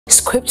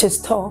Scriptures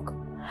talk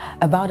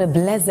about a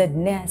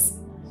blessedness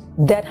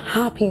that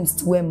happens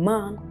to a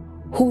man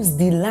whose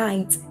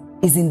delight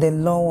is in the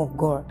law of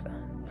God.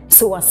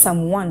 So as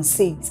Psalm 1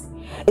 says,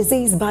 it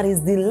says, but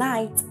his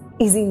delight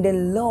is in the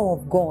law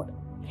of God,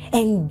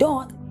 and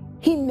doth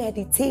he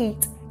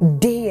meditate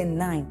day and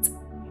night.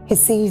 He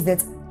says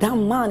that that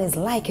man is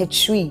like a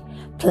tree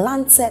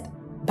planted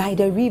by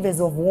the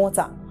rivers of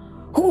water,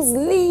 whose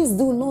leaves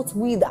do not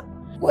wither,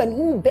 and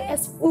who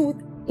bears fruit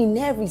in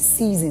every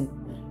season.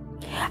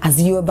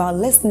 As you're about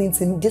listening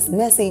to this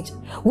message,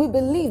 we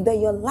believe that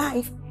your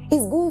life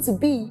is going to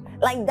be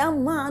like that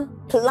man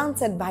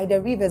planted by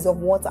the rivers of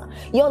water.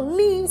 Your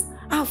leaves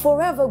are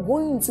forever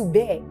going to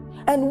bear.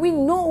 And we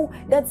know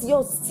that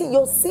your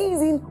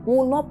season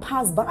will not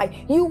pass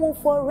by. You will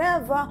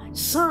forever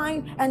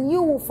shine and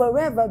you will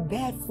forever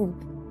bear fruit.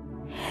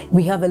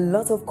 We have a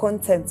lot of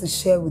content to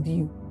share with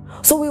you.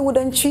 So we would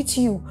entreat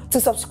you to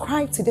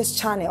subscribe to this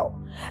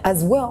channel,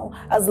 as well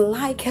as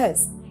like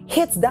us.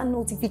 Hit that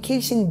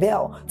notification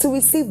bell to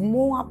receive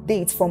more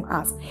updates from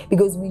us,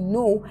 because we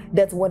know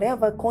that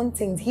whatever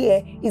content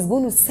here is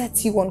going to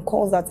set you on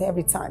course at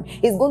every time.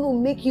 It's going to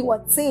make you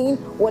attain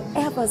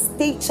whatever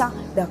stature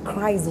that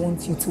Christ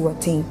wants you to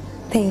attain.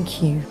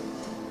 Thank you.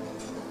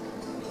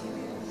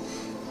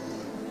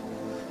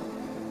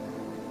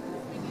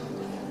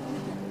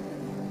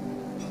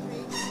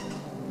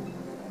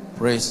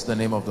 Praise the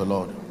name of the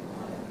Lord.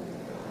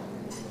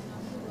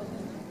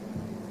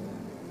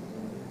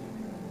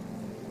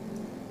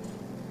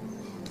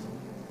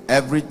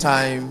 Every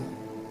time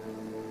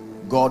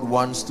God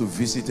wants to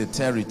visit a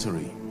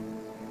territory,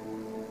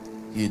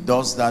 he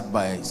does that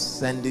by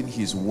sending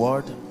his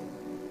word.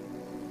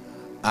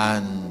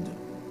 And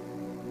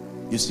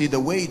you see, the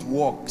way it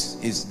works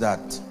is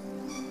that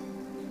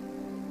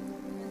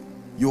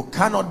you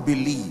cannot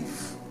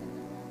believe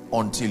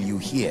until you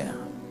hear.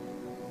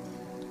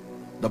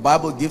 The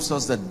Bible gives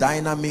us the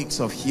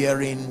dynamics of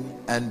hearing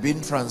and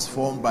being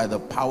transformed by the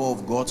power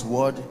of God's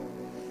word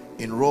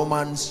in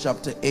Romans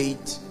chapter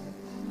 8.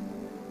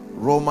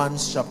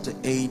 Romans chapter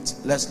 8,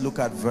 let's look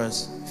at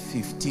verse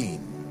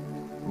 15.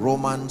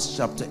 Romans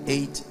chapter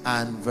 8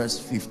 and verse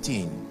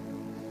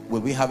 15. Will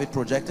we have it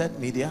projected,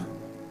 media?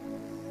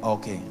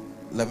 Okay,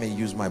 let me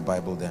use my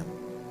Bible then.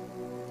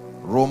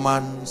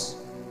 Romans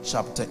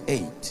chapter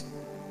 8.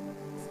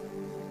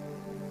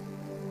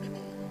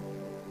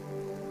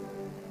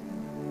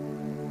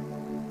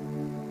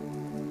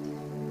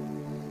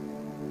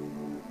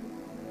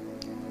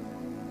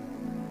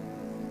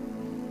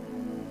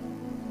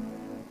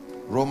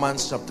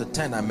 Romans chapter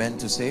 10, I meant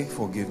to say,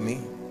 forgive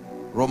me.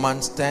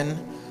 Romans 10,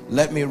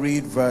 let me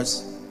read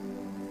verse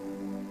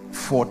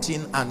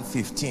 14 and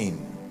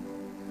 15.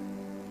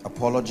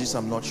 Apologies,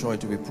 I'm not sure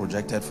it will be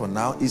projected for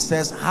now. It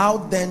says, how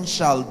then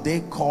shall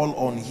they call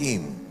on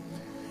him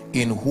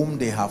in whom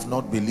they have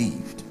not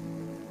believed?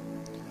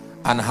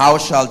 And how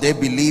shall they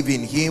believe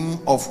in him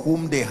of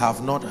whom they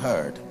have not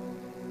heard?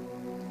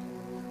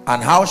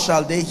 And how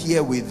shall they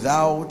hear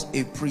without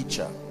a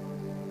preacher?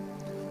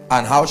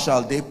 And how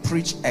shall they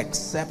preach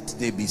except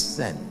they be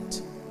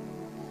sent?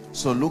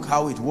 So look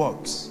how it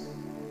works.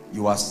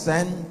 You are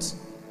sent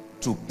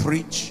to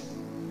preach.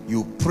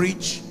 You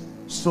preach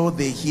so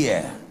they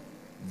hear.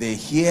 They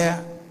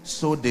hear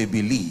so they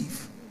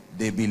believe.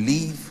 They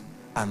believe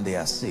and they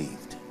are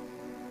saved.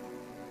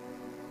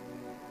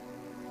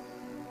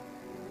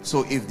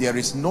 So if there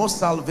is no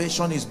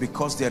salvation, it's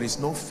because there is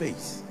no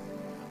faith.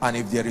 And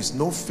if there is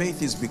no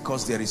faith, it's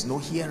because there is no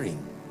hearing.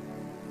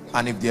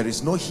 And if there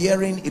is no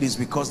hearing, it is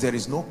because there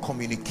is no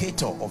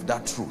communicator of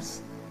that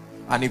truth.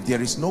 And if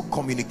there is no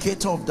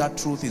communicator of that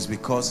truth, it's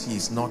because he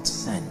is not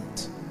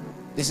sent.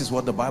 This is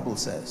what the Bible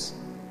says.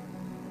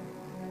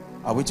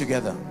 Are we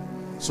together?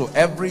 So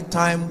every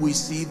time we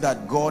see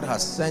that God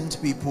has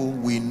sent people,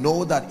 we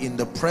know that in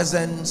the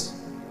presence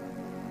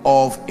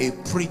of a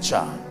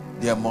preacher,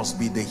 there must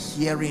be the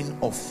hearing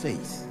of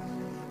faith.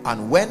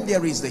 And when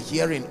there is the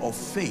hearing of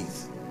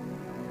faith,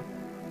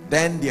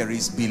 then there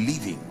is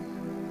believing.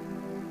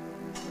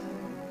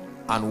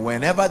 And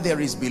whenever there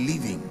is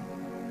believing,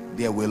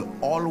 there will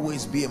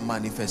always be a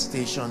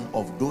manifestation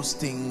of those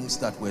things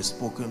that were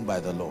spoken by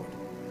the Lord.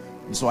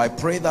 And so I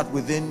pray that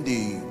within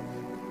the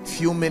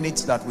few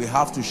minutes that we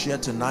have to share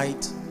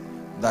tonight,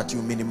 that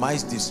you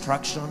minimize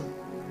distraction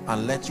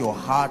and let your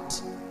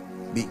heart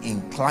be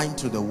inclined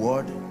to the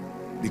word,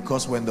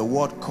 because when the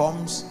word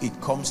comes, it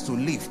comes to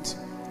lift.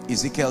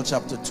 Ezekiel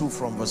chapter 2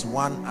 from verse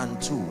 1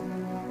 and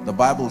 2, the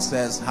Bible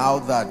says how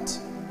that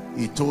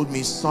he told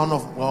me, son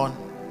of man,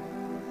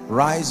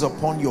 rise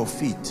upon your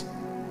feet.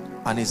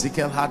 And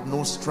Ezekiel had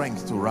no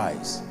strength to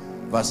rise.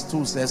 Verse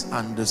 2 says,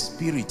 and the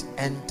Spirit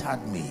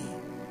entered me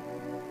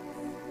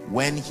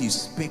when he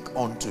spake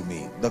unto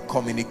me. The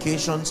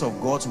communications of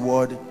God's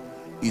word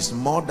is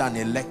more than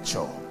a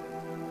lecture.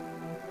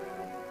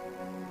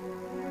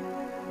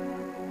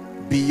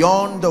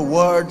 Beyond the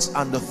words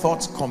and the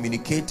thoughts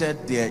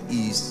communicated, there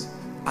is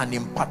an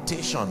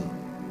impartation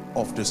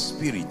of the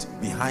Spirit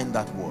behind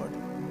that word,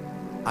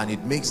 and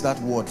it makes that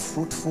word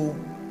fruitful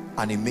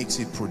and it makes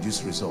it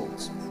produce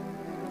results.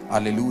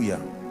 Hallelujah.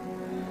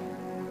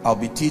 I'll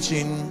be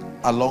teaching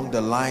along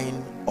the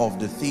line of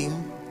the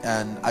theme,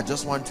 and I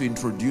just want to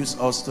introduce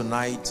us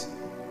tonight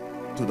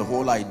to the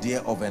whole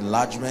idea of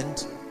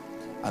enlargement,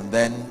 and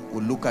then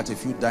we'll look at a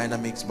few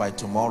dynamics by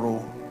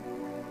tomorrow.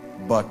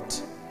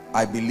 But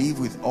I believe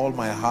with all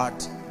my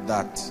heart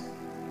that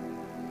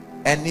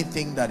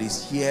anything that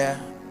is here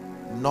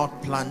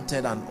not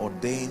planted and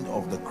ordained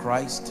of the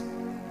Christ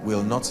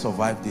will not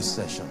survive these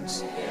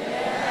sessions.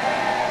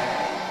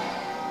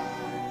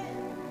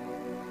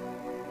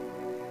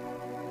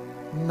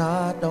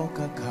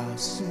 Nadokaka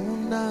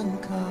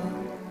sunanka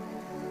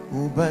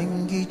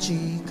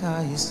ubangiji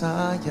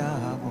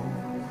kaisayabo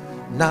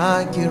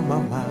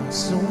nagirmama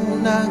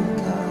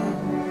sunanka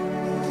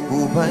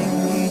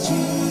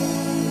ubangiji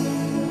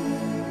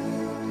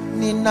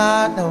ni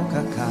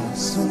nadokaka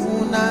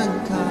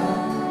sunanka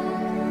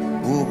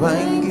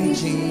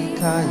ubangiji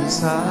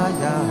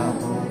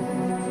kaisayabo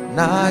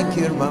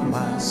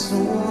nagirmama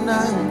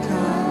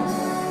sunanka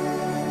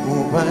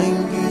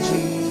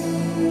ubangiji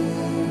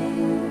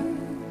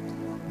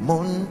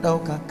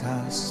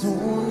Mundaukaka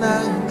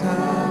sunanka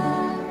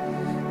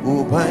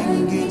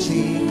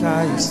ubangiji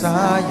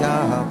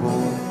kaisayabo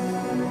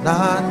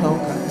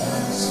nadaukaka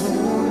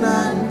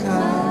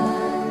sunanka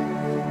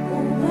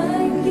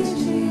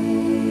ubangiji.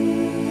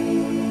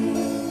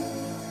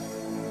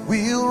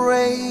 We'll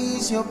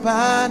raise your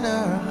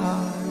banner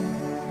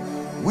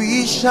high,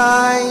 we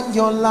shine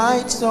your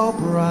light so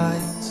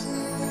bright,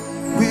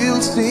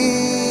 we'll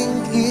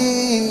sing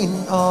in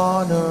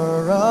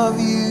honor of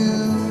you.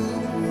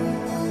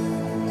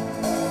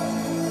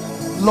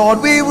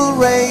 Lord, we will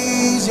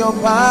raise your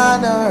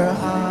banner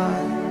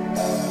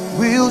high,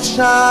 we'll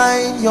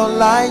shine your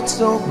light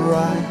so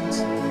bright,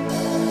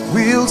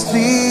 we'll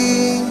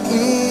sing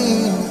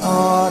in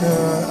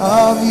honor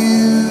of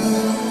you.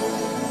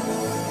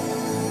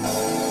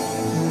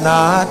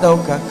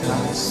 Nadokaka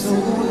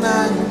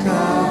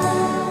sunanka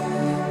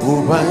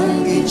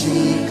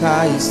ubangiji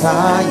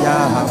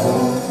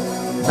kaisayabo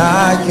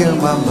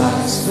nagirmama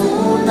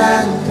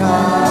sunanka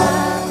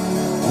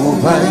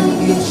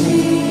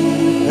ubangiji.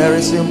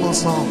 Very simple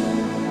song.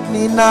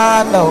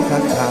 Nina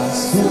laukaka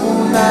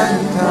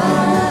sunanka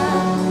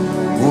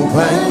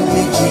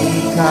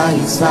ubangiji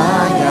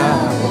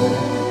kaisayabo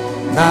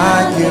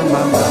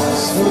nagirmama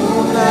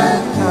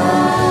sunanka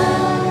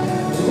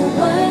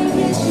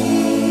ubangiji.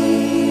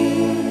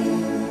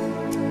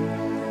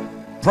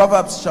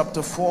 Proverbs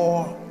chapter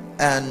 4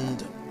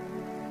 and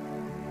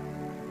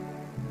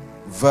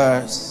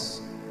verse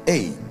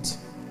 8.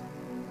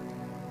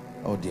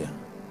 Oh dear,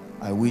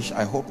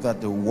 I hope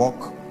that the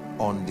walk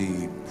on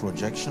the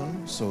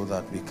projection so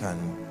that we can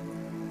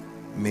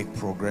make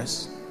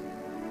progress.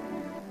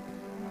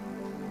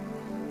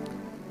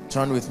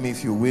 Turn with me,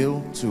 if you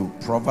will, to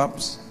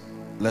Proverbs.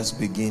 Let's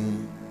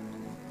begin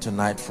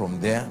tonight from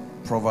there.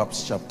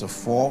 Proverbs chapter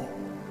 4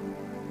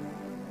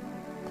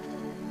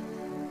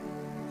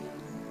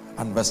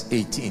 and verse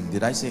 18.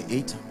 Did I say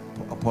 8?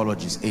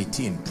 Apologies,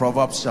 18.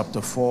 Proverbs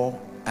chapter 4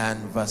 and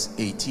verse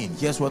 18.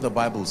 Here's what the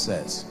Bible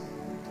says.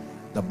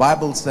 The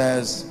Bible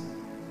says,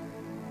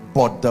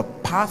 but the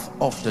path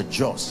of the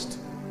just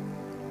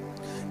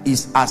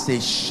is as a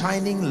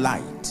shining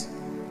light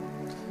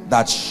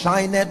that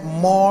shineth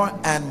more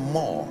and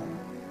more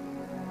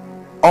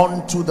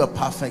unto the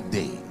perfect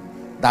day.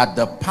 That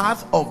the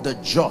path of the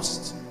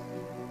just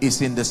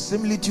is in the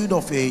similitude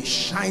of a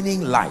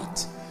shining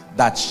light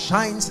that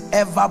shines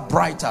ever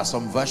brighter,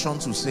 some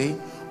versions will say,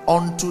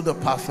 unto the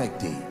perfect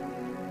day.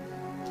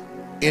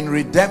 In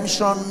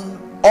redemption,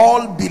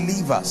 all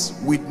believers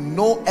with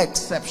no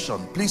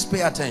exception, please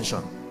pay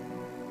attention,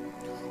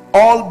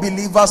 all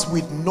believers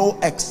with no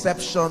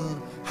exception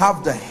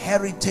have the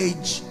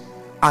heritage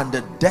and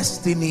the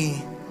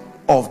destiny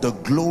of the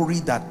glory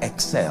that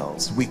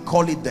excels. We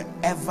call it the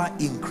ever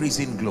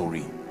increasing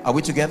glory. Are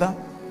we together?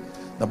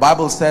 The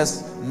Bible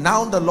says,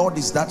 now the Lord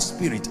is that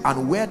Spirit,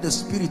 and where the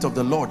Spirit of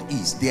the Lord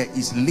is, there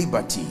is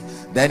liberty.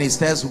 Then it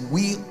says,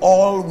 we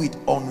all with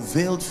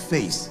unveiled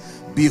face,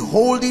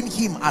 beholding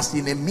him as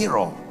in a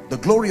mirror, the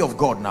glory of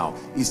God. Now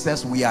it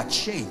says we are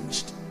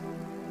changed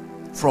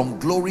from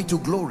glory to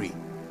glory.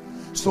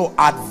 So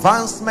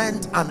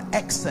advancement and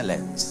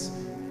excellence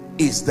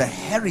is the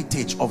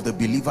heritage of the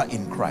believer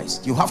in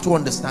Christ. You have to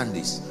understand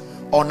this.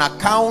 On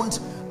account,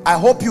 I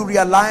hope you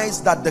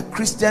realize that the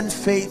Christian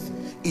faith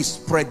is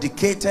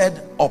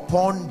predicated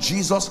upon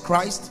Jesus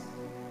Christ,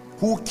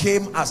 who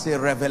came as a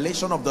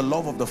revelation of the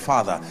love of the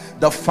Father.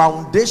 The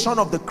foundation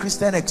of the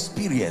Christian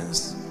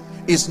experience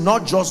is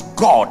not just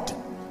God,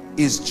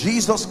 is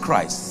Jesus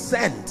Christ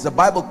sent. The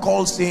Bible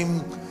calls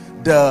him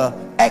the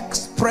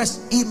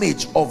express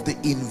image of the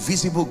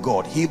invisible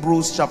God.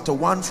 Hebrews chapter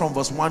 1 from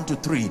verse 1 to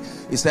 3,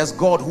 it says,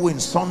 God, who in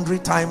sundry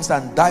times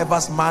and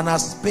diverse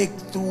manners spake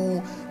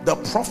through the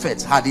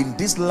prophets, had in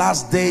these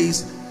last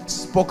days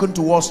spoken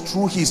to us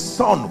through his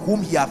Son,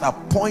 whom he hath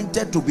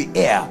appointed to be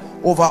heir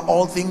over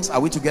all things.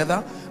 Are we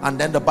together? And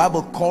then the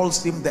Bible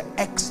calls him the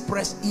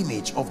express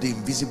image of the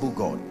invisible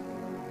God.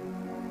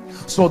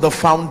 So the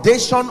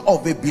foundation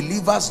of a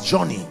believer's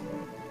journey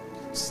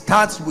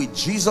starts with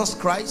Jesus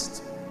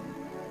Christ.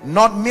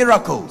 Not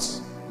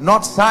miracles,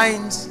 not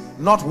signs,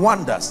 not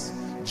wonders.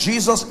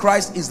 Jesus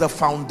Christ is the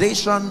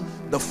foundation,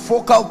 the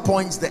focal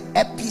points, the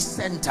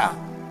epicenter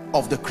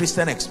of the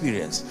Christian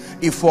experience.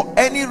 If for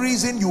any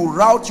reason you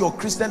route your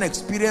Christian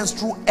experience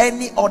through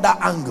any other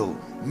angle,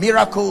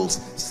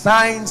 miracles,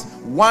 signs,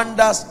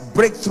 wonders,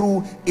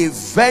 breakthrough,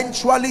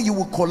 eventually you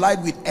will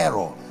collide with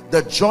error.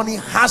 The journey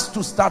has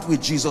to start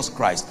with Jesus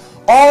Christ.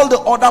 All the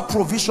other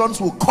provisions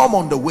will come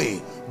on the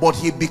way, but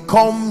he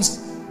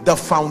becomes the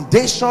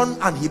foundation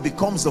and he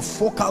becomes the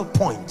focal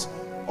point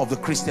of the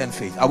Christian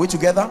faith. Are we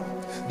together?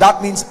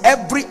 That means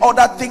every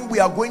other thing we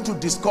are going to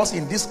discuss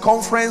in this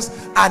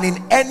conference and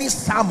in any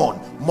sermon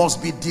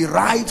must be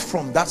derived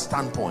from that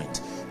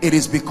standpoint. It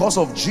is because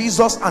of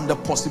Jesus and the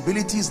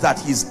possibilities that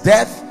his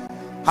death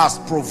has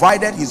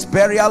provided, his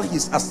burial,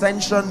 his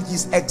ascension,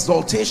 his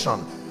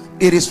exaltation.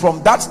 It is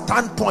from that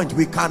standpoint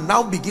we can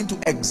now begin to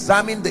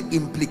examine the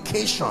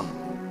implication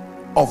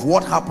of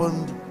what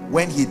happened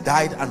when he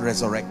died and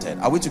resurrected.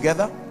 Are we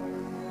together?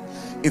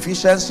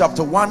 Ephesians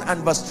chapter 1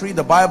 and verse 3,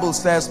 the Bible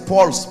says,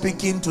 Paul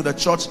speaking to the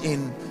church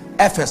in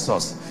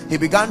Ephesus, he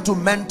began to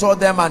mentor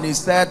them and he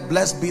said,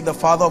 blessed be the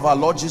Father of our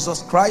Lord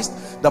Jesus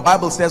Christ. The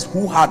Bible says,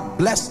 who had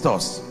blessed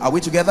us. Are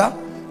we together?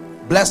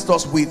 Blessed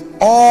us with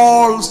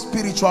all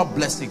spiritual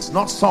blessings,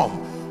 not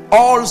some,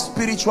 all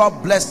spiritual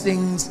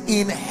blessings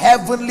in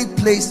heavenly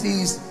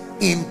places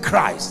in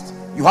Christ.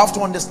 You have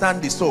to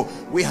understand this. So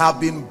we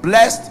have been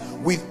blessed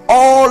with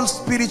all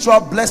spiritual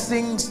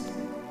blessings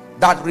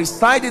that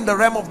reside in the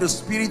realm of the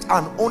spirit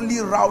and only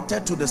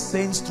routed to the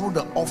saints through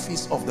the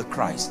office of the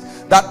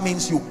Christ. That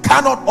means you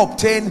cannot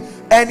obtain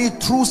any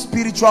true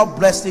spiritual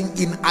blessing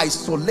in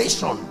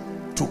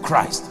isolation to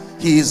Christ.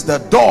 He is the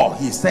door,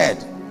 he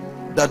said,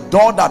 the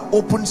door that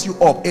opens you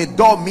up. A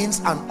door means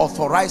an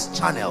authorized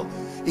channel.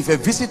 If a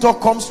visitor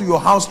comes to your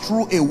house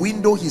through a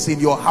window, he's in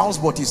your house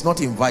but he's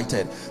not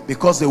invited,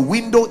 because the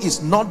window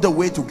is not the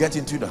way to get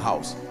into the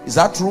house. Is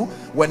that true?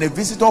 When a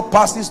visitor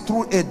passes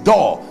through a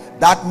door,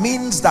 that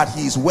means that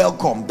he is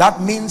welcome.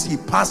 That means he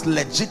passed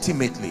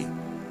legitimately.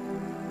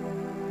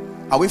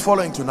 Are we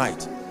following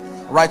tonight?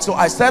 Right, so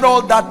I said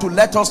all that to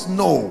let us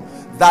know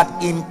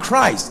that in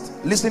Christ,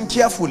 listen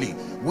carefully,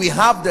 we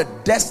have the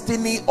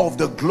destiny of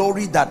the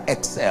glory that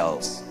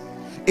excels.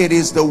 It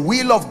is the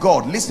will of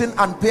God. Listen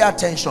and pay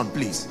attention,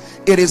 please.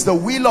 It is the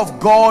will of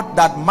God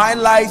that my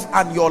life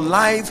and your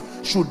life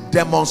should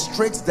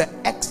demonstrate the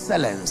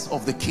excellence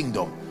of the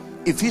kingdom.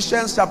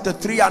 Ephesians chapter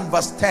 3 and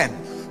verse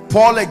 10.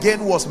 Paul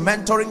again was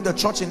mentoring the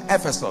church in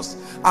Ephesus,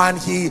 and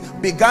he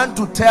began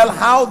to tell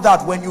how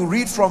that when you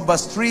read from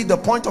verse 3, the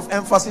point of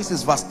emphasis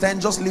is verse 10,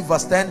 just leave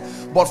verse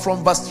 10, but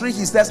from verse 3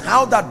 he says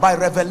how that by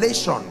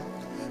revelation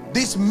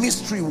this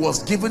mystery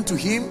was given to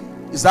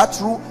him. Is that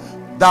true?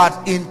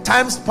 That in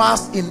times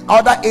past, in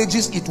other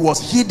ages, it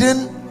was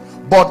hidden,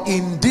 but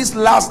in these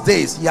last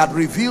days he had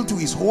revealed to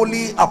his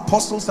holy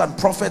apostles and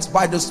prophets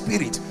by the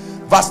Spirit.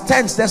 Verse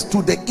 10 says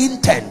to the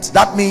intent,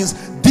 that means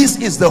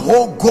this is the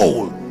whole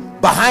goal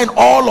behind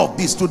all of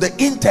this, to the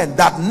intent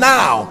that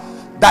now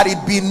that it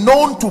be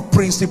known to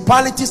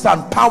principalities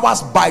and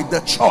powers by the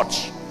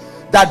church,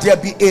 that there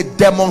be a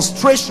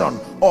demonstration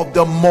of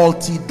the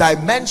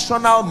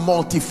multi-dimensional,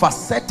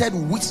 multifaceted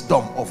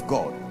wisdom of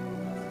God.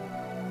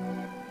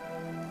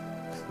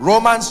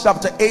 Romans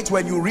chapter 8,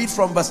 when you read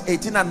from verse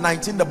 18 and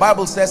 19, the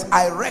Bible says,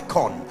 I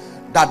reckon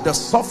that the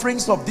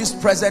sufferings of this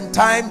present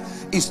time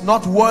is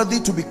not worthy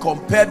to be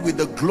compared with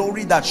the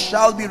glory that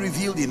shall be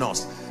revealed in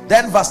us.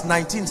 Then verse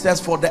 19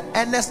 says, for the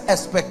earnest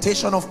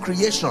expectation of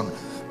creation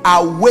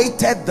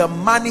awaited the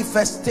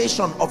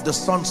manifestation of the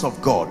sons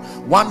of God.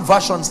 One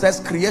version says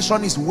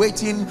creation is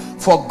waiting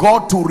for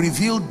God to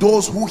reveal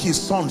those who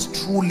his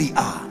sons truly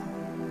are.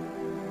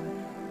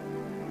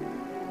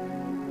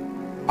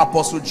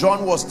 Apostle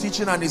John was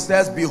teaching and he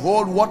says,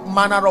 behold, what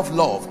manner of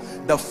love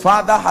the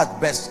Father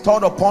hath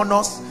bestowed upon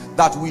us,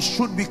 that we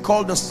should be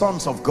called the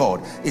sons of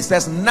God. It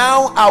says,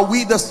 now are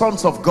we the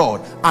sons of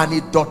God, and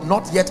it doth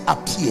not yet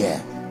appear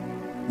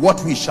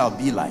what we shall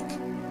be like.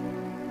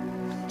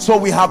 So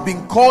we have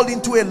been called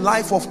into a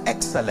life of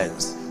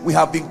excellence. We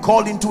have been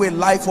called into a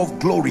life of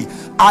glory.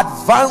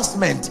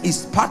 Advancement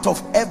is part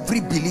of every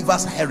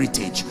believer's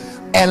heritage.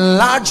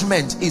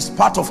 Enlargement is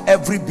part of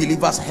every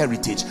believer's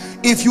heritage.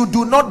 If you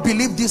do not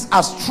believe this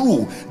as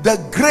true,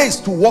 the grace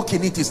to walk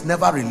in it is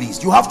never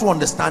released. You have to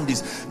understand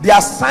this. The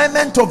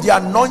assignment of the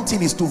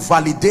anointing is to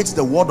validate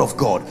the word of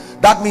God.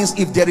 That means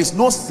if there is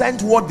no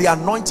sent word, the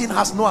anointing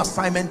has no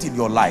assignment in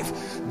your life.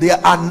 The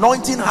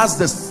anointing has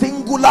the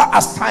singular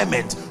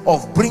assignment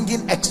of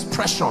bringing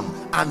expression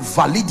and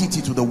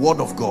validity to the word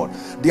of God.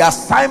 The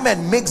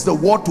assignment makes the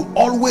word to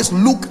always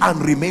look and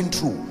remain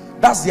true.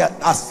 That's the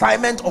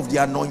assignment of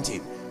the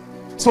anointing.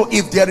 So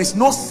if there is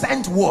no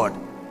sent word,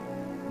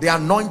 the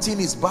anointing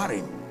is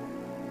barren.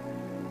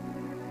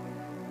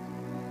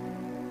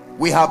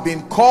 We have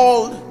been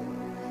called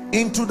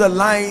into the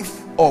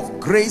life of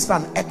grace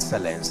and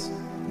excellence.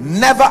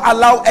 Never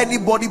allow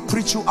anybody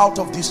preach you out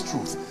of this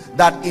truth,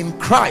 that in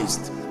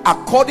Christ,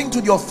 according to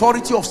the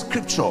authority of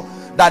scripture,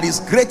 that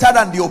is greater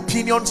than the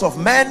opinions of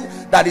men,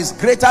 that is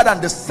greater than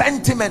the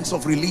sentiments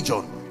of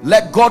religion.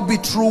 Let God be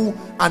true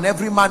and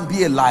every man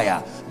be a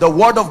liar. The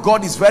word of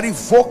God is very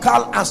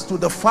vocal as to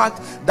the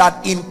fact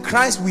that in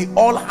Christ we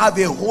all have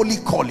a holy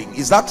calling.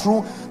 Is that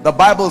true? The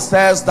Bible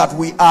says that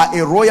we are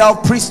a royal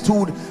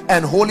priesthood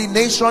and holy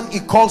nation.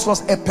 It calls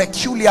us a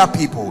peculiar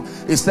people.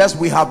 It says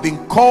we have been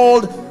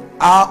called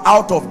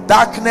out of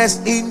darkness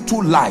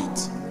into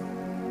light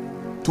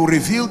to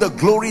reveal the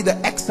glory, the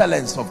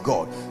excellence of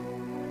God.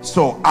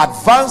 So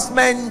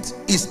advancement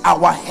is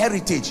our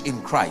heritage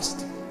in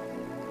Christ.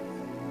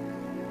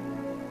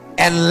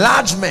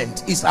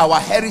 Enlargement is our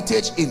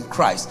heritage in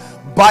Christ.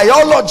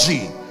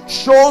 Biology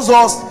shows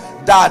us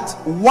that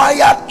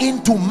wired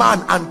into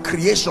man and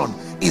creation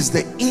is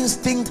the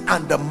instinct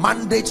and the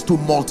mandate to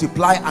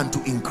multiply and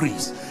to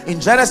increase.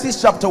 In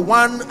Genesis chapter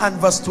 1 and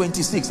verse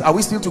 26, are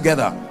we still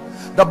together?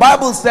 The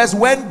Bible says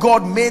when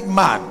God made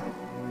man,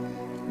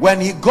 when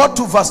he got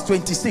to verse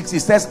 26, he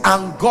says,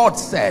 and God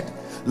said,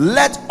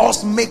 let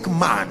us make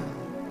man.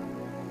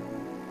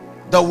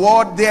 The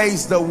word there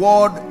is the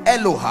word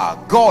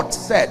Eloha. God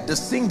said, the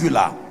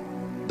singular,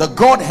 the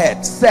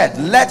Godhead said,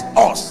 let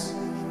us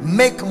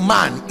make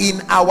man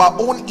in our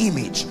own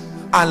image,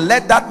 and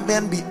let that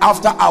man be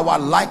after our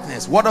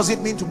likeness. What does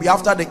it mean to be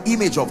after the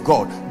image of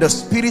God? The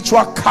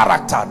spiritual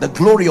character, the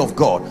glory of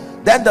God.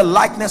 Then the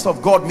likeness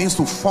of God means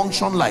to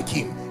function like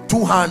him.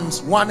 2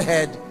 hands, 1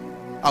 head.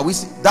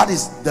 That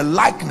is the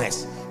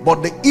likeness.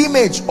 But the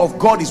image of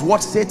God is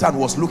what Satan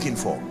was looking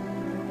for.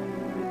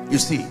 You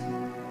see,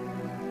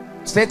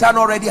 Satan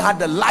already had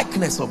the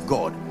likeness of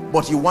God,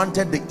 but he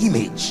wanted the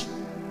image.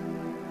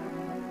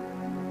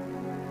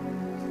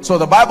 So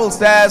the Bible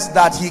says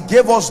that he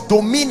gave us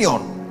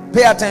dominion.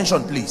 Pay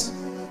attention, please.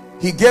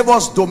 He gave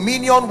us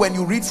dominion. When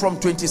you read from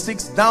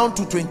 26 down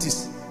to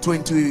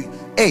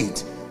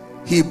 28,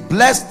 he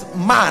blessed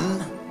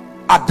man,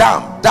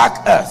 Adam,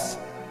 dark earth.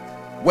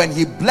 When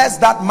he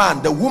blessed that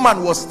man, the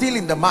woman was still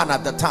in the man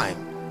at the time,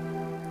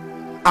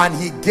 and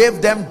he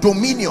gave them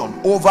dominion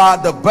over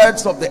the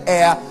birds of the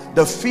air,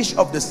 the fish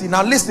of the sea.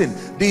 Now listen,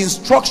 the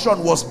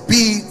instruction was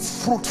be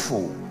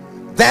fruitful,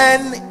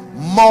 then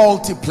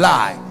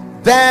multiply,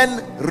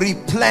 then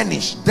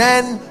replenish,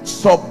 then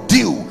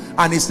subdue,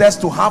 and he says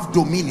to have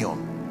dominion.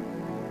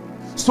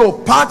 So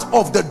part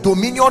of the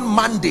dominion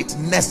mandate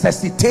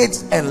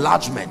necessitates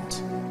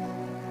enlargement.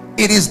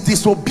 It is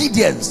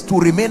disobedience to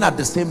remain at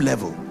the same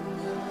level.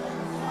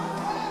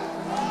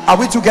 Are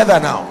we together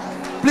now?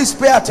 Please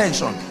pay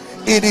attention.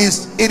 It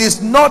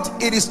is not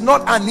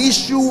an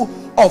issue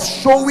of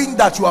showing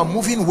that you are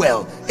moving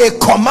well. A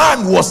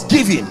command was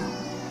given,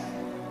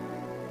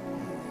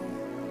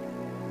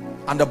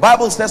 and the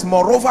Bible says,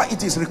 moreover,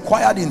 it is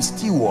required in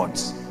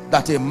stewards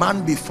that a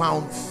man be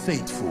found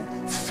faithful.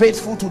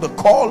 Faithful to the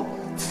call,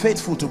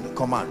 faithful to the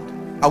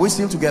command. Are we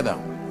still together?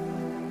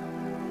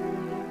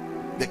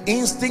 The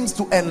instincts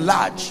to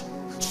enlarge.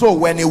 So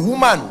when a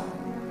woman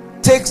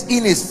takes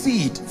in a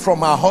seed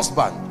from her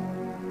husband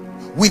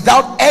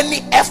without any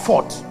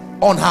effort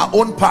on her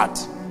own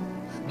part,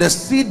 the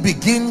seed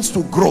begins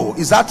to grow.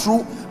 Is that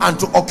true? And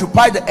to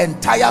occupy the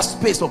entire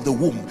space of the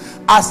womb.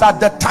 As at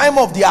the time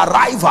of the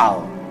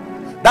arrival,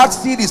 that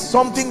seed is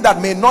something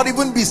that may not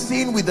even be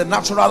seen with the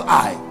natural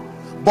eye,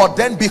 but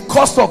then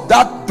because of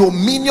that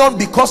dominion,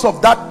 because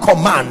of that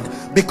command,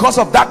 because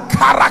of that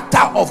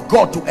character of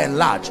God to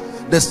enlarge,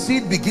 the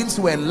seed begins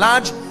to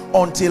enlarge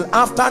until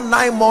after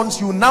 9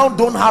 months you now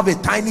don't have a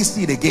tiny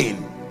seed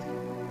again.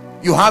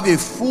 You have a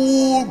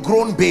full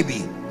grown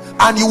baby,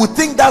 and you would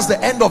think that's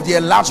the end of the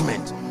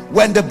enlargement.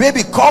 When the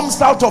baby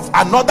comes out of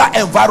another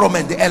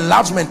environment, the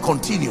enlargement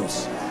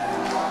continues.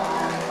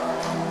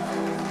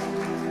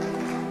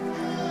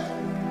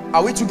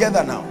 Are we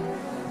together now?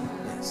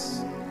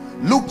 Yes.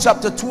 Luke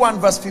chapter 2 and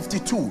verse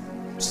 52,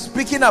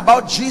 speaking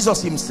about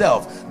Jesus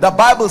himself, the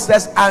Bible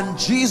says, and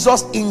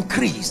Jesus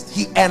increased,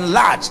 he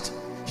enlarged,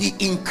 he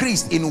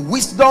increased in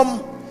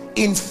wisdom,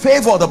 in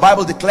favor, the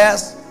Bible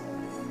declares.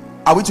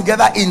 Are we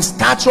together? In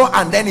stature,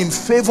 and then in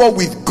favor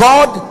with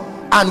God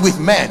and with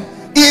men.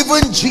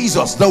 Even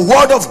Jesus, the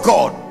word of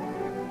God,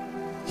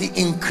 he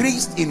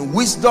increased in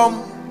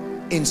wisdom,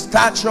 in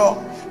stature,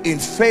 in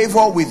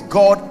favor with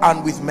God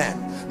and with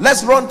men.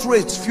 Let's run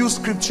through a few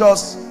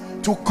scriptures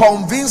to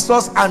convince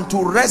us and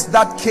to rest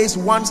that case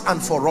once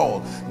and for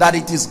all, that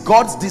it is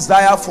God's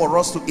desire for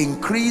us to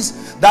increase.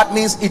 That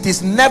means it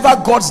is never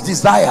God's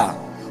desire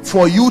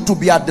for you to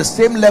be at the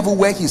same level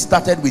where he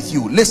started with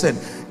you. Listen,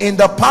 in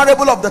the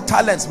parable of the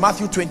talents,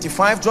 Matthew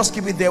 25, just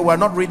keep it there, we're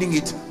not reading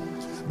it.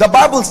 The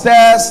Bible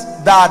says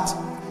that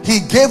he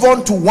gave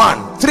unto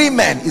one 3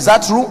 men. Is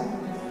that true?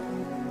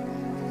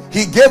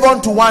 He gave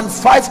unto one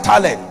 5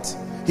 talents.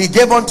 He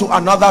gave unto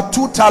another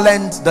 2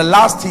 talents. The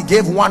last he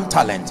gave 1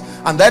 talent.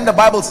 And then the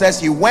Bible says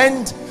he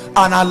went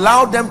and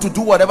allowed them to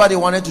do whatever they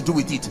wanted to do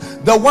with it.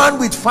 The one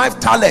with 5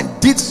 talents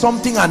did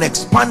something and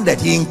expanded.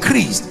 He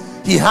increased.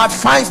 He had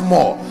 5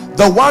 more.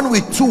 The one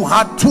with 2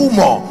 had 2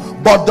 more.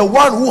 But the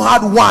one who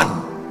had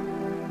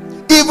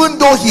 1, even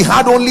though he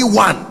had only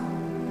 1,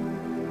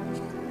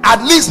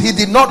 at least he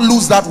did not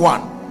lose that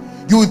one.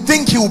 you would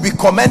think he will be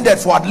commended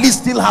for at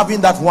least still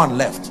having that one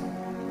left.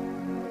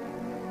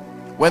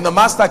 When the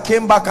master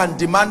came back and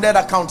demanded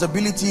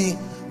accountability,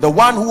 the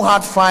one who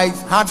had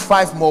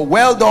five more.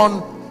 Well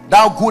done,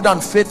 thou good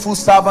and faithful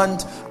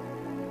servant.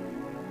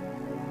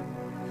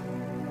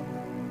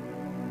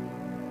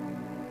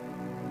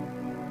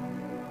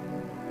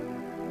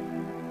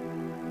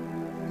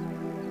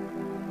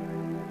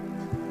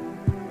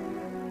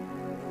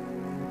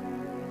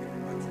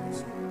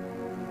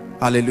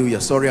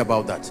 Hallelujah. Sorry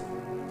about that.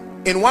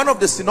 In one of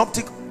the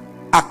synoptic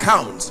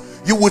accounts,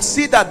 you would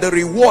see that the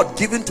reward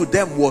given to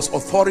them was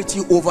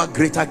authority over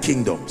greater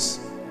kingdoms.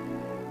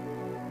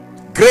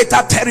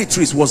 Greater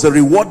territories was the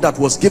reward that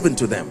was given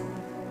to them.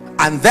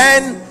 And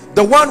then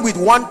the one with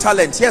 1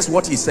 talent, here's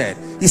what he said.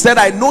 He said,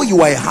 I know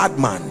you are a hard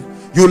man.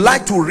 You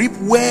like to reap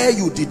where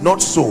you did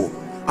not sow.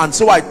 And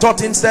so I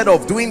thought instead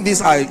of doing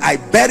this, I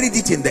buried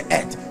it in the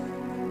earth.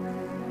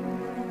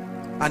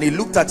 And he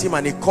looked at him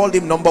and he called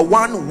him, number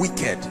 1,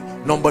 wicked.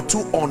 Number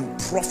 2,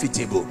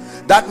 unprofitable.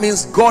 That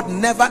means God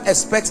never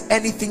expects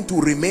anything to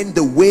remain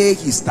the way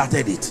he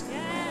started it.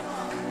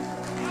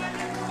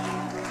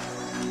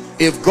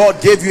 If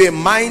God gave you a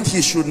mind,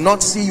 he should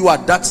not see you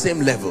at that same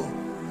level.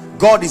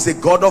 God is a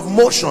God of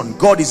motion.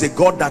 God is a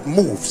God that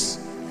moves.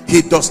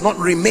 He does not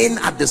remain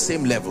at the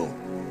same level.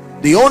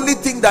 The only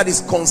thing that is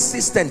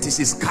consistent is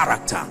his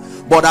character.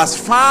 But as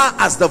far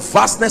as the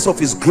vastness of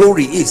his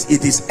glory is,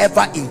 it is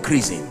ever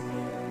increasing.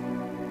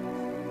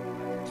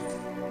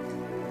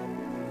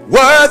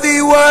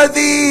 Worthy,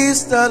 worthy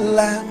is the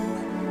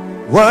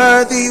Lamb.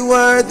 Worthy,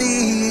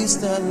 worthy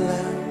is the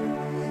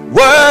Lamb.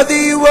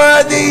 Worthy,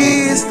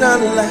 worthy is the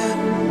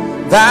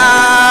Lamb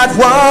that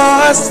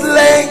was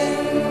slain.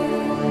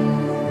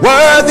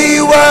 Worthy,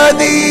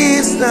 worthy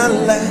is the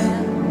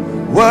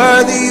Lamb.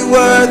 Worthy,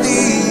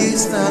 worthy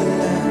is the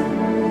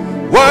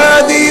Lamb.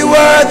 Worthy,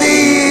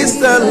 worthy is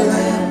the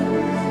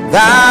Lamb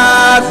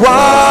that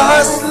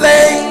was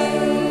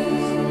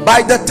slain.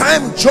 By the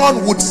time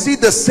John would see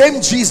the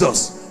same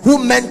Jesus who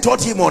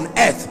mentored him on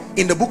earth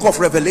in the book of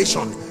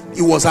Revelation,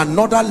 it was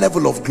another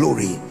level of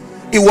glory.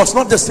 It was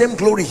not the same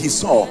glory he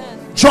saw.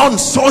 John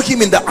saw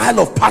him in the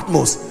Isle of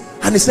Patmos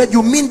and he said,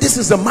 you mean this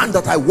is the man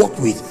that I walked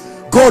with?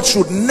 God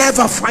should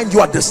never find you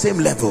at the same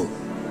level.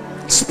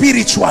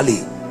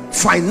 Spiritually,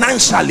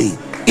 financially,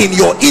 in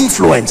your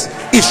influence,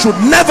 it should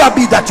never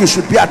be that you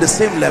should be at the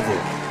same level.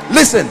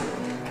 Listen,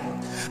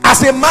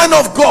 as a man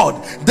of God,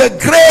 the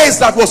grace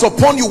that was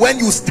upon you when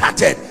you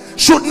started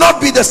should not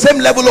be the same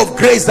level of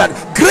grace. That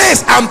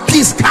grace and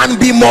peace can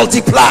be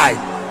multiplied.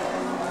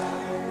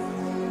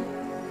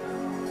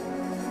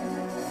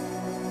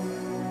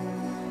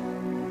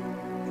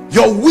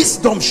 Your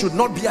wisdom should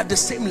not be at the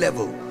same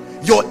level.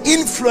 Your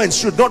influence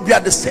should not be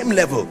at the same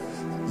level.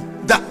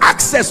 The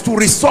access to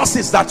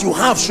resources that you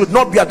have should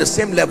not be at the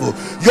same level.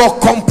 Your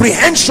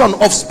comprehension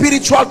of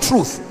spiritual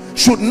truth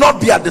should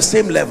not be at the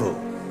same level.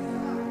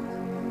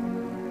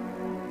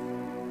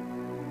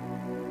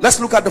 Let's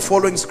look at the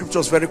following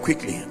scriptures very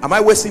quickly. Am I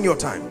wasting your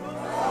time?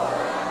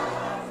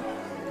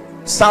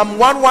 Psalm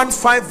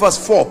 115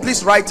 verse 4.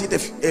 Please write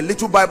it, a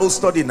little Bible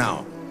study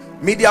now.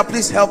 Media,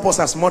 please help us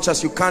as much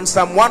as you can.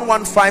 Psalm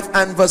 115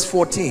 and verse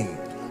 14.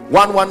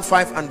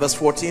 115 and verse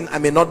 14. I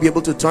may not be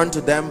able to turn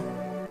to them,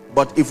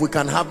 but if we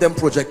can have them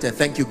projected.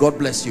 Thank you. God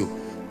bless you.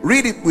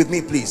 Read it with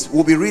me, please.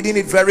 We'll be reading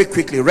it very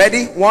quickly.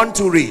 Ready? 1,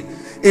 2, read.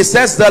 It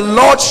says, the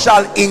Lord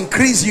shall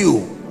increase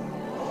you.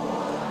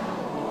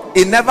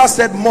 It never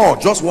said more,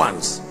 just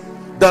once.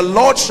 The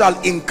Lord shall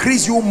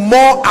increase you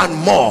more and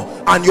more,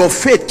 and your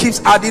faith keeps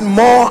adding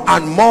more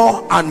and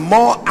more and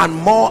more and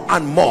more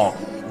and more.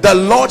 The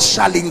Lord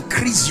shall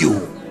increase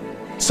you.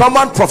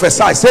 Someone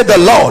prophesy, say, the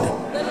Lord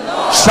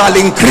shall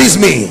increase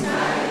me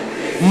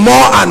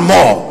more and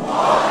more.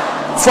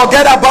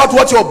 Forget about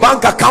what your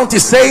bank account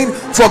is saying.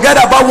 Forget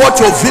about what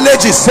your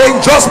village is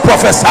saying. Just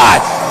prophesy,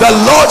 the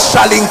Lord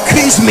shall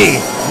increase me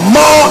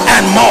more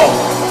and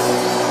more.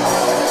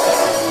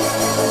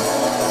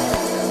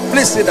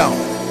 Please sit down.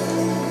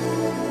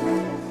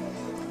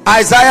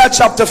 Isaiah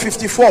chapter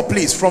 54,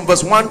 please, from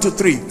verse 1 to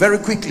 3, very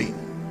quickly.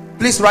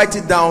 Please write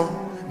it down.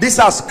 These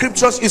are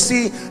scriptures. You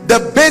see,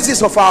 the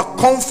basis of our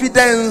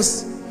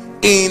confidence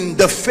in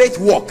the faith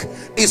walk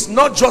is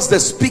not just the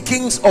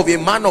speakings of a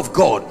man of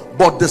God,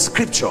 but the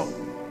scripture.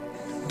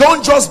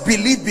 Don't just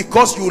believe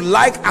because you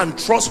like and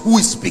trust who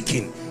is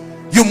speaking.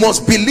 You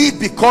must believe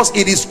because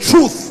it is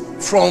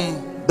truth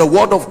from the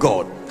word of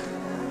God.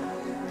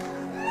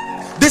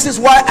 This is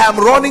why I am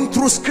running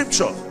through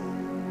scripture.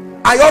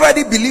 I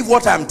already believe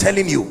what I am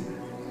telling you,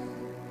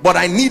 but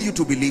I need you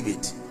to believe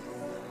it.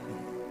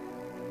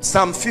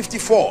 Psalm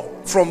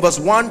 54 from verse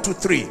 1 to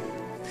 3.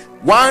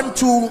 1,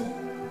 2,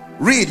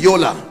 read,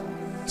 Yola.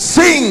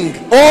 Sing,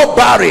 O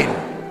barren.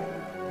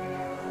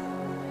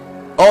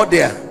 Oh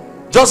there.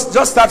 Just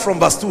start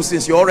from verse 2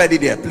 since you're already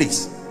there,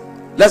 please.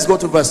 Let's go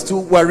to verse 2.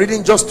 We're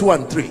reading just 2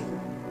 and 3.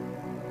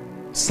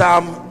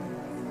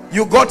 Psalm,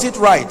 you got it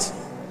right.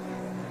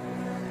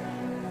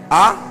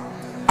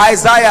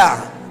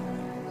 Isaiah,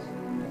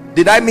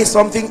 did I miss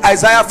something?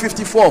 Isaiah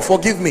 54,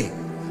 forgive me.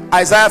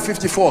 Isaiah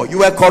 54. You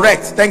were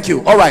correct. Thank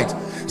you. All right.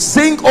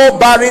 Sing, O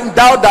barren,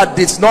 thou that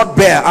didst not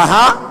bear.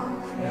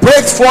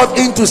 Break forth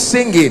into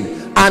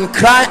singing and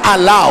cry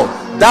aloud,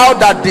 thou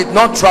that did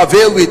not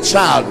travail with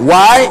child.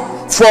 Why?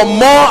 For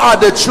more are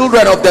the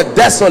children of the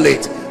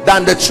desolate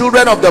than the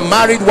children of the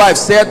married wife,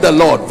 said the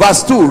Lord.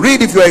 Verse 2.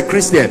 Read if you're a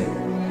Christian.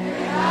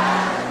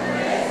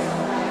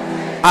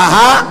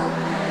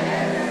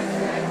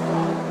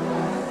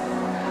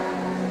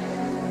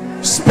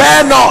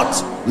 Spare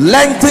not,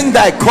 lengthen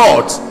thy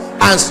cords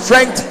and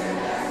strength.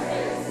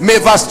 May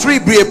verse 3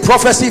 be a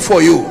prophecy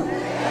for you.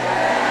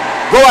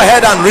 Go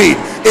ahead and read.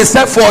 It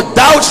said, for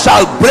thou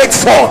shalt break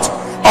forth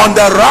on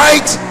the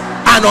right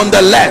and on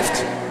the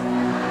left.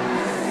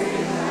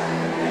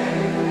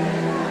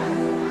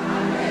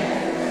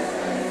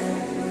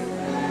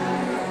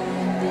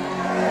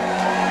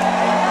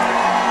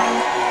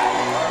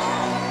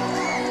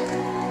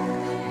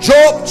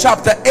 Job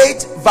chapter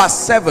 8 verse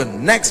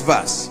 7. Next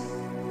verse.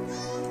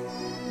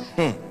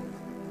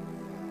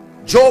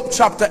 Job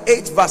chapter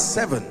 8 verse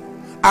 7.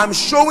 I'm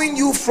showing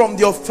you from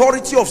the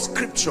authority of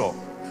scripture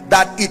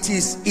that it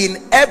is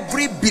in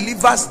every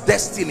believer's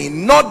destiny,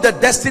 not the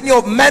destiny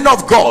of men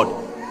of God,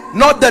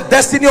 not the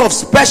destiny of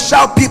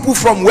special people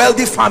from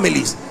wealthy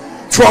families,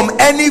 from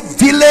any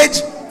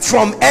village,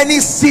 from any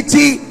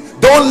city.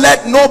 Don't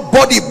let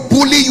nobody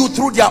bully you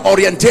through their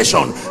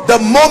orientation. The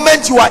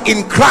moment you are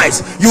in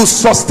Christ, you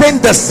sustain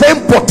the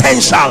same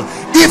potential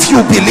if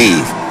you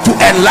believe to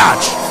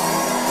enlarge.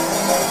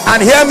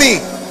 And hear me,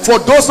 for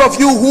those of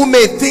you who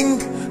may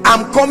think,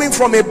 I'm coming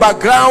from a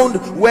background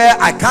where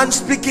I can't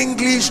speak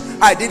English,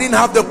 I didn't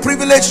have the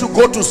privilege to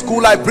go to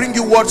school, I bring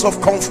you words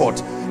of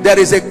comfort. There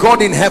is a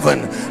God in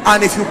heaven,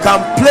 and if you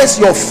can place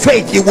your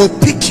faith, he will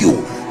pick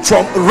you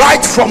from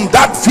right from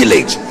that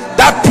village,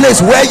 that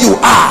place where you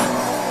are.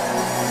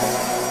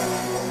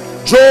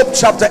 Job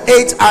chapter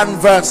 8 and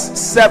verse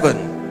 7.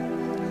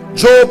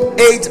 Job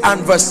 8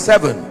 and verse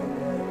 7.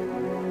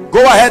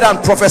 Go ahead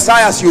and prophesy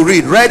as you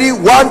read. Ready?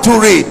 1, 2,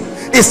 read.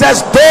 It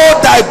says, though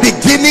thy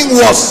beginning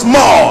was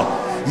small,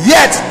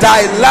 yet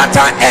thy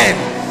latter end.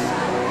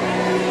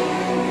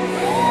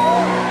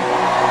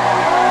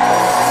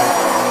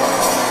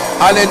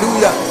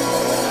 Hallelujah.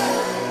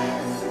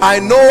 I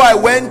know I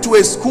went to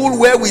a school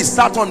where we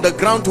sat on the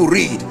ground to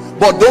read,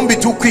 but don't be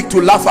too quick to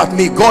laugh at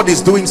me. God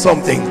is doing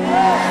something.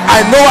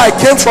 I know I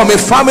came from a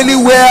family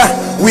where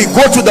we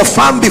go to the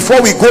farm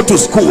before we go to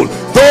school.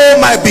 Though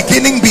my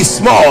beginning be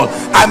small,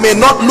 I may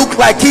not look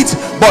like it,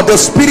 but the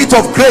Spirit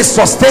of grace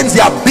sustains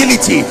the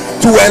ability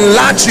to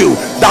enlarge you,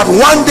 that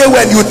one day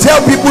when you tell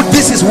people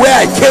this is where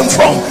I came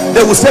from,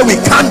 they will say, we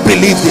can't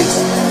believe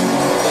this.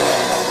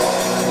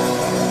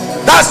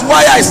 That's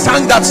why I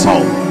sang that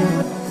song.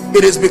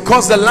 It is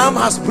because the Lamb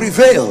has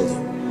prevailed.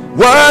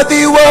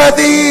 Worthy,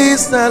 worthy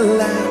is the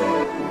Lamb.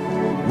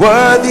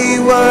 Worthy,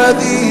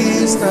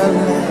 worthy is the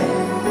Lamb.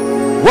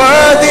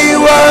 Worthy,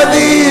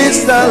 worthy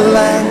is the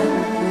Lamb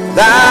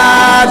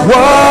that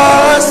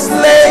was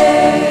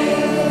slain.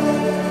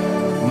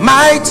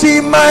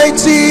 Mighty,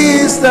 mighty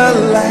is the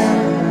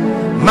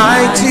Lamb.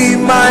 Mighty,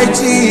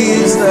 mighty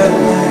is the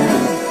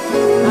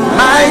Lamb.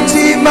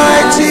 Mighty,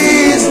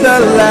 mighty is the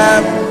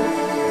Lamb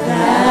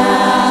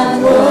that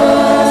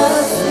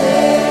was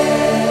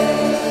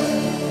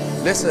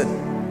slain. Listen,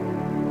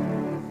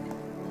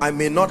 I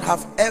may not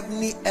have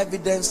any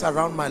evidence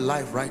around my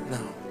life right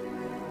now.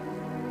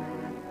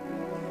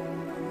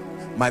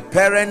 My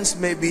parents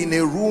may be in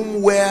a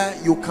room where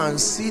you can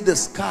see the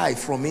sky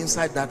from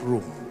inside that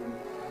room.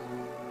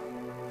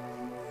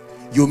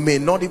 You may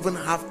not even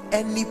have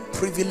any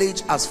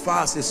privilege as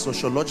far as a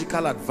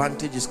sociological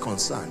advantage is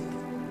concerned.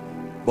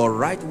 But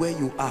right where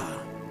you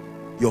are,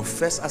 your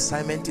first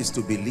assignment is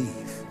to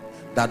believe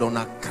that on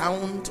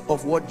account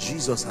of what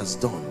Jesus has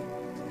done,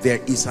 there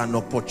is an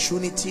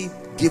opportunity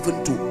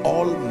given to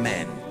all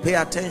men. Pay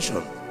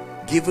attention.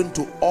 Given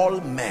to all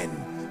men,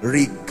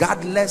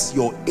 regardless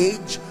your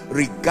age,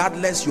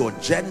 regardless your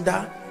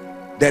gender.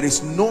 There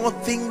is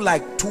nothing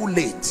like too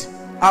late.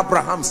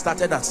 Abraham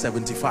started at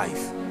 75.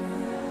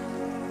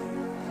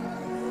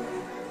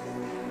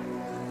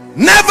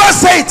 Never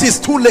say it is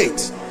too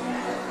late.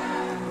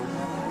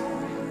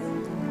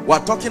 We're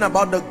talking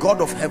about the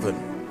God of heaven.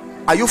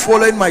 Are you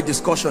following my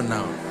discussion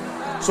now?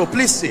 So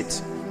please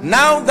sit.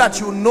 Now that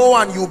you know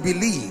and you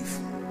believe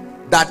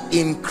that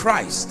in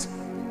Christ,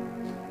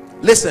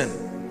 listen,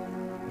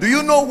 do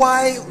you know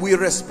why we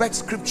respect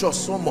scripture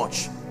so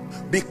much?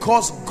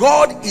 Because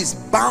God is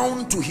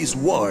bound to his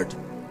word,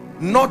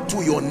 not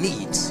to your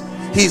needs.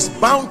 He's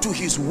bound to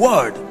his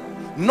word,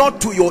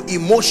 not to your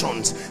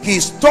emotions. He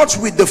is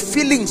touched with the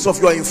feelings of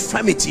your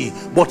infirmity,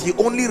 but he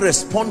only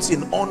responds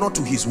in honor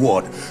to his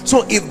word.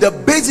 So if the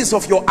basis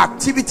of your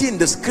activity in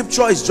the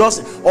scripture is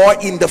just, or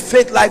in the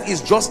faith life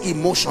is just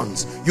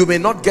emotions, you may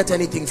not get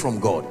anything from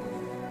God.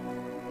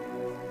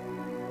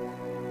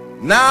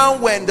 Now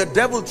when the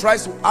devil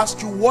tries to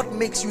ask you what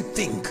makes you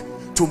think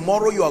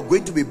tomorrow you are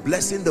going to be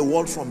blessing the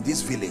world from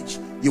this village,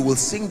 you will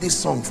sing this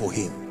song for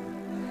him.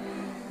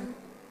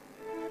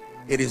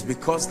 It is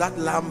because that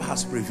Lamb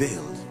has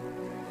prevailed.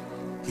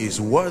 He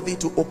is worthy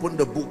to open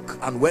the book,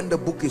 and when the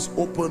book is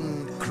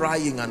opened,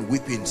 crying and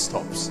weeping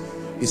stops.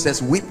 He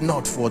says, weep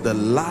not, for the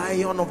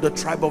Lion of the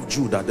tribe of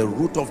Judah, the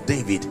root of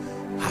David,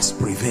 has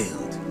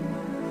prevailed.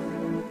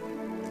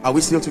 Are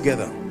we still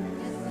together?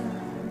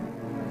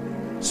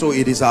 So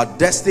it is our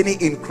destiny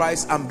in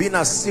Christ. I'm being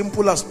as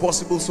simple as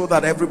possible so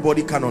that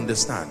everybody can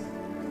understand.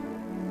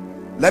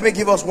 Let me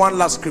give us one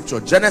last scripture.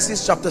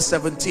 Genesis chapter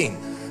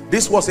 17.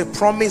 This was a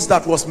promise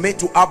that was made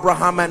to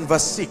Abraham, and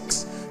verse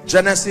 6.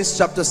 Genesis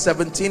chapter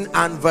 17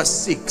 and verse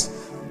 6.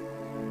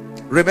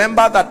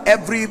 Remember that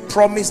every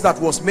promise that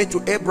was made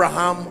to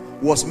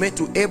Abraham was made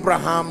to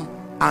Abraham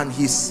and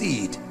his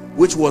seed,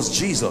 which was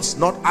Jesus,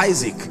 not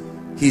Isaac,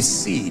 his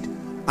seed.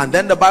 And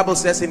then the Bible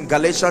says in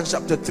Galatians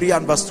chapter 3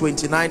 and verse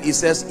 29, it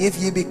says, if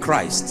ye be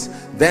Christ,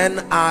 then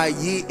are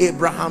ye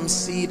Abraham's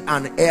seed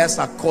and heirs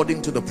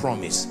according to the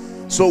promise.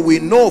 So we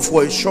know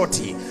for a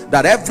surety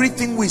that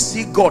everything we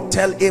see God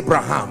tell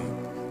Abraham,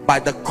 by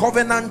the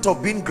covenant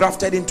of being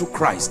grafted into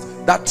Christ,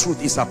 that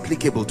truth is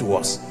applicable to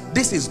us.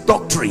 This is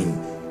doctrine.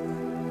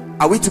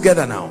 Are we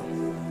together now?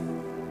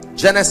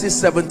 Genesis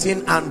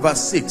 17 and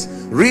verse 6.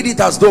 Read it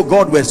as though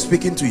God were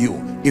speaking to you.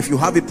 If you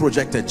have it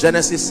projected,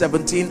 Genesis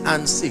 17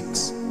 and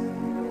 6.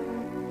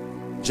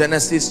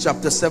 Genesis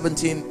chapter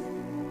 17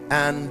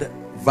 and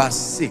verse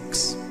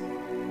 6.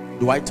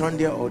 Do I turn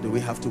there or do we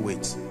have to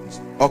wait?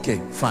 Okay,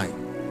 fine.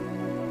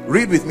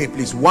 Read with me,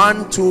 please.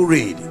 1, 2,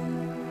 read.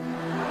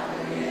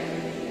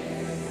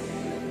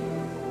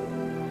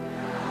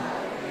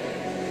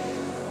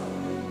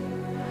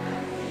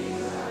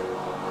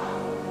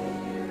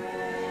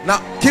 Now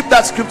keep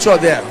that scripture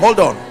there. Hold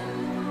on.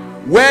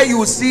 Where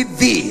you see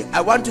thee,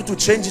 I want you to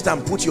change it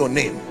and put your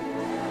name.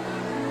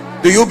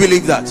 Do you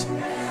believe that?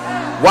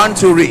 1,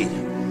 2, read.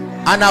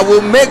 And I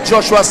will make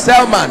Joshua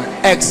Selman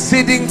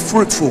exceeding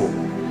fruitful.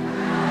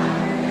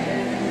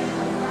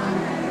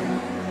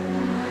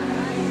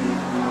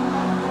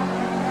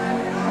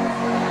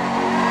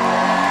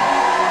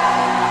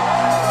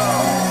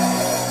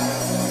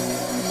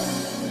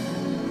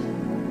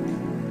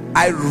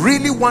 I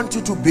really want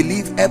you to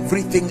believe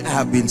everything I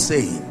have been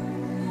saying.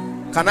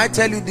 Can I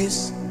tell you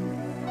this?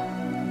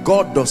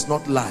 God does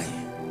not lie.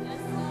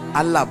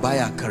 Allah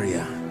baya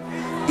career.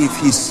 If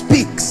he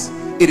speaks,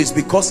 it is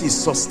because he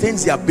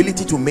sustains the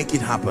ability to make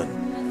it happen.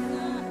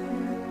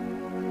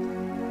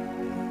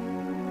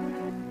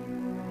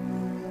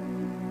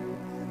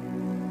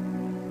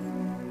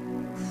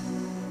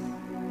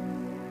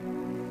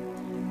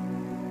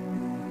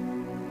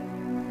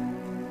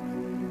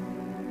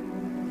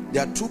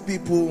 There are two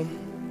people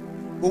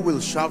who will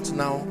shout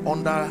now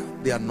under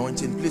the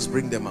anointing. Please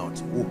bring them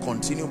out. We'll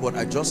continue, but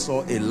I just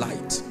saw a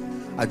light.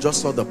 I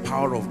just saw the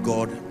power of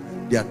God.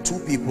 There are two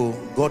people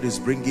God is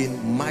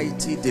bringing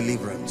mighty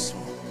deliverance.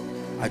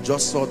 I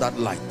just saw that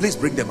light. Please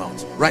bring them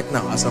out right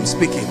now as I'm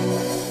speaking.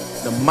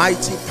 The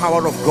mighty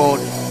power of God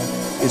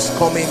is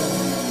coming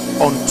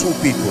on two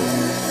people.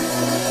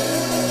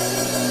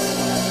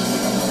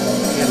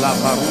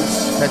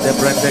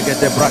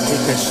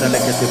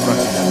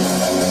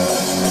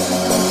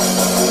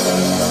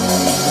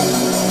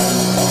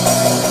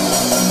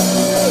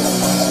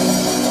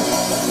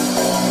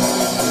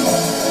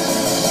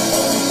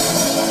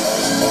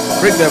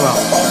 Bring them out.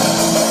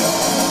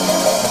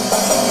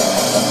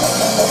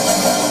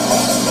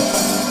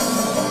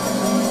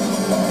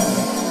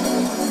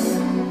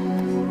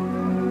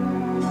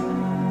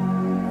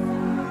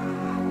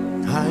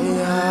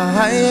 Hiya,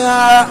 hiya,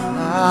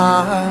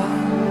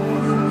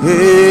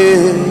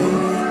 hey,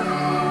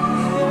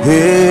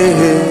 hey,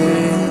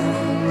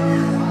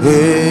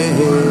 hey,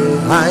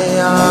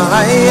 hiya,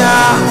 hiya,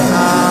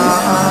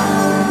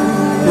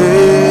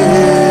 hey.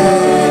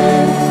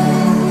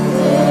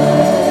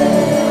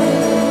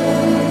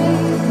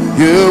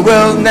 You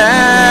will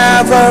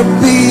never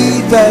be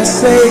the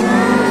same.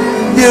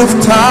 You've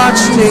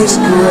touched his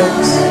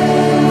grace.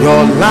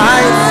 Your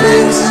life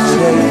is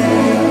changed.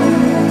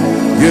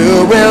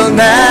 You will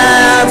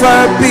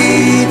never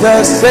be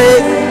the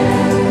same.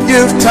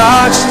 You've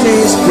touched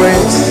his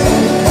grace.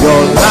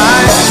 Your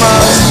life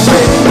must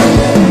change.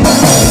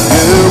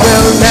 You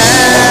will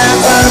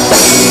never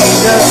be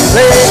the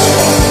same.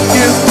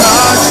 You've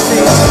touched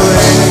his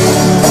grace.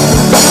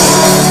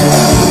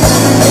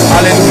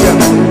 Hallelujah.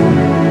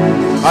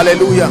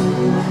 Hallelujah.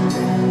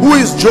 Who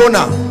is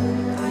Jonah?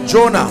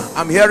 Jonah.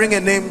 I'm hearing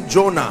a name,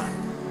 Jonah.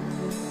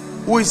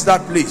 Who is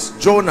that, please?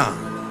 Jonah.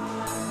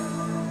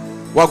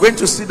 We're going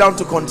to sit down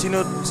to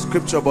continue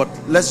scripture, but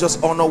let's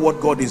just honor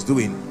what God is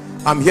doing.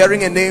 I'm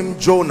hearing a name,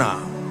 Jonah.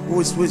 Who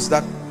is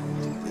that?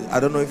 I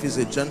don't know if he's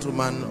a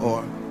gentleman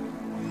or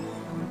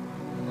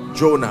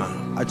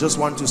Jonah. I just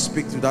want to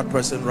speak to that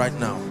person right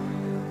now.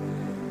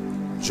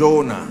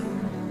 Jonah.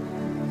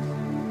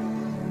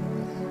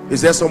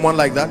 Is there someone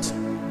like that?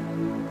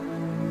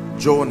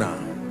 Jonah.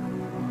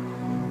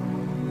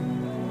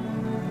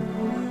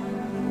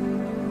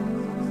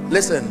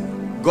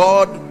 Listen,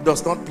 God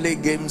does not play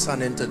games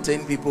and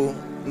entertain people.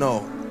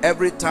 No.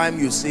 Every time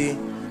you see,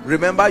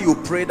 remember you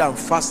prayed and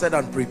fasted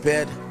and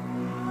prepared.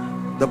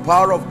 The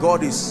power of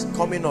God is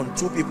coming on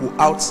 2 people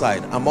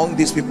outside. Among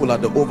these people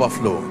at the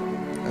overflow,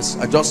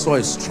 I just saw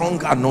a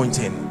strong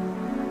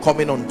anointing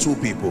coming on 2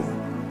 people.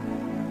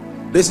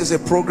 This is a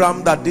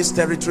program that this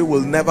territory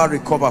will never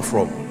recover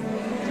from.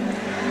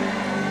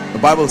 The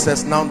Bible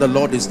says, now the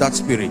Lord is that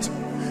spirit.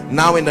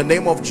 Now in the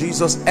name of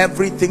Jesus,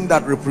 everything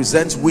that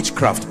represents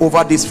witchcraft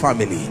over this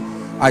family,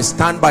 I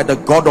stand by the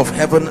God of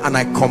heaven and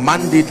I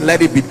command it,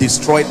 let it be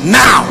destroyed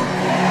now.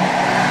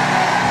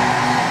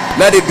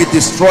 Let it be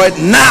destroyed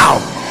now.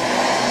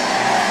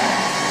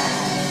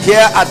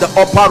 Here at the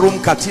upper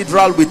room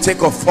cathedral, we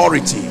take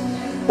authority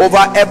over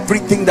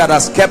everything that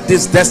has kept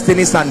these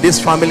destinies and these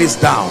families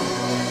down.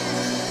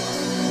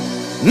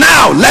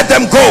 Now let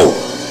them go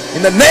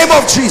in the name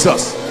of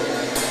Jesus.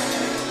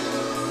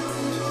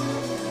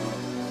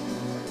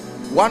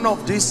 One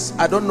of these,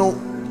 I don't know,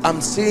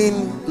 I'm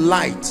seeing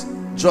light,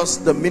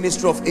 just the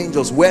ministry of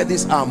angels where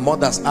these our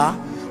mothers are.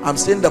 I'm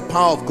seeing the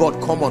power of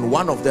God come on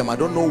one of them. I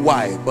don't know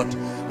why, but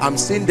I'm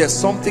seeing there's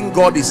something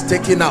God is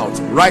taking out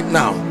right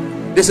now.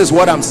 This is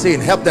what I'm seeing.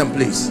 Help them,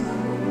 please.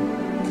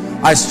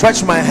 I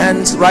stretch my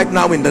hands right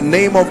now in the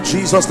name of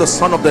Jesus, the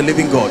Son of the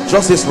living God.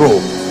 Just this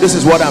robe. This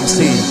is what I'm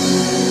seeing.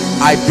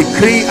 I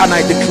decree and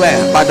I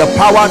declare by the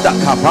power that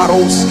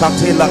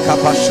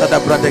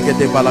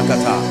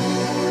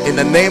in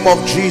the name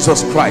of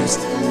Jesus Christ,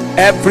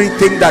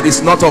 everything that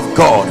is not of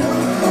God,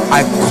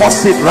 I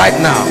curse it right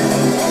now.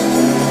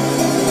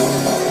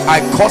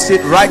 I curse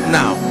it right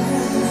now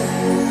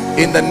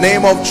in the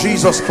name of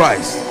Jesus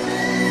Christ.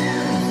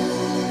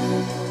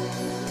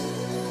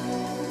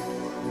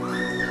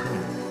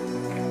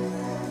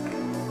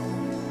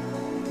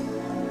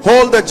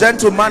 Hold the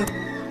gentleman.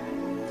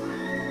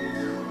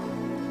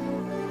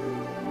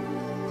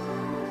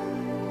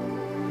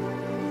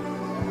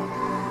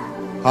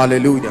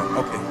 Hallelujah.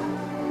 Okay.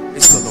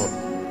 It's the Lord.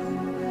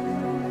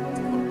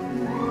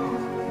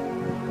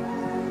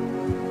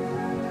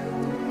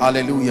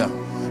 Hallelujah.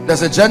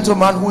 There's a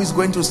gentleman who is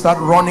going to start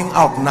running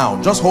out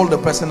now. Just hold the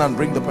person and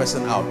bring the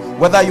person out,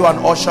 whether you are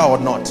an usher or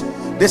not.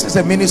 This is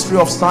a ministry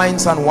of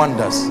signs and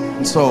wonders,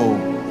 and so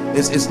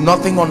it's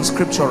nothing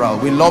unscriptural.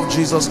 We love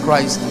Jesus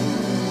Christ.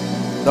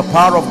 The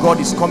power of God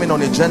is coming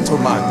on a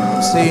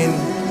gentleman, saying,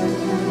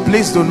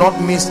 please do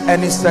not miss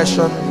any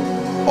session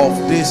of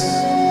this,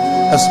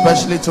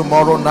 especially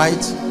tomorrow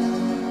night.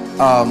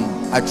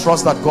 I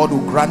trust that God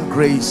will grant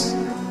grace.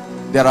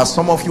 There are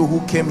some of you who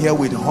came here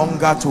with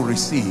hunger to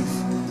receive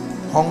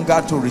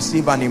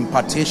an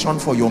impartation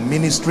for your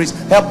ministries.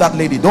 Help that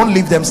lady. Don't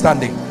leave them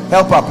standing.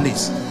 Help her,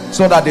 please,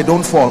 so that they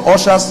don't fall.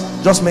 Ushers,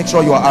 just make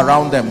sure you are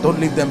around them. Don't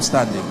leave them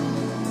standing.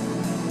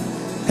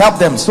 Help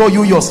them so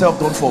you yourself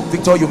don't fall.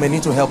 Victor, you may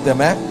need to help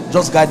them.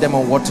 Just guide them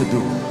on what to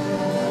do.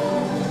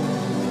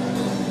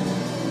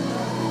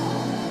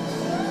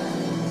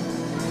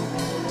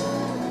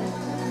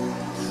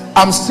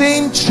 I'm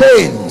seeing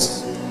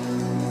chains,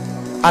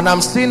 and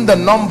I'm seeing the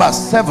number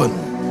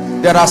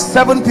 7. There are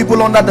 7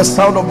 people under the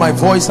sound of my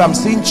voice. I'm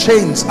seeing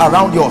chains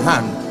around your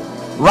hand.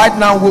 Right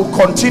now we'll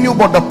continue,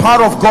 but the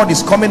power of God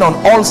is coming on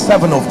all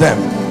 7 of them.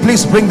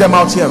 Please bring them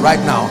out here right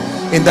now.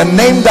 In the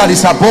name that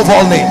is above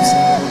all names,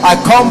 I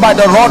come by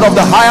the rod of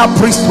the higher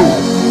priesthood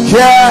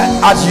here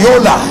at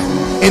Yola.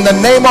 In the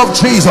name of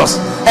Jesus,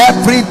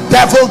 every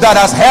devil that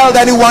has held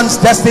anyone's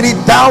destiny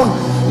down,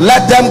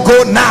 let them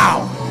go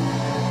now.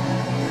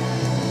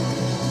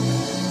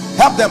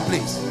 Help them,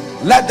 please.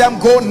 Let them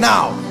go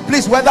now.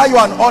 Please, whether you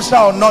are an usher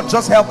or not,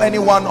 just help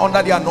anyone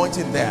under the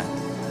anointing there.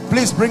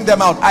 Please bring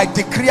them out. I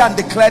decree and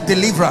declare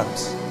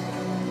deliverance.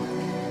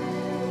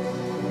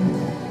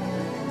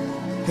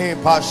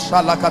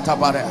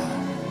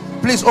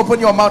 Please open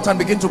your mouth and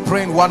begin to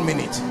pray in 1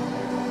 minute.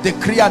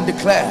 Decree and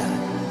declare,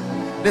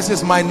 this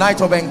is my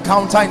night of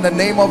encounter in the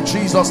name of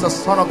Jesus, the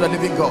Son of the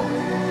living God.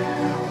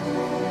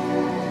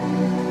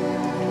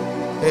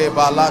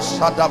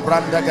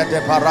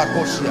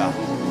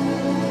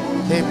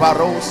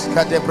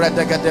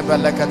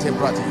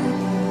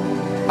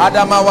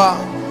 Adamawa,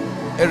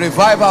 a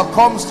revival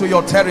comes to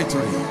your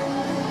territory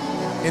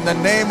in the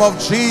name of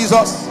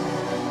Jesus.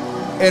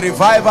 A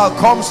revival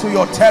comes to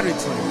your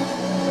territory.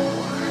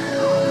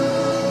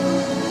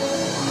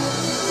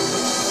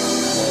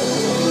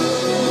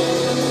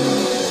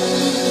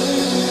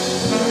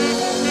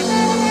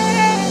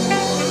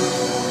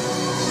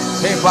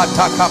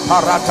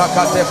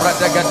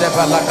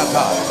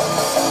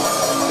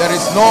 There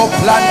is no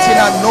planting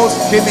and no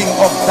scheming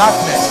of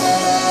darkness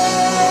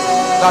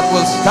that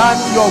will stand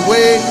your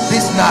way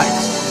this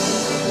night.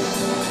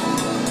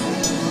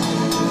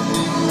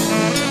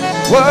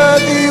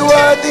 Worthy,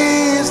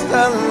 worthy is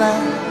the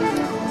Lamb.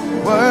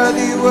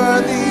 Worthy,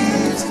 worthy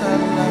is the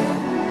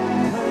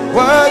Lamb.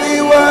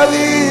 Worthy,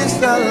 worthy is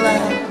the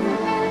Lamb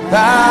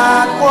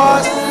that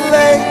was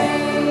slain.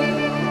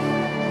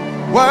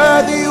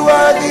 Worthy,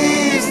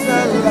 worthy is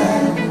the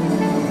Lamb.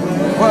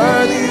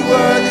 Worthy,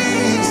 worthy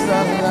is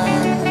the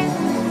Lamb.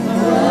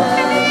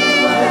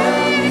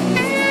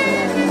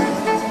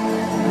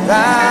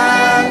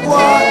 That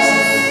was.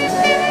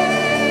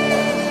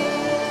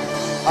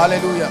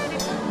 Hallelujah.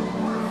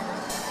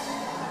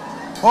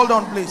 Hold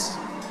on, please.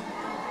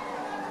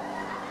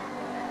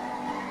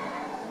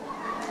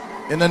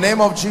 In the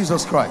name of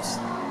Jesus Christ.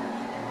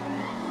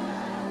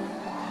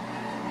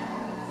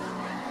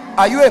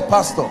 Are you a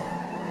pastor?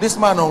 This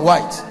man on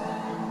white.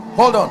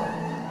 Hold on.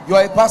 You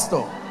are a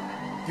pastor.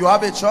 You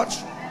have a church?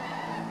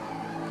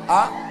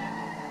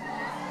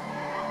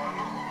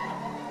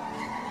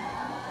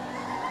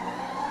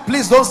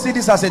 Please don't see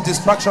this as a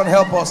distraction.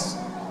 Help us.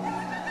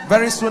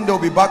 Very soon they'll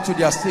be back to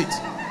their seat.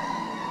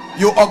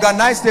 You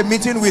organized a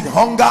meeting with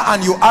hunger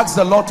and you asked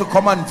the Lord to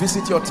come and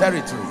visit your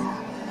territory.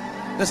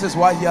 This is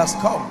why he has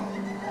come.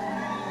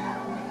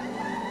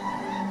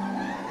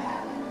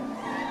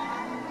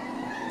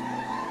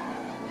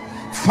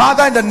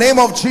 Father, in the name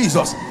of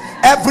Jesus,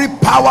 every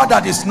power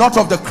that is not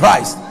of the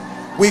Christ,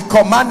 we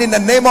command in the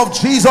name of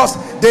Jesus,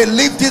 they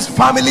leave these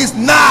families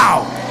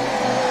now.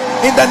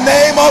 In the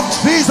name of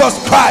Jesus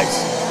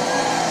Christ.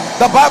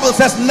 The Bible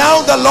says,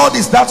 now the Lord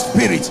is that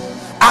spirit,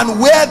 and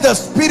where the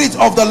spirit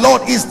of the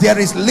Lord is, there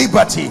is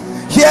liberty.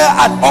 Here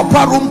at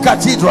Upper Room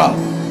Cathedral,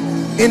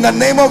 in the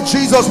name of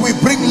Jesus, we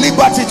bring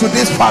liberty to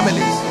these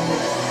families.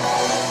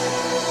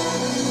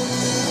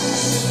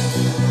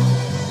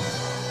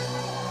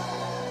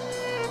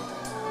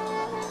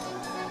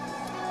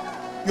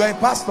 You are a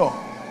pastor.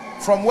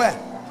 From where?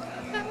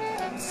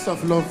 Oasis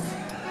of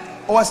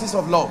Love. Oasis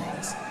of Love.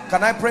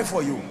 Can I pray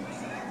for you?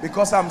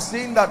 Because I'm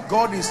seeing that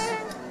God is,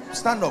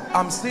 stand up,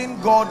 I'm seeing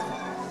God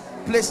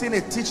placing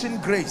a teaching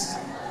grace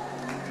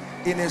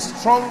in a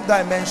strong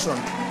dimension.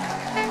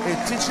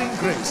 A teaching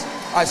grace.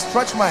 I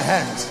stretch my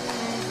hands.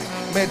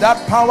 May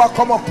that power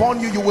come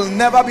upon you. You will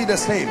never be the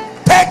same.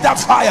 Take that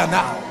fire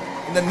now.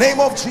 In the name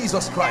of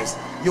Jesus Christ.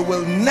 You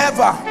will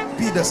never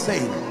be the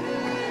same.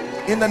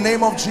 In the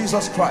name of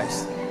Jesus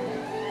Christ.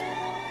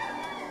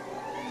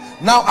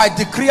 Now I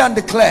decree and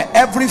declare,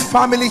 every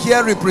family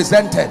here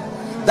represented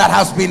that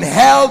has been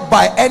held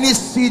by any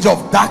siege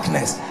of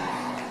darkness,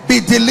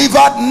 be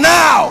delivered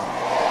now.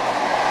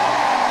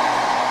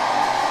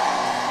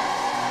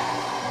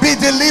 Be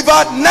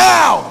delivered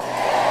now.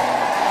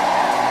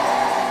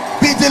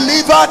 Be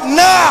delivered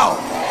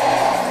now.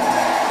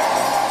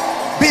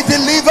 Be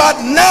delivered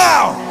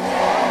now.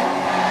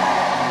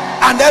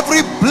 And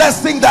every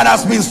blessing that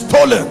has been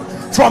stolen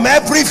from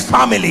every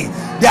family,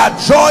 their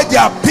joy,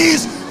 their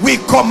peace, we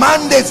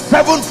command a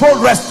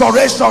sevenfold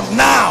restoration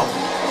now.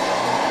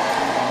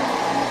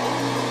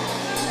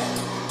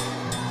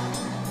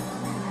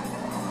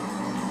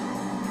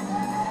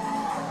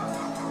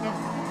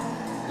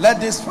 Let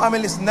these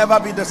families never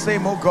be the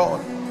same, oh God.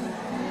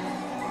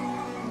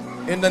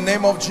 In the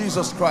name of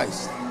Jesus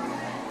Christ.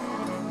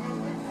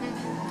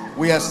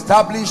 We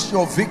establish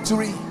your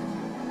victory.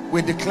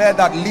 We declare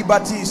that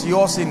liberty is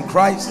yours in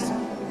Christ.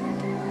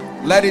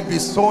 Let it be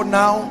so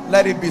now.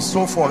 Let it be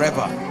so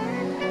forever.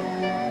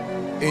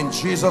 In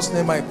Jesus'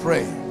 name I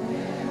pray.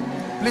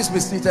 Please be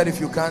seated if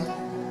you can.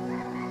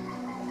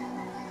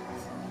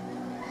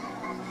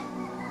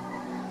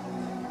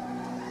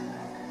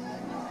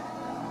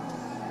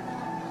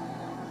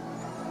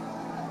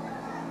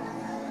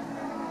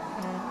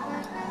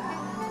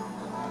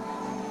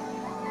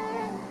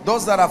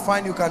 Those that are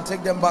fine, you can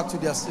take them back to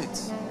their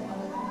seats.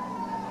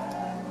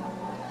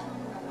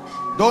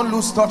 Don't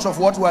lose touch of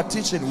what we are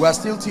teaching. We are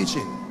still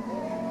teaching.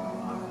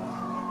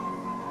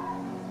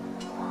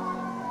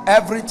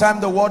 Every time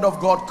the word of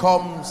God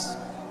comes,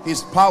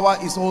 his power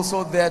is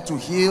also there to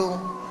heal,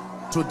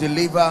 to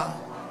deliver,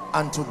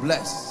 and to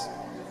bless.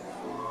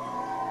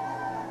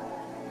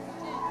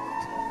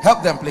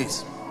 Help them,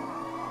 please.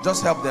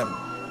 Just help them.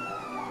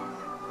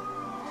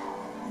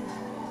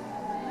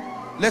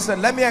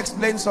 Listen, let me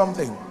explain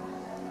something.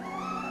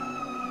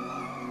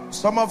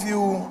 Some of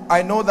you,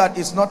 I know that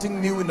it's nothing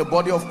new in the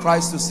body of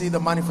Christ to see the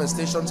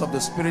manifestations of the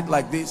Spirit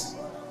like this,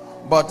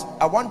 but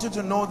I want you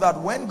to know that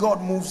when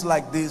God moves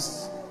like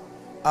this,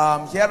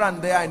 here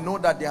and there, I know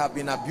that there have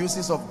been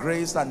abuses of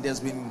grace and there's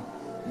been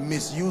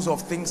misuse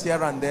of things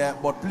here and there,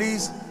 but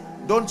please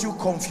don't you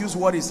confuse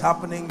what is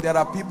happening. There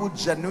are people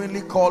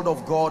genuinely called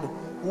of God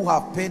who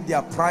have paid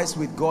their price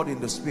with God in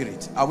the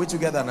Spirit. Are we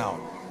together now?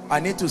 I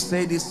need to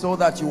say this so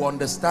that you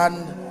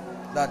understand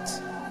that,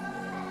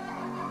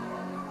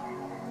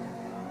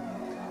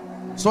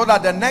 so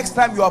that the next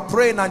time you are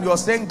praying and you are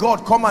saying,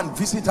 God, come and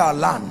visit our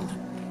land,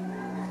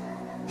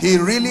 he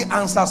really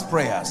answers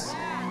prayers.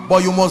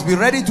 But you must be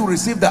ready to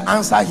receive the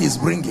answer he's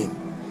bringing.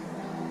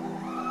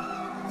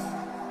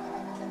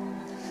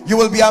 You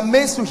will be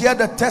amazed to hear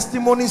the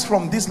testimonies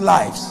from these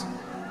lives.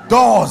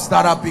 Doors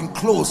that have been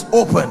closed,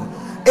 open,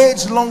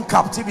 age-long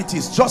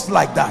captivities, just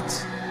like that.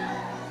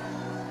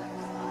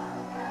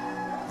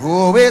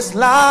 Who is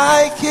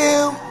like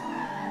him,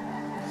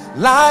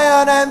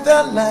 Lion and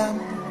the Lamb,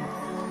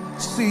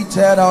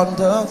 seated on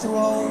the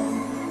throne?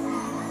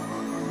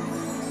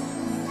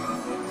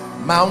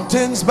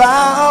 Mountains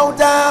bow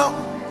down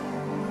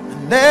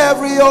and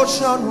every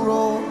ocean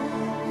rolls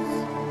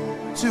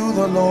to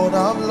the Lord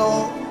of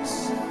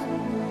Lords.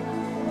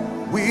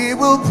 We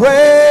will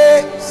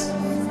praise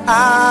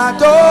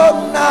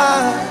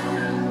Adonai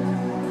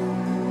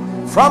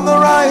from the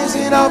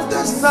rising of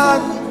the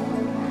sun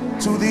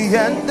to the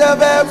end of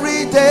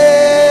every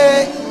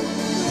day.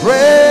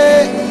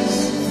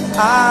 Praise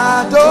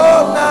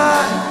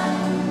Adonai.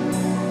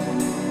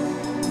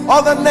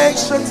 All the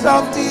nations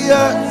of the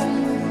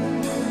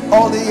earth,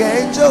 all the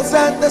angels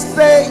and the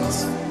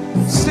saints,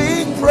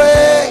 sing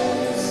praise.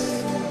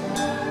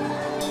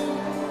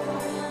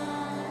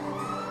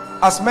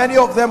 As many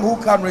of them who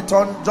can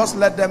return, just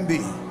let them be.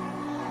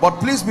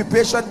 But please be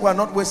patient. We are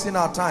not wasting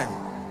our time.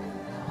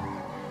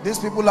 These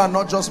people are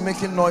not just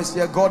making noise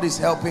here. God is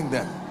helping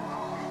them.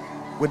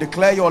 We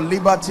declare your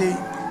liberty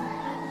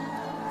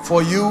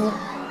for you.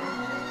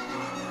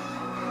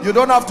 You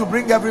don't have to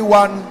bring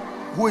everyone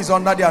who is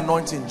under the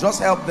anointing.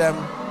 Just help them,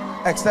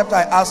 except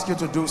I ask you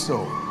to do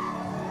so.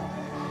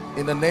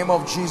 In the name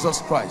of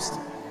Jesus Christ.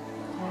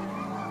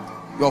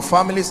 Your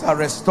families are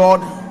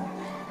restored.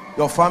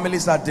 Your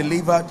families are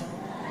delivered.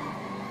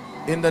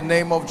 In the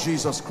name of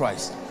Jesus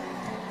Christ.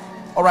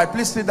 All right,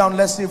 please sit down.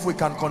 Let's see if we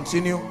can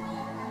continue.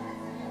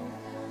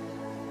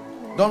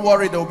 Don't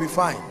worry, they'll be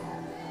fine.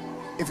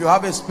 If you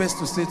have a space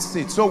to sit,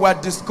 sit. So we're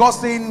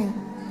discussing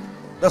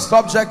the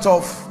subject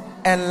of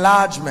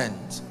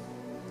enlargement.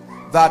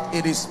 That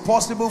it is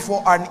possible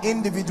for an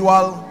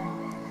individual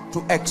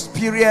to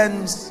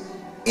experience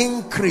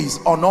increase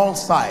on all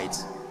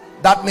sides.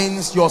 That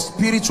means your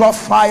spiritual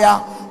fire.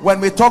 When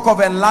we talk of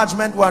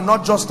enlargement, we're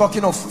not just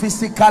talking of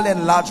physical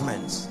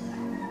enlargements.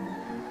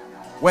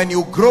 When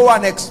you grow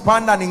and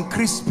expand and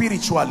increase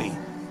spiritually,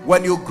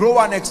 when you grow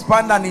and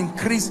expand and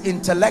increase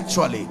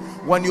intellectually,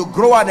 when you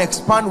grow and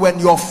expand, when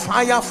your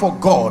fire for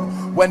God,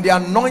 when the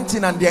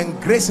anointing and the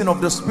engracing of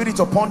the Spirit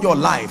upon your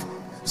life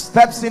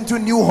steps into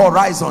new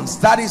horizons,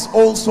 that is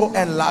also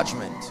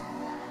enlargement.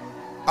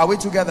 Are we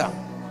together?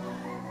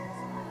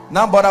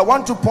 Now, but I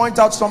want to point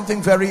out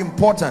something very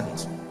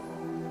important.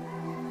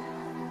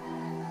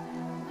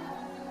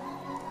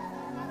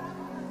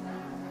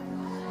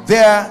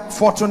 There,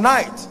 for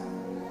tonight,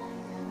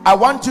 I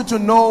want you to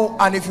know,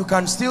 and if you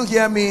can still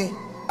hear me,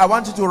 I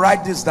want you to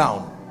write this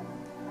down.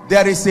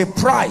 There is a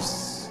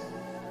price.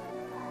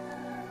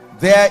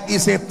 There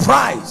is a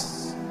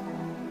price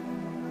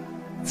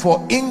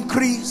for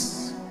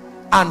increase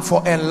and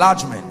for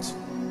enlargement.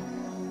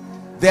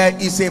 There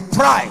is a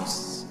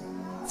price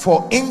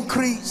for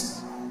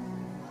increase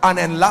and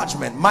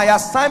enlargement. My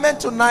assignment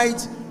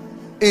tonight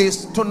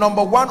is to,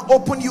 number one,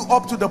 open you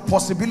up to the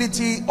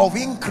possibility of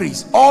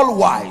increase, all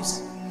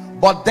wise.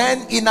 But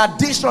then in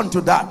addition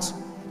to that,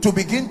 to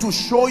begin to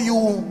show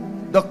you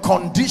the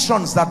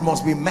conditions that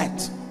must be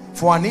met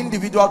for an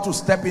individual to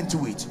step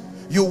into it.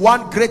 You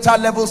want greater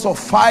levels of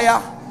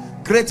fire,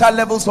 greater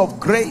levels of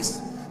grace,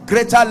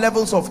 greater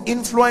levels of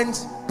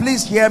influence.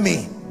 Please hear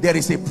me. There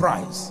is a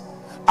price.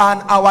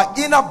 And our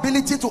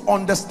inability to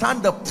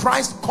understand the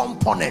price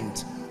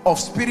component of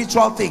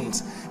spiritual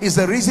things is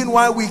the reason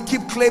why we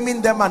keep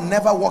claiming them and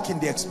never walk in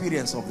the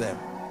experience of them.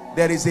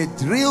 There is a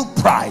real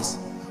price.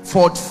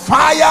 For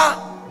fire,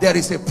 there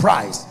is a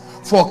price.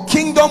 For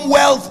kingdom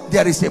wealth,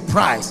 there is a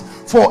price.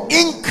 For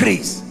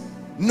increase,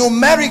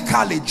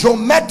 numerically,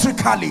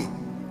 geometrically,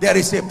 there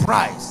is a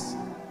price.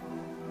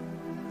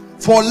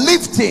 For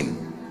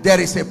lifting, there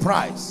is a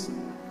price.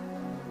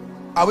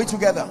 Are we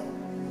together?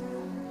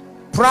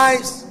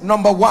 Price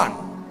number one.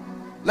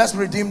 Let's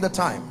redeem the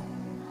time.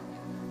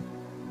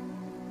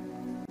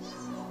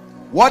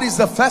 What is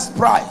the first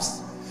price?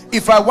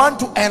 If I want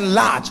to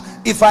enlarge,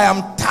 if I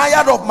am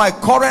tired of my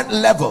current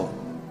level,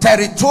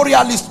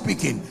 territorially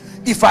speaking,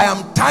 if I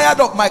am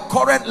tired of my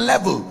current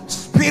level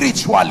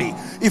spiritually,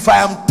 if I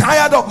am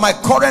tired of my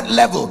current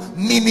level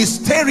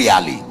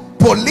ministerially,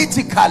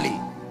 politically,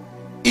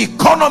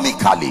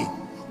 economically,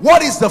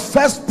 what is the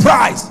first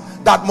price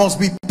that must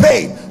be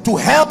paid to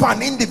help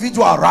an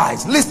individual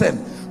rise?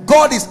 Listen,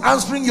 God is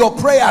answering your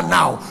prayer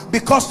now,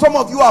 because some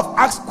of you have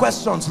asked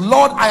questions.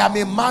 Lord, I am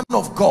a man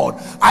of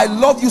God. I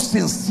love you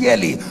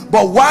sincerely,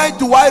 but why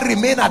do I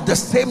remain at the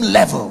same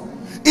level?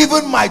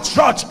 Even my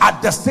church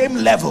at the same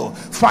level,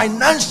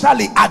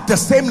 financially at the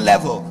same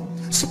level,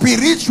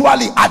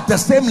 spiritually at the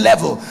same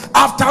level.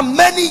 After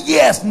many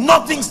years,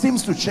 nothing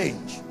seems to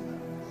change.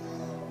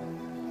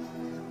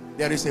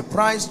 There is a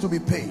price to be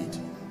paid.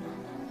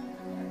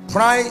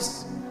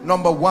 Price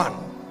number one.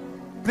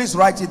 Please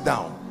write it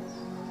down.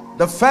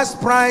 The first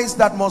price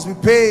that must be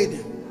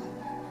paid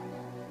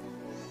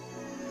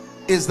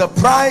is the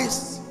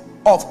price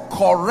of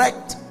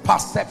correct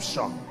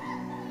perception.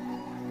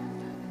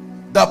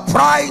 The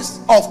price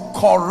of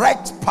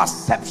correct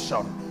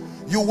perception.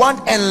 You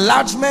want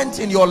enlargement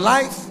in your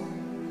life?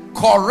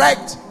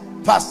 Correct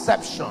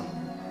perception.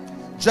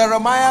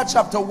 Jeremiah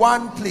chapter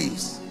 1,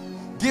 please.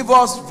 Give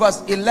us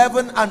verse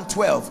 11 and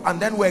 12, and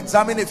then we'll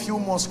examine a few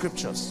more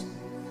scriptures.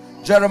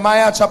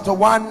 Jeremiah chapter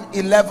 1,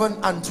 11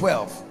 and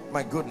 12.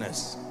 My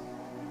goodness.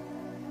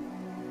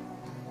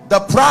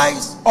 The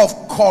price of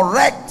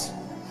correct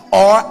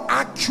or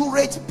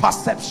accurate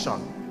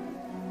perception.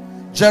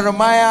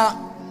 Jeremiah,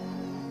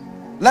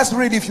 let's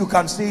read if you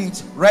can see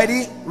it.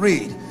 Ready?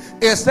 Read.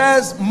 It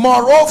says,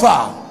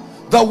 moreover,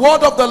 the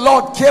word of the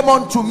Lord came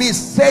unto me,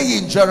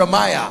 saying,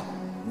 Jeremiah,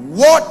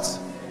 what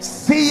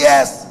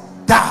seest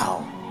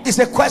thou? It's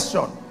a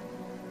question.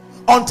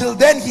 Until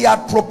then, he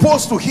had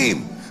proposed to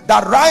him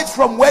that right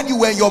from when you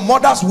were in your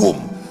mother's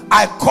womb,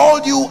 I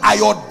called you,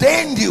 I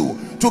ordained you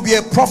to be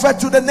a prophet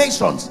to the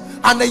nations.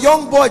 And the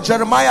young boy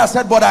Jeremiah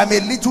said, but I'm a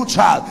little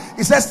child.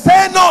 He says,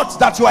 say not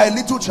that you are a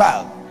little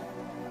child,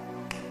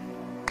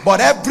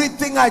 but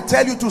everything I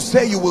tell you to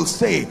say, you will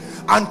say,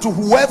 and to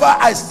whoever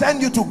I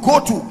send you to, go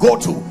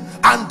to,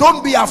 and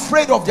don't be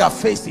afraid of their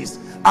faces.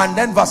 And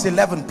then verse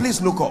 11,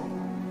 please look up.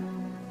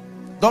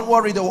 Don't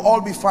worry, they will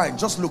all be fine.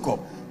 Just look up.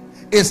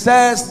 It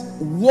says,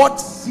 what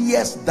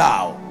seest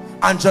thou?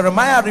 And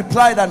Jeremiah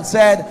replied and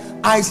said,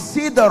 I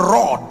see the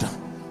rod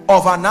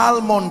of an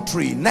almond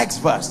tree. Next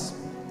verse,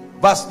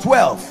 verse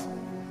 12.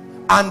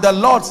 And the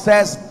Lord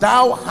says,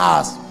 thou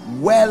hast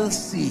well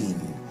seen.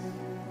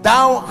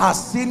 Thou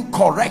hast seen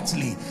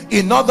correctly.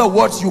 In other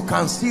words, you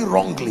can see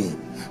wrongly.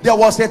 There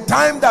was a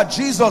time that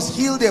Jesus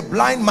healed a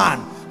blind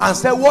man and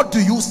said, what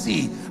do you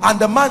see? And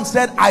the man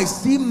said, I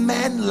see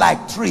men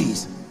like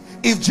trees.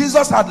 If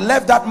Jesus had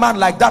left that man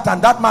like that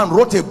and that man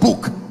wrote a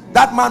book,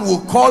 that man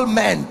will call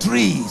men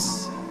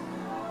trees.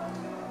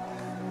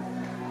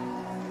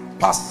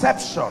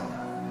 Perception,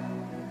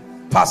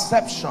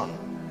 perception,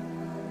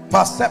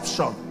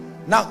 perception.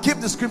 Now keep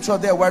the scripture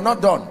there. We're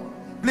not done.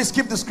 Please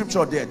keep the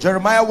scripture there.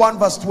 Jeremiah 1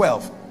 verse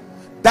 12.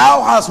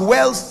 Thou hast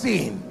well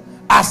seen.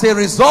 As a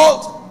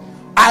result,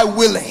 I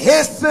will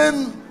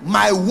hasten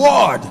my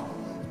word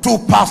to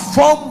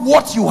perform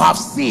what you have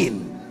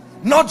seen,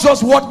 not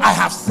just what I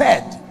have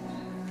said.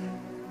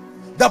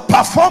 The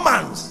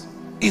performance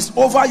is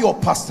over your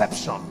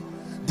perception.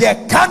 There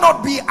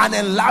cannot be an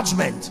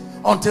enlargement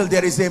until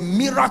there is a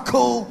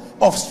miracle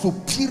of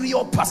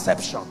superior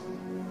perception.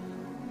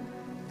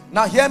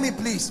 Now hear me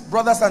please,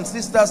 brothers and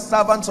sisters,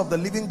 servants of the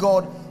living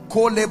God,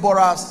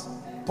 co-laborers,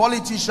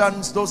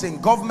 politicians, those in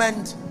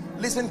government,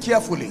 listen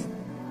carefully.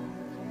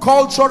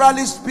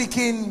 Culturally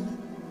speaking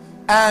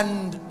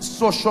and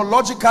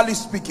sociologically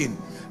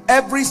speaking,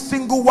 every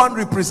single one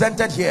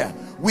represented here,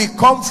 we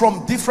come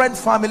from different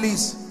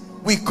families,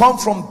 we come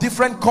from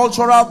different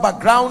cultural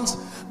backgrounds,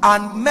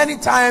 and many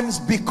times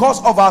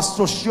because of our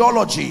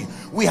sociology,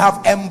 we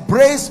have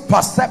embraced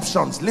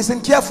perceptions. Listen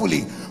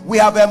carefully. We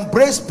have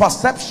embraced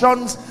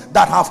perceptions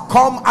that have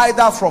come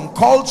either from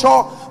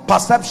culture,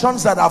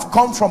 perceptions that have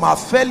come from our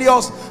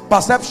failures,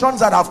 perceptions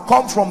that have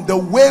come from the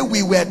way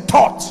we were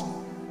taught.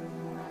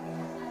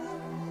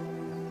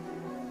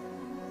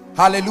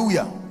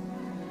 Hallelujah.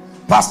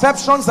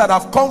 Perceptions that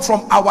have come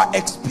from our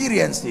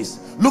experiences.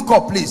 Look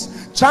up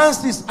please.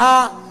 Chances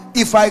are,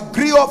 if I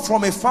grew up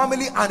from a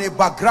family and a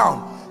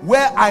background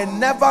where I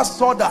never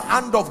saw the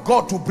hand of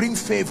God to bring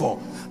favor,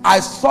 I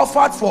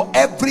suffered for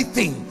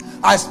everything.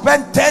 I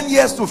spent 10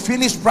 years to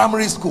finish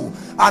primary school,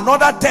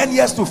 another 10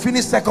 years to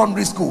finish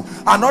secondary school,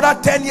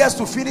 another 10 years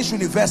to finish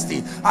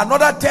university,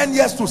 another 10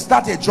 years to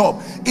start a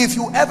job. If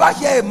you ever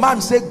hear a man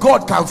say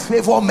God can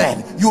favor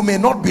men, you may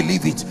not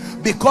believe it,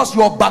 because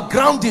your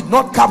background did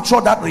not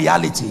capture that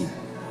reality.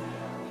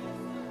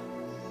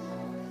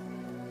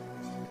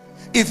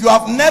 If you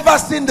have never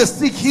seen the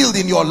sick healed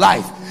in your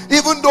life,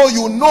 even though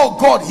you know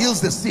God heals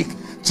the sick,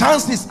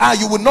 chances are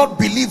you will not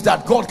believe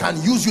that God can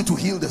use you to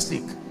heal the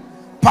sick.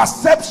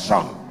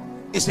 Perception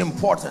is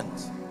important.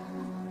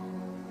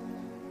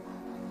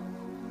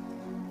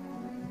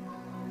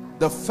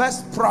 The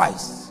first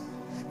prize,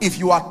 if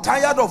you are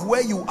tired of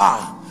where you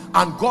are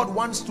and God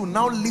wants to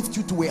now lift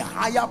you to a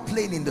higher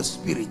plane in the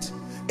spirit,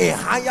 a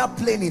higher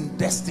plane in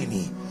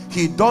destiny,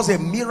 he does a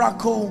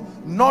miracle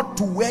not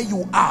to where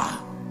you are,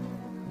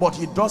 but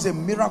he does a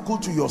miracle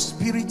to your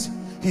spirit.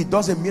 He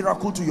does a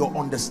miracle to your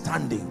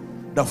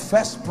understanding. The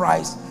first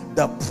prize,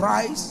 the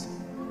prize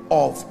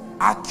of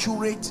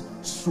accurate,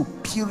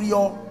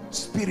 superior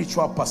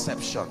spiritual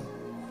perception.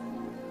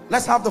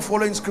 Let's have the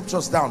following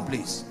scriptures down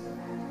please.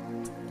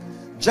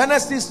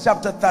 Genesis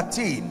chapter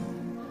 13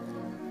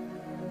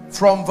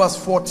 from verse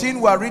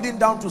 14, we are reading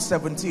down to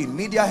 17.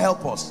 Media,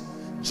 help us.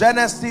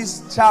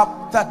 Genesis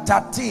chapter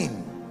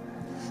 13.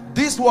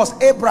 This was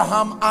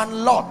Abraham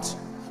and Lot.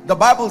 The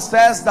Bible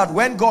says that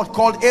when God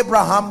called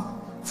Abraham,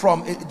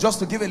 from just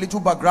to give a little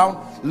background,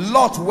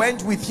 Lot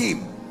went with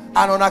him,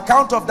 and on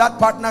account of that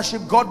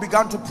partnership, God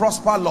began to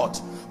prosper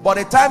Lot. But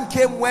a time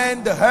came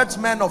when the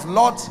herdsmen of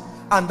Lot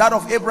and that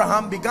of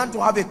Abraham began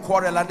to have a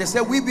quarrel, and they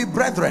said, we be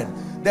brethren,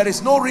 there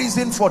is no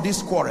reason for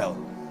this quarrel.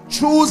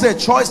 Choose a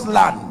choice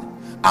land.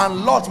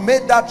 And Lot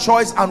made that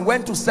choice and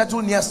went to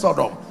settle near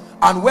Sodom.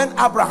 And when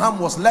Abraham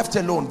was left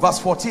alone, verse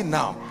 14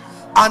 now,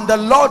 and the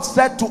Lord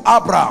said to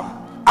Abraham,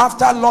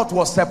 after Lot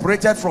was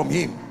separated from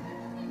him,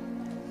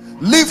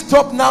 lift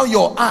up now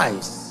your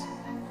eyes.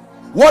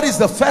 What is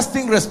the first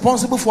thing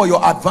responsible for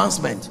your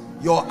advancement?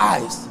 Your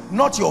eyes,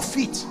 not your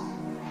feet.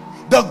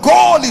 The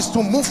goal is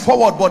to move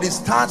forward, but it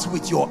starts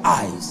with your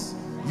eyes,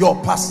 your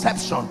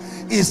perception.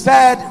 He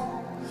said,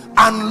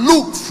 and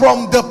look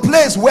from the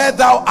place where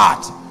thou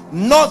art,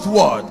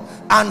 northward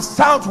and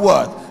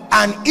southward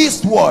and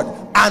eastward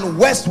and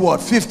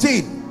westward.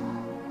 15.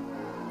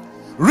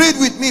 Read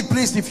with me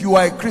please if you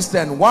are a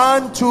Christian.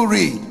 1, 2,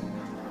 read.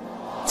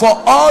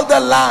 For all the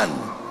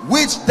land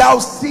which thou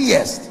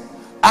seest,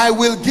 I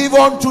will give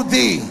unto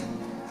thee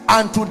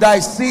and to thy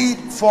seed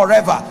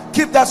forever.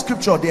 Keep that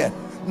scripture there.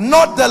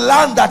 Not the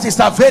land that is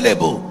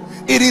available.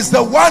 It is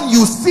the one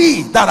you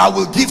see that I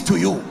will give to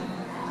you.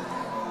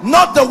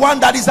 Not the one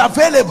that is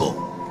available.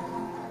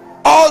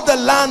 All the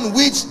land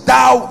which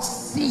thou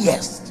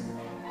seest,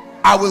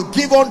 I will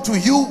give unto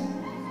you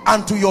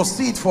and to your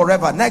seed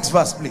forever. Next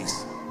verse,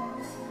 please.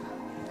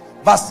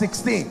 Verse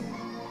 16.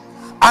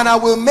 And I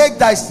will make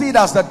thy seed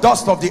as the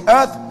dust of the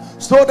earth,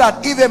 so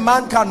that if a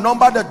man can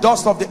number the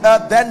dust of the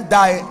earth,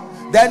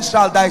 then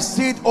shall thy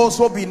seed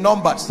also be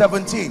numbered.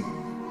 17.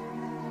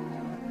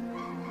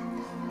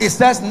 It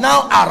says,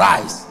 now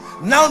arise.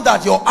 Now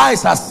that your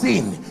eyes are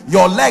seen,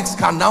 your legs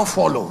can now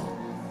follow.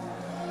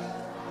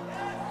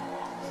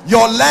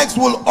 Your legs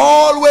will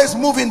always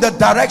move in the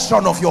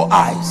direction of your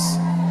eyes.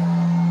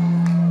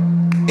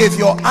 If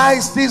your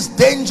eyes sees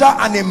danger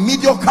and a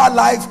mediocre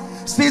life,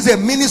 sees a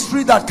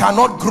ministry that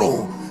cannot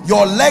grow,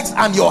 your legs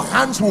and your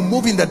hands will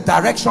move in the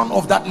direction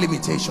of that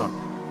limitation.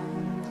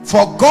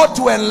 For God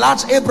to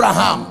enlarge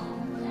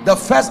Abraham, the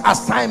first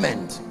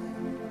assignment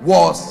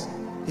was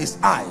his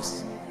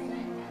eyes.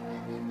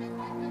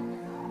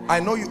 I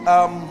know you,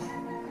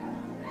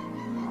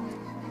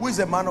 who is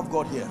a man of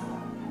God here?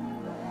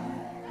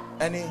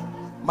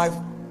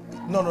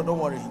 No, don't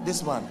worry.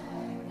 This man,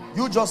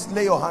 you just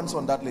lay your hands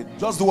on that lady.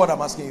 Just do what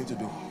I'm asking you to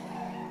do.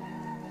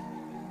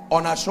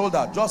 On her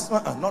shoulder, just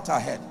not her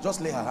head,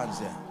 just lay her hands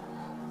there.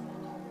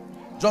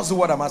 Just do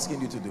what I'm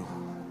asking you to do.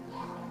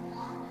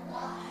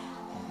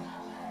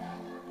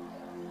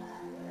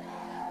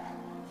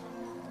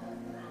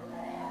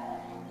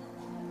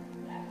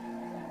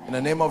 In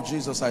the name of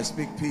Jesus, I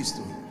speak peace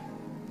to you.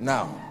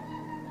 Now,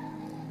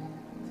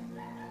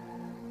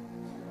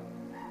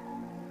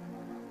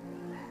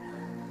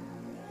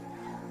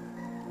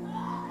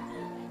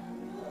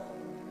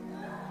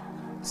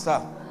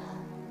 sir,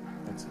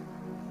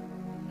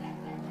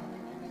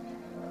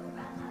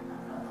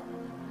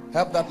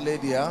 help that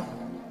lady, huh?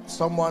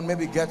 Someone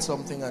maybe get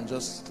something and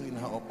just clean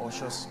her up,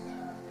 ushers.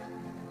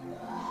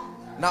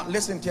 Now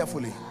listen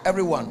carefully,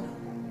 everyone.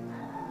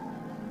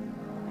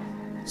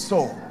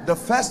 So the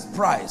first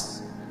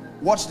prize,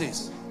 watch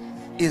this,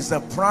 is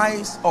the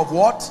prize of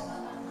what?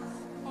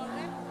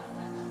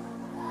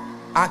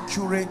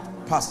 Accurate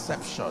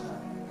perception.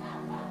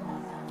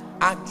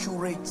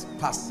 Accurate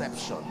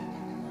perception.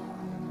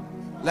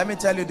 Let me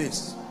tell you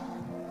this.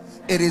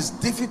 It is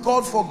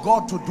difficult for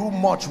God to do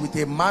much with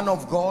a man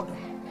of God,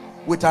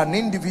 with an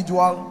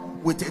individual,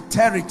 with a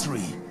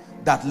territory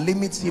that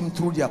limits him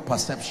through their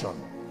perception.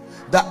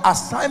 The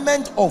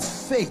assignment of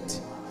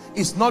faith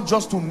is not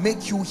just to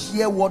make you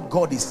hear what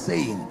God is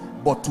saying,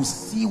 but to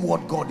see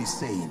what God is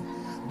saying.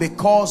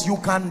 Because you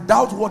can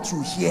doubt what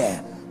you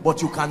hear,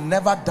 but you can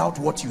never doubt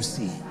what you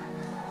see.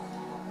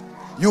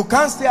 You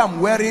can't say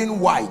I'm wearing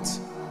white.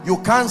 You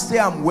can't say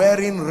I'm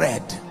wearing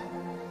red.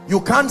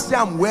 You can't say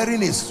I'm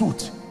wearing a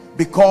suit,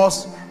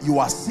 because you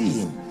are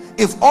seeing.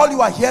 If all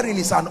you are hearing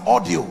is an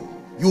audio,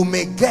 you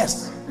may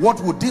guess, what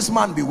would this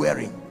man be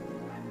wearing?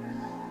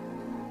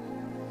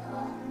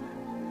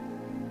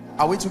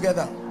 Are we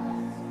together?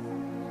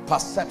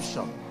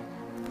 Perception.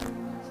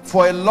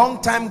 For a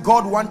long time,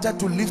 God wanted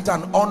to lift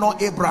and honor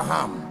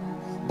Abraham,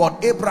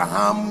 but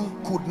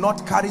Abraham could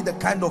not carry the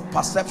kind of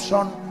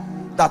perception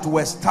that will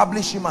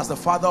establish him as the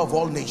father of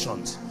all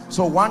nations.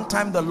 So one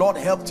time the Lord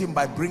helped him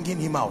by bringing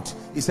him out.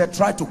 He said,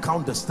 try to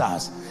count the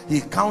stars.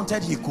 He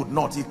counted, he could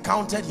not. He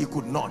counted, he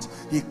could not.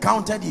 He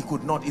counted, he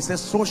could not. He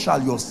says, so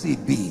shall your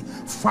seed be.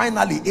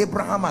 Finally,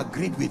 Abraham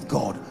agreed with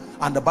God,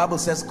 and the Bible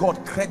says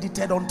God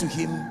credited unto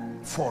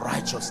him for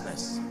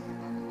righteousness.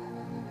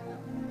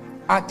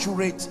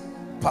 Accurate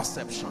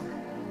perception.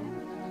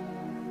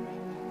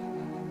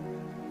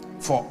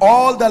 For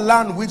all the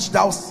land which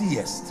thou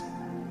seest,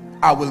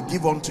 I will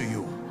give unto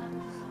you.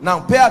 Now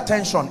pay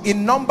attention.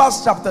 In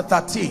Numbers chapter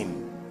 13,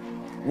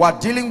 we're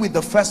dealing with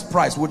the first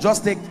prize. We'll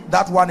just take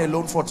that one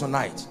alone for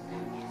tonight.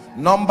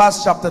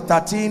 Numbers chapter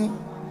 13,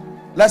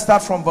 let's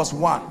start from verse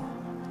 1.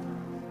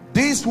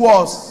 This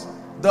was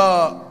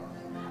a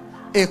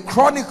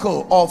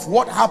chronicle of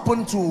what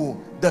happened to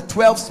the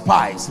 12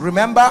 spies.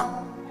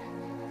 Remember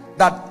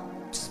that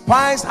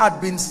spies had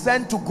been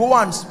sent to go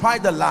and spy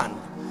the land,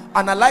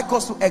 and I'd like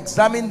us to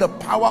examine the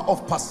power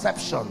of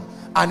perception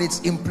and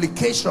its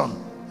implication.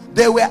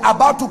 They were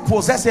about to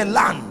possess a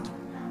land,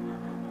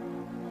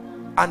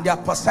 and their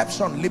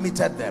perception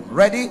limited them.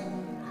 Ready?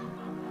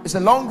 It's a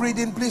long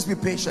reading, please be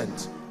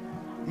patient.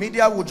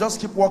 Media will just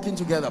keep working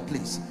together,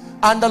 please.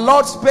 And the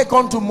Lord spake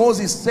unto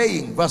Moses,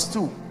 saying, verse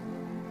 2,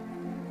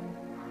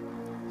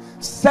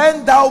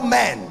 send thou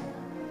men,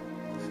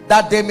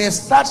 that they may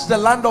search the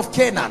land of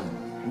Canaan,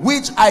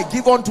 which I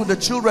give unto the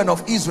children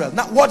of Israel.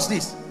 Now watch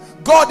this.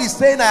 God is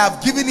saying, I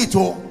have given it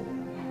all,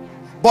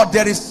 but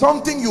there is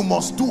something you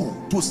must do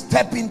to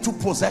step into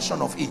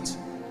possession of it.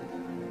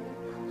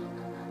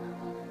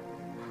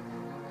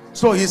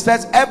 So he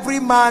says, every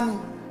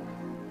man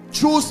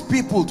choose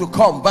people to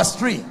come. Verse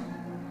 3.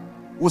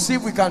 We'll see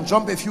if we can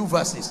jump a few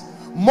verses.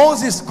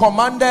 Moses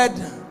commanded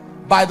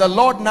by the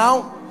Lord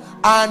now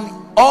And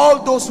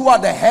all those who are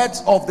the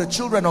heads of the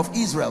children of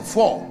Israel,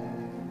 4.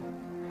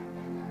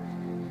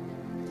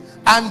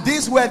 And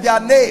these were their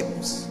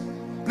names.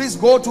 Please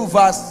go to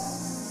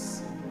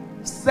verse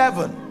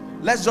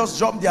 7. Let's just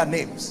jump their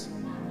names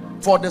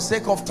for the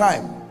sake of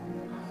time.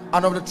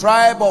 And of the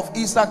tribe of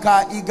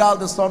Issachar, Igal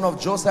the son of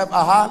Joseph.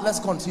 Let's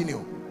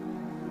continue.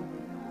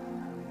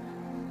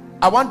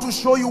 I want to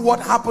show you what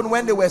happened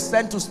when they were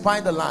sent to spy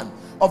the land.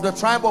 Of the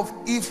tribe of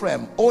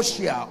Ephraim,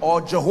 Oshia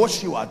or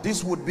Jehoshua.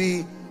 This would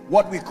be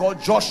what we call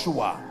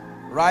Joshua,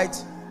 right?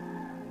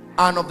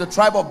 And of the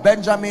tribe of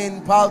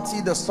Benjamin,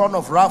 Palti the son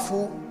of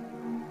Raphu.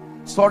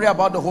 Sorry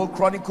about the whole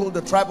chronicle.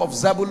 The tribe of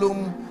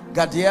Zebulun,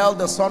 Gadiel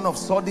the son of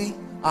Sodi.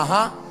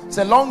 It's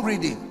a long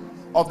reading.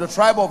 Of the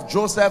tribe of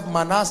Joseph,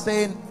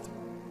 Manasseh,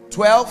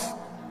 12.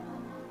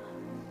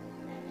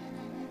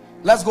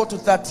 Let's go to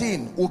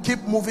 13. We'll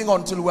keep moving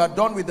until we are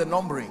done with the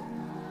numbering.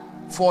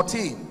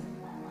 14.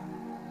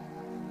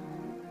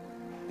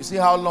 You see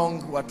how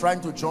long we're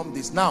trying to jump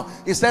this. Now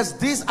it says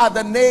these are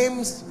the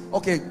names.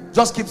 Okay,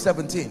 just keep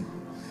 17.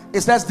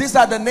 It says these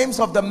are the names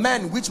of the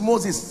men which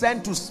Moses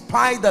sent to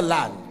spy the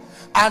land.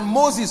 And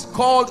Moses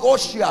called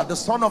Oshia the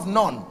son of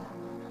Nun.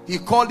 He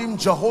called him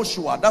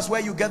Jehoshua. That's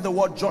where you get the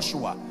word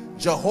Joshua.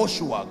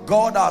 Jehoshua,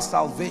 God our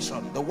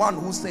salvation, the one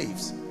who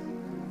saves.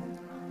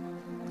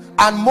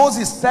 And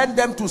Moses sent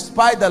them to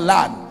spy the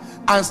land,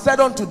 and said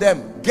unto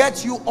them,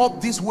 get you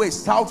up this way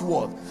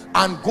southward,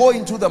 and go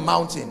into the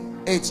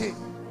mountain, 18,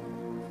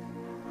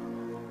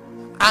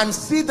 and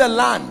see the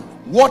land,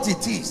 what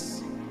it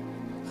is,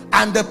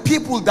 and the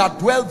people that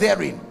dwell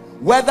therein,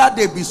 whether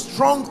they be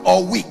strong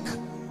or weak,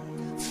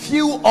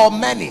 few or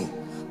many,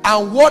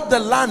 and what the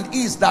land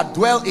is that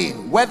dwell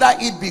in, whether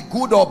it be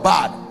good or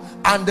bad,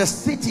 and the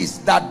cities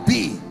that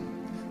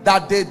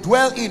they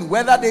dwell in,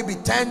 whether they be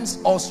tents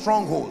or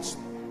strongholds,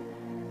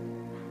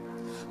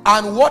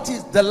 and what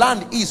is the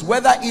land is,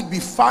 whether it be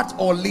fat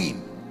or lean,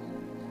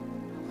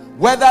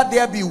 whether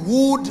there be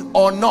wood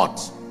or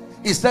not.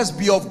 It says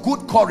be of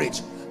good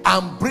courage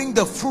and bring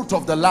the fruit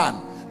of the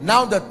land.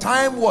 Now the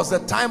time was the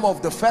time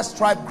of the first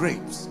tribe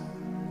grapes.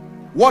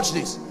 Watch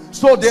this.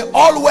 So they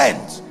all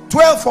went,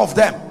 12 of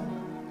them.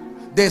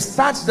 They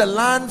searched the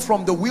land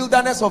from the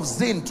wilderness of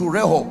Zin to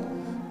Rehob,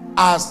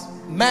 as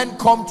men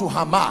come to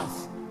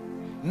Hamath.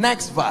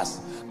 Next verse.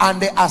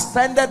 And they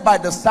ascended by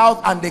the south,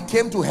 and they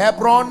came to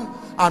Hebron,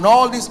 and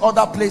all these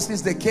other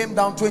places. They came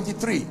down,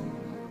 23.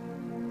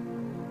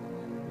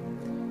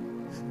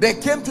 They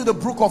came to the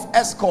brook of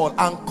Eshcol,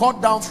 and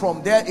cut down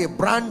from there a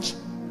branch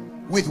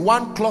with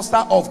one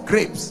cluster of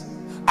grapes,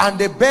 and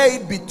they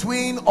bare it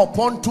between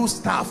upon two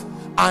staffs,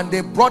 and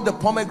they brought the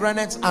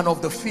pomegranates and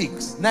of the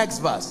figs. Next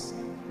verse.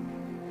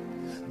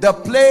 The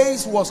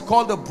place was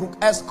called the brook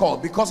Eshcol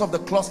because of the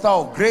cluster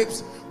of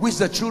grapes which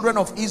the children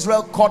of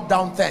Israel cut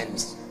down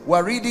thence.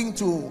 We're reading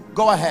to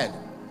go ahead.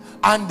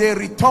 And they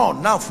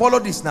returned. Now follow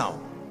this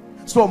now.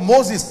 So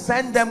Moses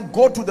sent them,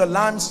 go to the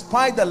land,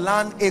 spy the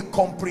land, a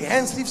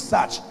comprehensive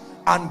search,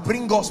 and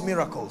bring us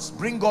miracles,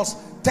 bring us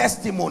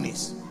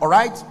testimonies. All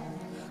right.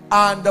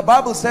 And the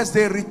Bible says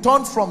they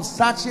returned from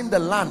searching the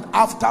land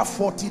after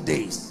 40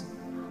 days.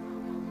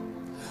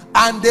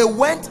 And they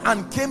went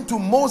and came to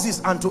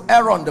Moses and to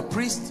Aaron the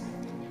priest,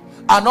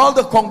 and all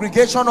the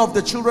congregation of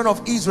the children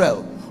of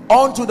Israel,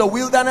 unto the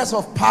wilderness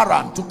of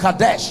Paran, to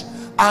Kadesh,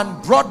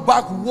 and brought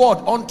back word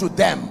unto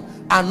them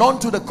and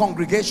unto the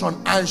congregation,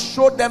 and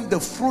showed them the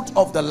fruit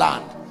of the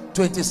land.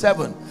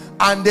 27.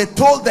 And they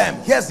told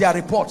them, here's their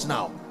report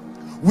now.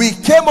 We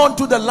came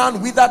unto the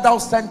land whither thou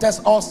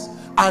sentest us,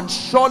 and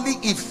surely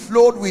it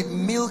flowed with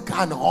milk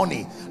and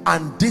honey,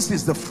 and this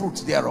is the fruit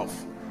thereof.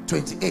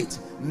 28.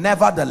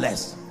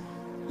 Nevertheless,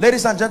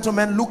 ladies and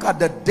gentlemen, look at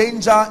the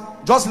danger.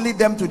 Just lead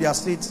them to their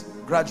seats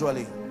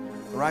gradually.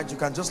 Right? You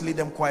can just lead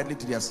them quietly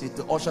to their seat.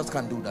 The ushers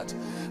can do that.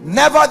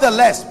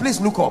 Nevertheless,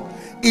 please look up.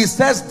 It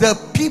says, the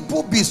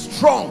people be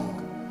strong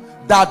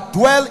that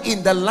dwell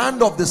in the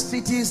land of the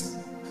cities,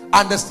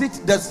 and the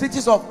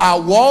cities of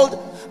our world,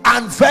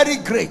 and very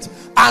great.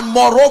 And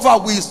moreover,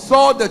 we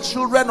saw the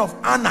children of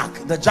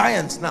Anak, the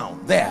giants now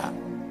there.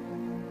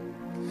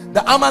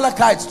 The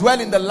Amalekites dwell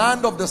in the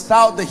land of the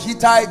south, the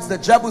Hittites, the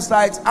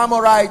Jebusites,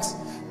 Amorites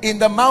in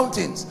the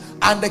mountains,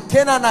 and the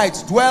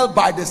Canaanites dwell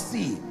by the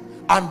sea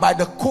and by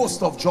the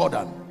coast of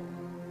Jordan.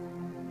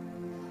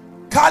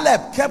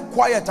 Caleb kept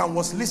quiet and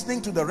was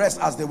listening to the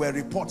rest as they were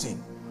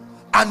reporting.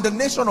 And the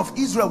nation of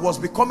Israel was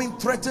becoming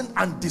threatened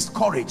and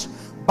discouraged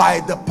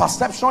by the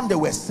perception they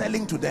were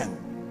selling to them.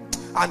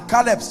 And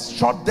Caleb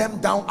shot them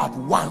down at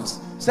once.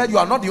 Said, you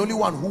are not the only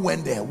one who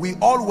went there. We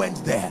all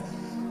went there.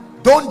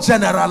 Don't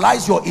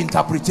generalize your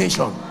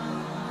interpretation.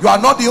 You are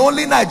not the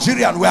only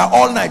Nigerian. We are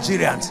all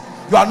Nigerians.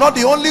 You are not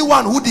the only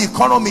one who the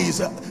economy is.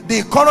 The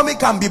economy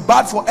can be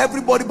bad for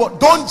everybody, but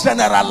don't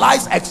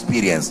generalize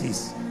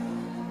experiences.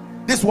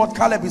 This is what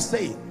Caleb is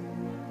saying.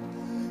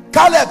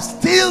 Caleb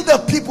stilled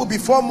the people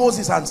before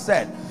Moses and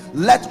said,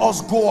 let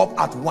us go up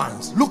at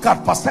once. Look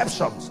at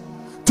perceptions.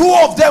 Two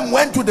of them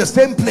went to the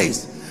same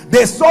place.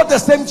 They saw the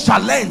same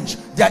challenge.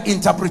 Their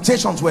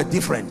interpretations were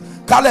different.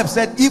 Caleb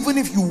said, even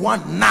if you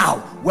want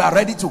now, we are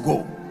ready to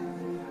go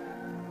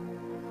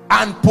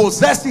and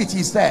possess it.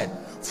 He said,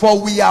 for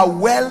we are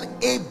well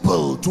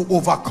able to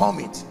overcome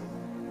it.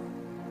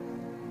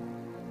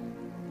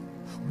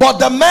 But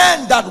the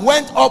man that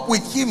went up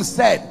with him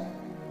said,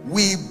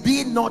 we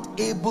be not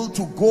able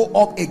to go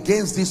up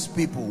against these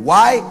people.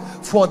 Why?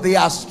 For they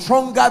are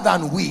stronger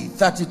than we.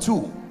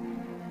 32.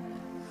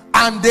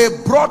 And they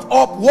brought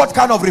up what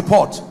kind of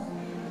report?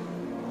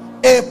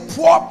 A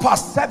poor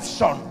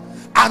perception.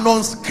 An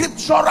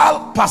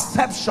unscriptural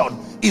perception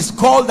is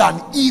called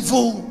an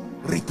evil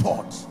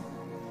report.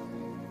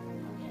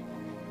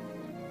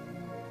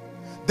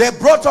 They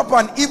brought up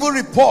an evil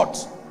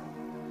report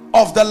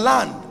of the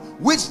land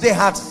which they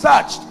had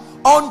searched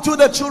unto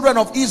the children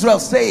of Israel,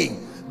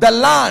 saying, the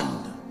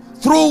land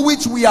through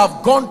which we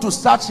have gone to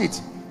search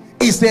it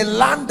is a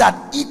land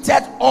that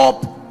eateth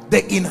up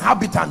the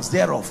inhabitants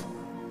thereof.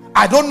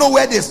 I don't know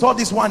where they saw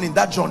this one in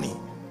that journey.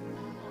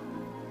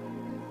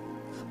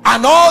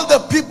 And all the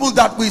people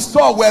that we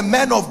saw were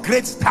men of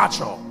great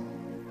stature.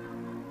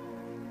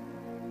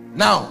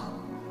 Now,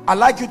 I'd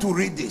like you to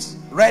read this.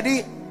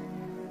 Ready?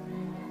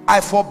 I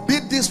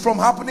forbid this from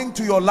happening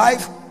to your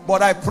life,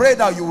 but I pray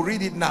that you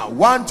read it now.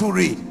 1, 2,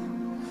 read.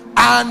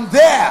 And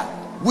there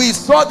we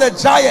saw the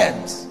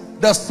giants,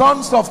 the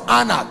sons of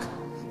Anak,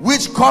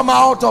 which come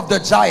out of the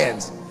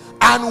giants,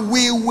 and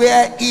we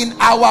were in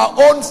our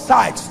own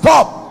sight.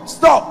 Stop.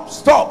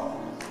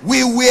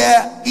 We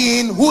were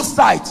in whose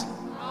sight?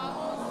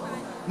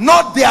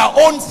 Not their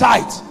own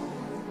sight.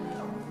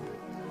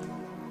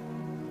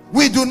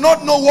 We do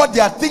not know what they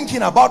are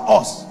thinking about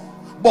us,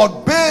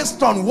 but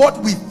based on what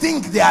we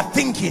think they are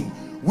thinking,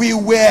 we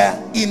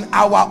were in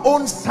our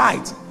own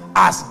sight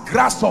as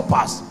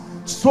grasshoppers.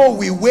 So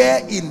we were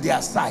in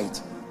their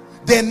sight.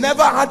 They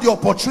never had the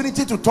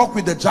opportunity to talk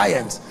with the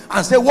giants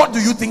and say, what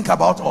do you think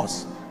about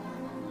us?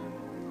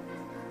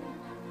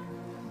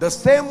 The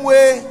same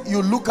way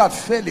you look at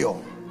failure,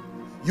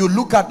 you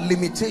look at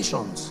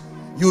limitations,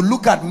 you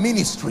look at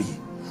ministry.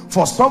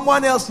 For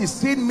someone else, he's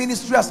seen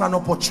ministry as an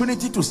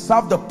opportunity to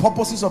serve the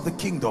purposes of the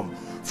kingdom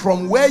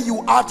from where you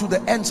are to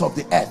the ends of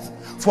the earth.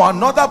 For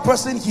another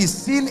person, he's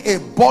seen a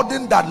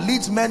burden that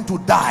leads men to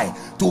die,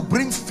 to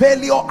bring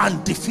failure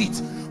and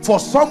defeat. For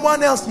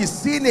someone else, he's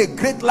seen a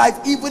great life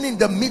even in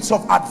the midst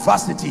of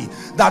adversity,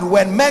 that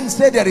when men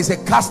say there is a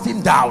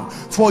casting down,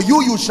 for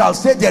you, you shall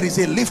say there is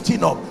a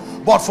lifting up.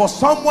 But for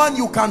someone,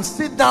 you can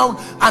sit down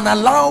and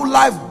allow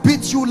life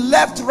beat you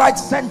left, right,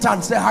 center,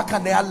 and say, how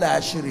can they Allah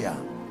Ashiria?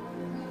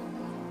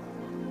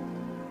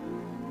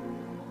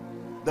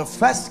 The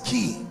first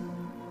key,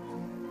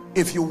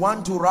 if you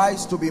want to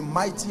rise to be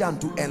mighty and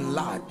to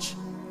enlarge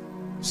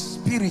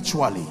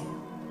spiritually,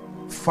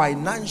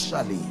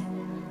 financially,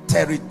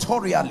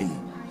 territorially,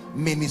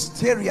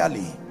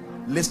 ministerially,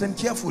 listen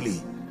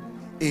carefully,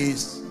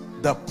 is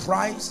the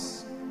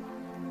price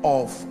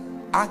of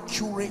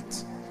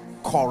accurate,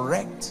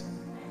 correct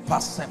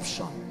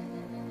perception.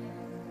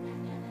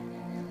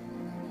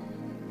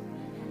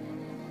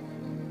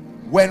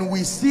 When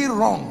we see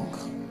wrong,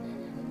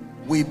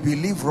 we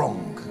believe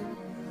wrong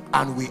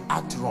and we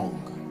act wrong.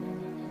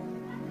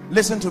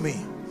 Listen to me.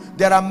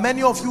 There are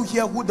many of you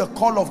here who the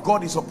call of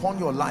God is upon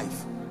your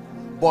life,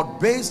 but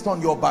based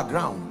on your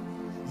background,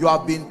 you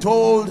have been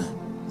told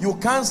you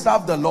can't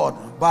serve the Lord.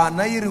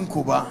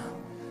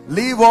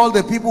 Leave all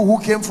the people who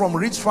came from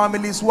rich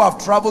families, who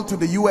have traveled to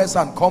the US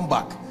and come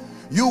back.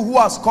 You who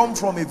has come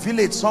from a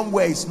village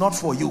somewhere, is not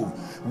for you.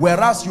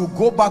 Whereas you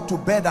go back to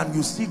bed and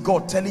you see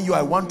God telling you,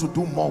 I want to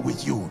do more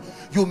with you.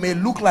 You may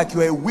look like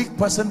you're a weak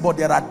person, but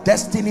there are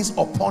destinies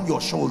upon your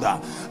shoulder.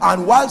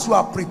 And whilst you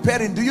are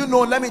preparing, do you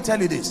know, let me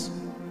tell you this,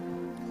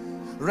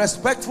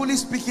 respectfully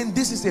speaking,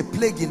 this is a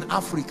plague in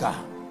Africa.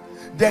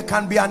 There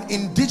can be an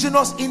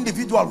indigenous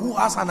individual who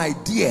has an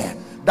idea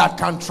that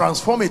can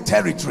transform a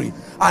territory,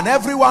 and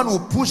everyone will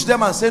push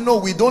them and say, no,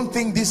 we don't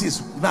think this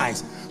is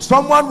nice.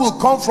 Someone will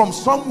come from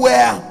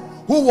somewhere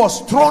who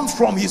was thrown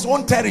from his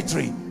own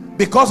territory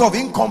because of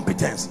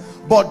incompetence,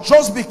 but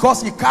just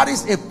because he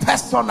carries a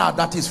persona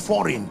that is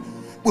foreign,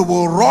 we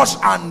will rush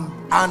and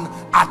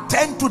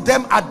attend to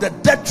them at the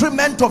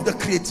detriment of the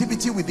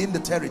creativity within the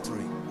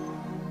territory.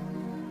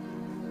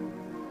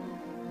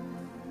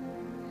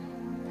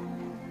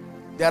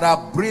 There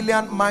are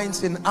brilliant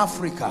minds in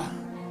Africa.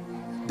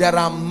 There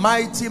are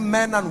mighty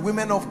men and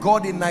women of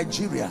God in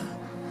Nigeria.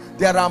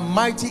 There are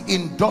mighty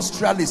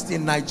industrialists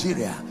in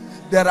Nigeria.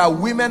 There are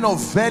women of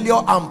value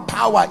and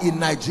power in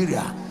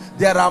Nigeria.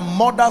 There are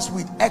mothers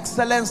with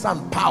excellence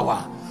and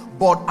power,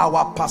 but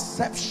our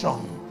perception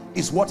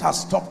is what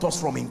has stopped us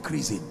from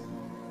increasing.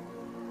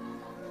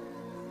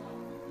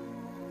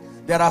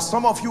 There are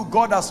some of you,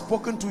 God has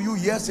spoken to you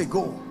years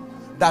ago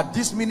that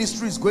this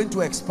ministry is going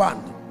to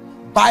expand.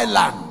 Buy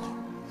land.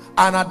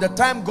 And at the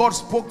time God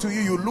spoke to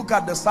you, you look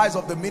at the size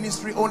of the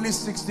ministry, only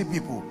 60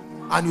 people,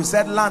 and you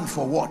said, land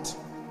for what?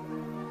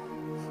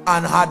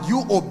 And had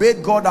you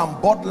obeyed God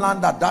and bought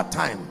land at that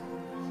time,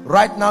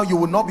 right now you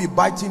will not be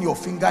biting your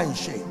finger in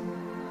shame.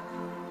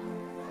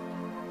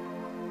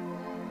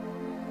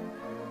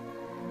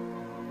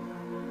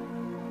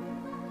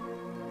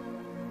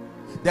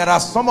 There are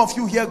some of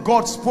you here,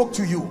 God spoke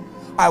to you.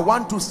 I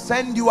want to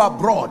send you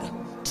abroad.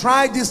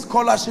 Try this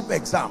scholarship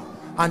exam.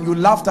 And you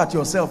laughed at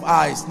yourself.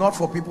 It's not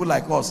for people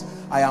like us.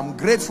 I am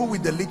grateful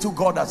with the little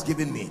God has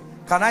given me.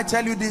 Can I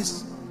tell you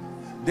this?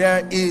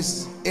 There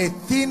is a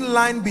thin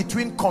line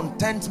between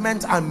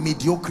contentment and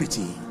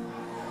mediocrity.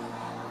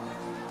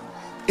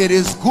 It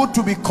is good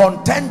to be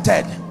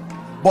contented,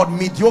 but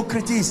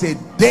mediocrity is a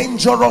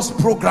dangerous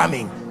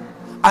programming.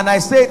 And I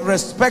say it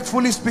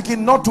respectfully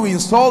speaking, not to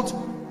insult,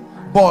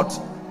 but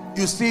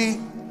you see,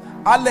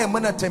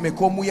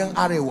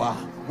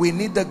 we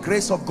need the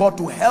grace of God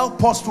to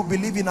help us to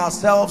believe in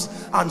ourselves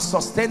and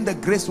sustain the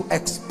grace to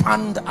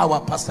expand our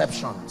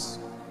perceptions.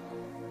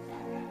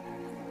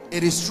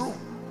 It is true.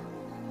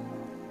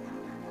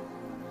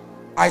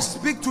 I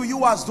speak to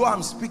you as though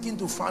I'm speaking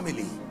to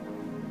family.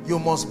 You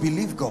must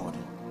believe God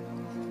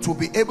to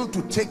be able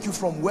to take you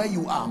from where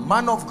you are.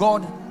 Man of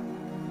God,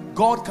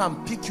 God can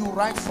pick you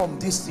right from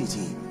this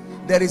city.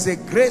 There is a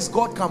grace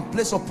God can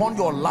place upon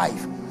your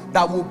life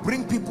that will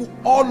bring people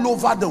all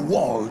over the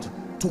world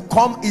to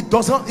come. You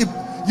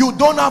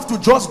don't have to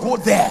just go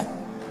there.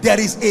 There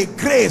is a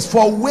grace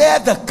for where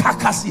the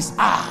carcasses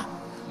are.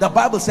 The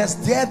Bible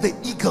says there the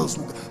eagles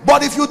will.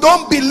 But if you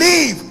don't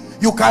believe,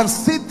 you can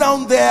sit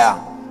down there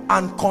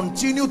and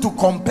continue to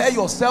compare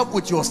yourself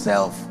with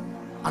yourself,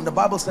 and the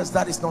Bible says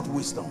that is not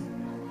wisdom.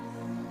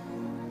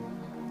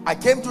 I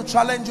came to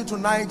challenge you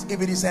tonight.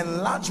 If it is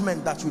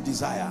enlargement that you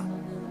desire,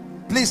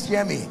 please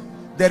hear me.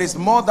 There is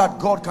more that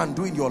God can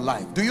do in your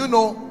life. Do you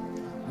know,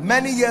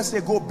 many years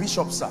ago,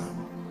 Bishop sir,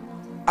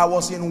 I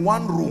was in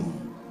one room.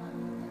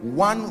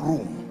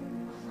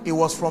 It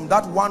was from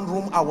that one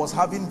room I was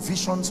having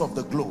visions of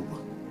the globe.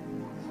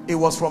 It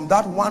was from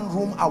that one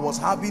room I was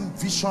having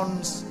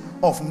visions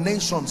of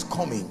nations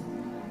coming.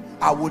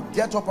 I would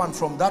get up, and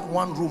from that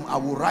one room I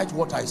would write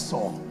what I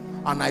saw.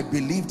 And I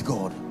believed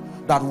God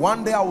that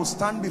one day I will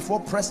stand before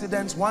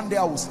presidents, one day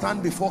I will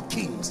stand before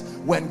kings.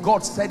 When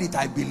God said it,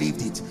 I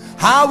believed it.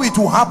 How it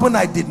will happen,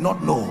 I did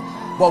not know.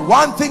 But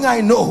one thing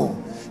I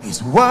know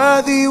is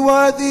worthy,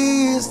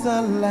 worthy is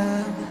the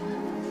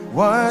Lamb.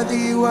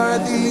 Worthy,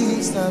 worthy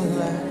is the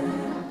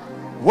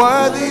Lamb.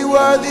 Worthy,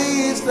 worthy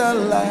is the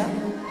Lamb.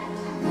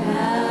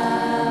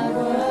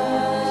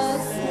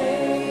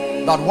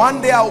 That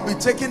one day I will be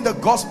taking the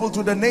gospel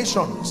to the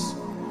nations.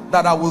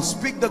 That I will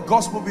speak the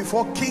gospel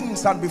before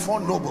kings and before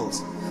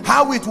nobles.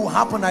 How it will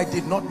happen, I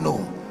did not know,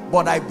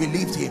 but I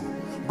believed him.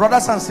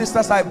 Brothers and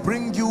sisters, I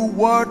bring you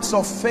words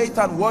of faith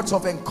and words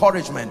of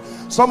encouragement.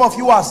 Some of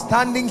you are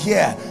standing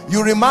here.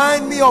 You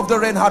remind me of the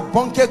Reinhard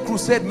Bonnke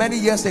crusade many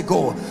years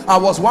ago. I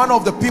was one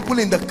of the people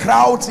in the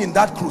crowds in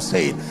that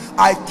crusade.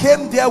 I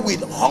came there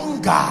with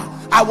hunger.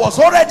 I was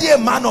already a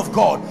man of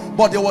God,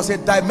 but there was a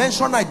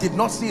dimension I did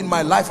not see in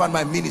my life and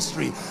my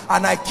ministry.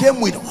 And I came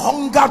with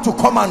hunger to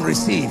come and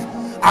receive.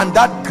 And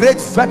that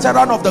great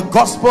veteran of the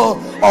gospel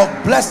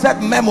of blessed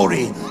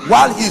memory,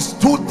 while he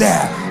stood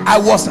there, I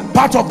was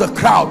part of the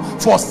crowd.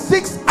 For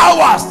 6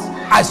 hours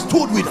I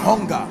stood with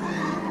hunger.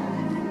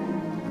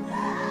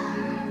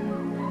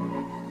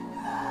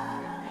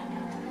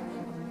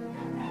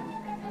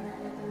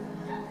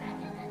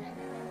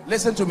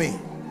 Listen to me,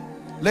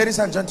 ladies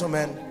and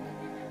gentlemen.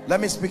 Let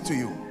me speak to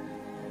you.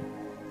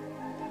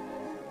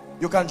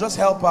 You can just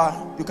help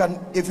her.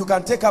 If you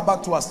can take her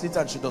back to her seat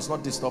and she does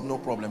not disturb, no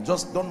problem.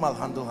 Just don't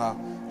malhandle her.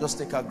 Just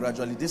take her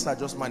gradually. These are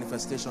just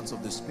manifestations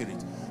of the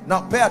Spirit.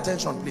 Now pay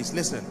attention, please.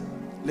 Listen.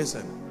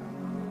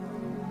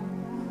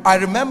 I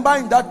remember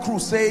in that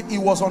crusade, it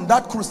was on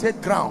that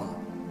crusade ground.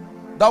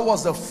 That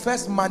was the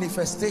first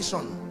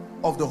manifestation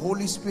of the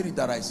Holy Spirit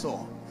that I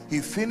saw. He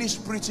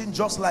finished preaching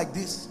just like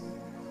this.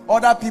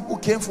 Other people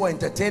came for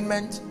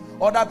entertainment.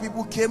 Other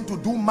people came to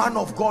do man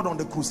of God on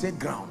the crusade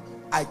ground.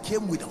 I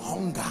came with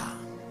hunger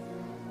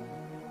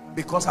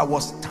because I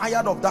was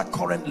tired of that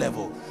current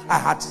level. I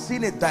had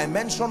seen a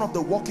dimension of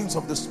the workings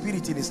of the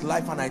Spirit in his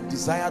life, and I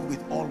desired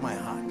with all my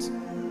heart.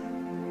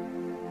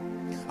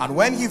 And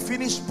when he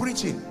finished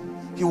preaching,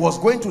 he was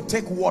going to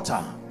take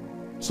water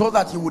so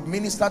that he would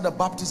minister the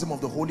baptism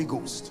of the Holy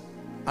Ghost,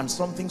 and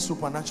something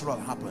supernatural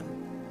happened.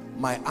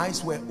 My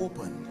eyes were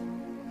opened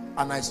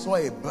and I saw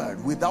a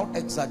bird. Without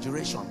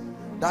exaggeration,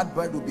 that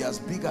bird would be as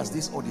big as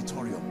this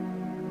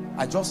auditorium.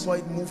 I just saw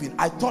it moving.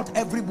 I thought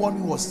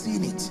everyone was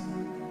seeing it,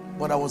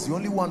 but I was the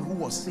only one who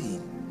was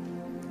seeing.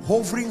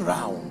 Hovering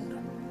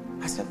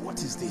round. I said,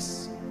 what is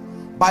this?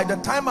 By the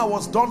time I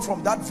was done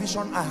from that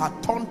vision, I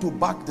had turned to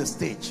back the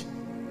stage.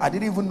 I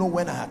didn't even know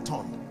when I had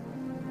turned.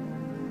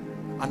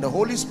 And the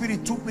Holy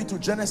Spirit took me to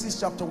Genesis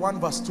chapter 1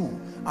 verse 2.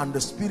 And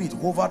the Spirit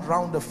hovered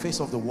round the face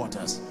of the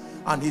waters.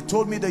 And he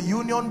told me the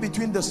union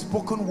between the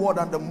spoken word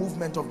and the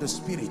movement of the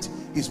Spirit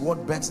is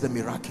what bets the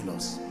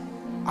miraculous.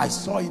 I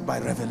saw it by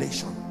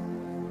revelation.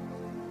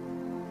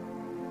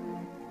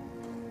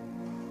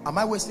 Am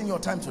I wasting your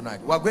time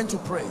tonight? We are going to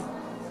pray.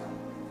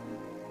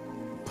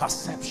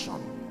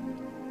 Perception.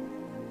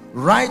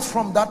 Right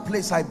from that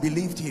place, I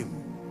believed him.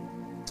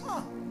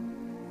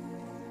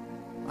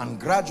 And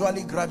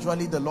gradually,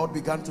 the Lord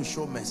began to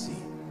show mercy.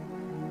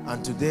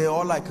 And today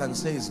all I can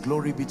say is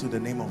glory be to the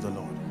name of the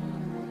Lord,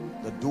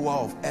 the doer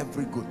of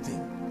every good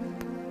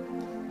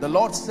thing. The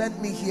Lord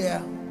sent me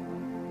here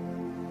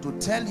to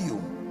tell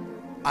you,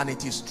 and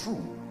it is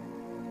true,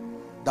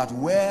 that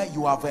where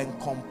you have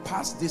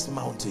encompassed this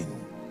mountain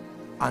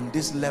and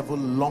this level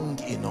long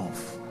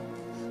enough,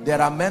 there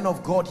are men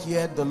of God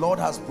here. The Lord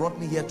has brought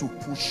me here to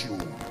push you.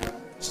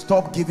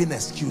 Stop giving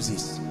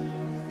excuses.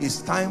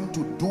 It's time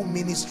to do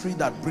ministry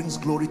that brings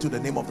glory to the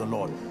name of the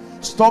Lord.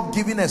 Stop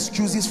giving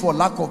excuses for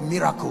lack of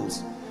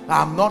miracles.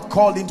 I'm not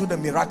called into the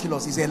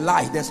miraculous. It's a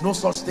lie. There's no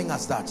such thing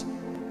as that.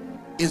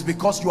 It's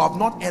because you have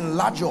not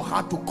enlarged your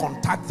heart to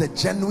contact the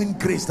genuine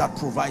grace that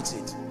provides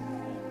it.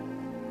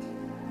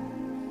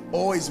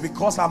 Oh, it's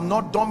because I'm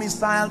not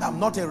domiciled, I'm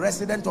not a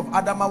resident of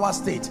Adamawa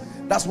State,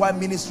 that's why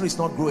ministry is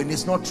not growing.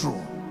 It's not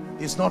true.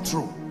 It's not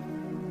true.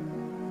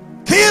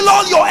 Kill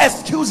all your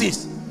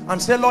excuses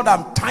and say, Lord,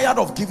 I'm tired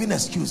of giving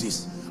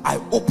excuses. I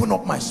open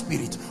up my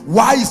spirit.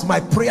 Why is my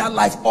prayer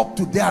life up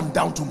today and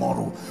down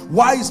tomorrow?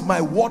 Why is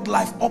my word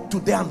life up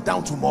today and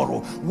down tomorrow?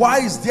 Why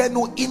is there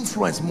no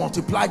influence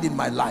multiplied in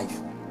my life?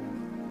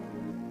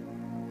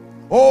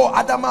 Oh,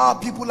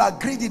 Adamawa people are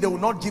greedy, they will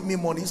not give me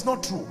money. It's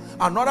not true.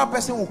 Another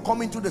person will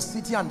come into the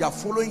city and they are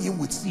following him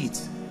with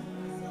seeds.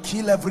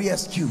 Kill every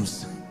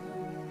excuse.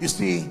 You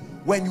see,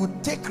 when you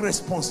take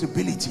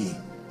responsibility,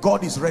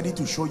 God is ready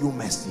to show you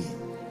mercy.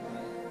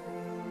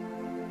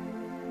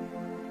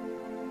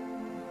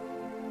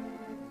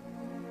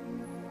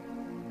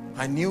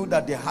 I knew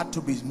that there had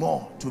to be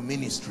more to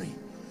ministry.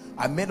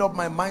 I made up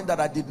my mind that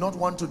I did not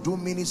want to do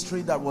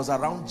ministry that was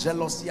around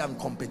jealousy and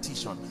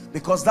competition,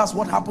 because that's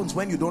what happens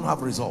when you don't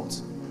have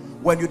results.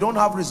 When you don't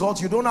have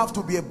results, you don't have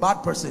to be a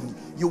bad person.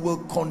 You will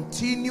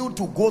continue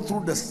to go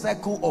through the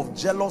circle of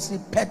jealousy,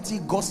 petty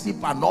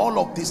gossip, and all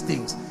of these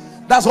things.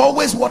 That's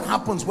always what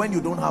happens when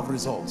you don't have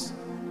results.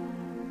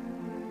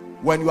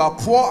 When you are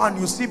poor and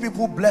you see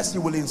people blessed,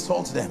 you will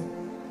insult them.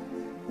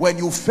 When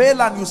you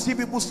fail and you see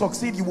people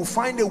succeed, you will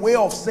find a way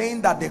of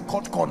saying that they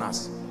cut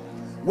corners.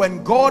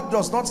 When God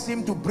does not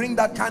seem to bring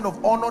that kind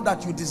of honor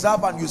that you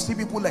deserve and you see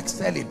people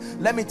excelling,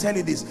 let me tell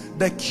you this,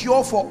 the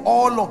cure for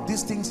all of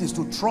these things is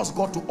to trust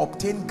God to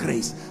obtain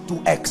grace,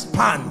 to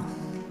expand.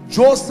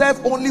 Joseph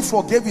only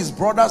forgave his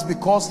brothers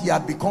because he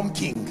had become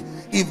king.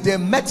 If they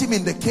met him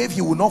in the cave,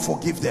 he would not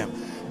forgive them.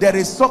 There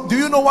is some, do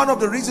you know one of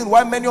the reasons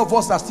why many of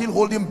us are still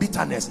holding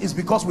bitterness is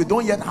because we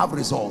don't yet have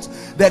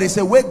results. There is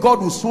a way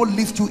God will so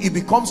lift you, it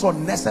becomes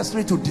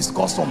unnecessary to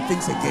discuss some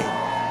things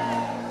again.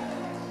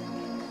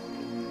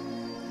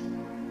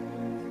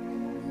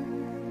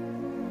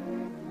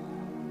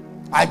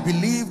 I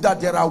believe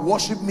that there are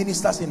worship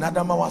ministers in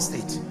Adamawa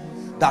State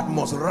that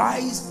must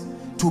rise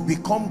to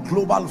become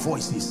global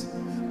voices.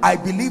 I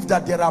believe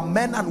that there are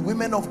men and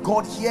women of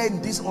God here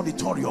in this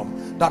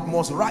auditorium that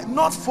must rise,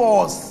 not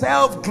for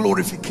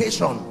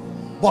self-glorification,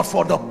 but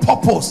for the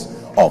purpose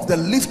of the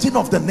lifting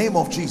of the name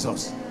of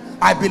Jesus.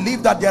 I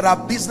believe that there are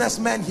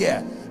businessmen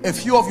here. A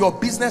few of your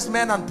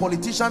businessmen and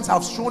politicians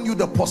have shown you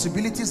the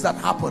possibilities that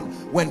happen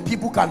when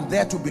people can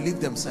dare to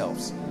believe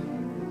themselves.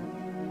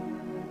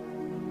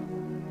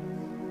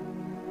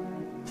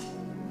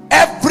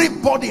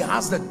 Everybody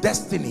has the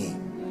destiny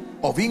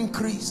of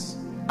increase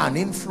and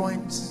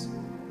influence.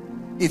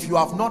 If you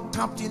have not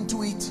tapped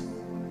into it,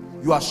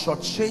 you are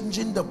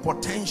shortchanging the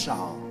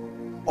potential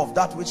of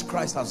that which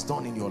Christ has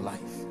done in your life.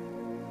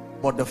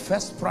 But the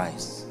first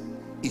prize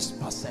is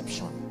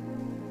perception.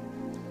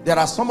 There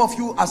are some of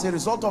you, as a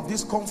result of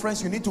this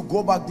conference, you need to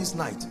go back this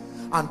night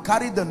and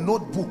carry the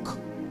notebook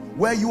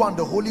where you and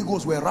the Holy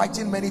Ghost were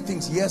writing many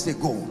things years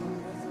ago.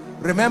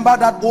 Remember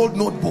that old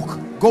notebook.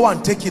 Go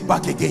and take it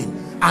back again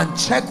and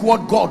check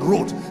what God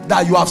wrote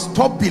that you have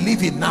stopped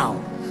believing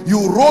now.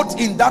 You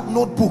wrote in that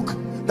notebook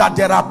that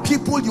there are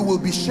people you will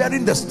be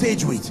sharing the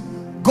stage with.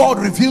 God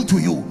revealed to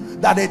you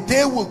that a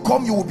day will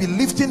come you will be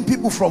lifting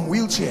people from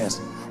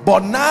wheelchairs.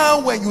 But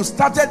now when you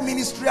started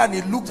ministry and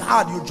it looked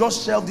hard, you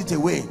just shelved it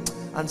away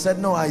and said,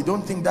 no, I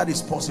don't think that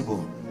is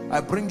possible.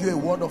 I bring you a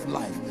word of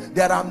life.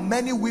 There are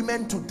many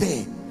women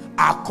today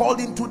are called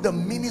into the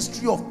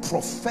ministry of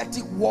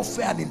prophetic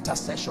warfare and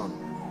intercession.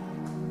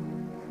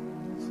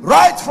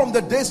 Right from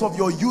the days of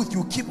your youth,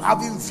 you keep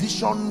having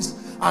visions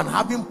and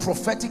having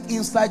prophetic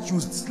insights. You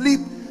sleep,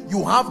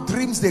 you have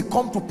dreams, they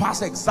come to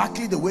pass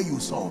exactly the way you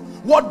saw.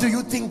 What do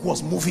you think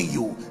was moving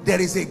you?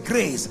 There is a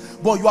grace,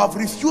 but you have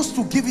refused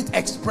to give it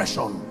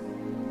expression.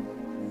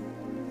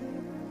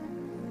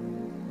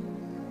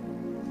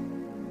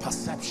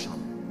 Perception.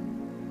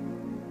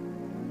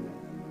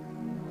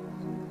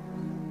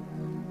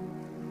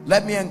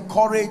 Let me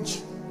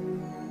encourage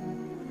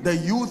the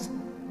youth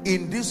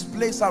in this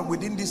place and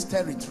within this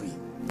territory.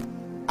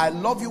 I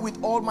love you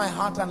with all my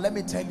heart, and let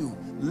me tell you,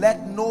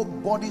 let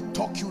nobody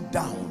talk you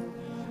down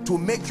to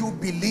make you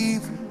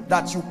believe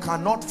that you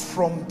cannot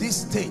from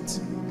this state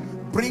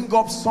bring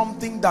up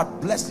something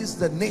that blesses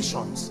the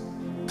nations.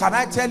 Can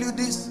I tell you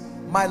this?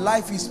 My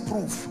life is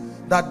proof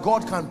that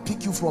God can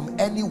pick you from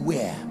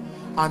anywhere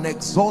and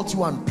exalt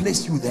you and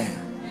place you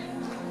there.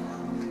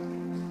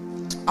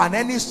 And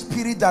any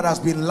spirit that has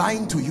been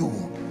lying to you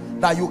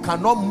that you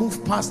cannot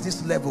move past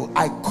this level,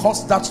 I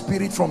curse that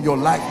spirit from your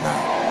life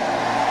now.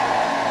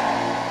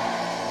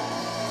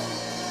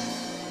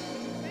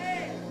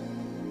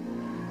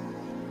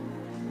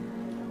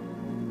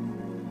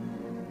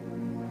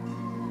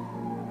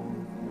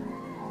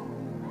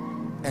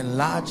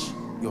 Enlarge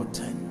your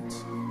tent.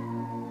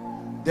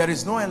 There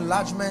is no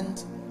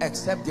enlargement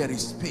except there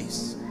is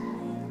space.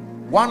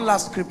 One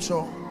last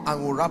scripture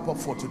and we'll wrap up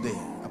for today.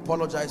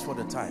 Apologize for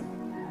the time.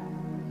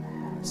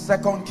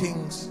 2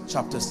 Kings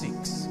chapter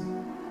 6.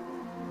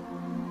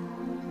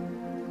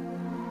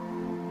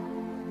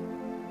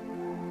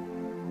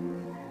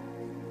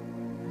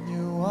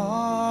 You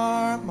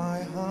are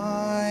my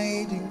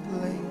hiding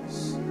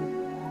place.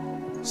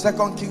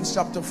 2 Kings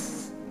chapter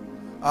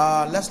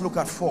let's look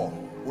at 4.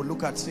 We'll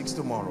look at 6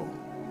 tomorrow.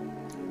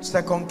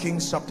 2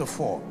 Kings chapter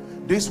 4.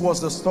 This was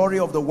the story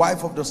of the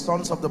wife of the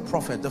sons of the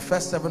prophet. The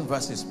first 7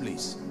 verses,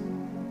 please.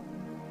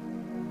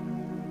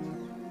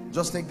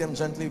 Just take them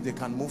gently if they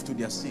can move to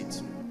their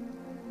seat.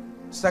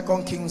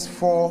 2 Kings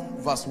 4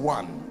 verse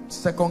 1.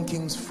 2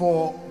 Kings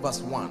 4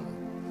 verse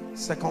 1.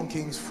 2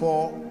 Kings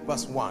 4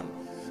 verse 1.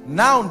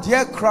 Now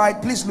there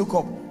cried, please look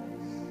up.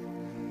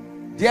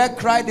 There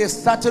cried a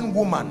certain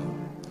woman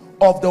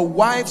of the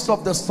wives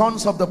of the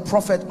sons of the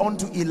prophet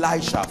unto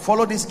Elisha.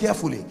 Follow this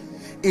carefully.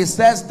 It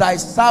says, thy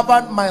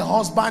servant my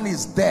husband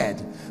is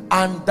dead,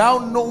 and thou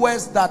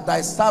knowest that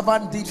thy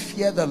servant did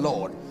fear the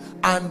Lord,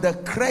 and the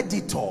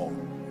creditor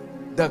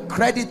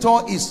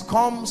is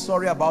come,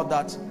 sorry about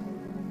that,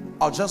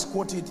 I'll just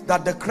quote it,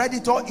 that the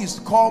creditor is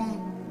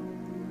come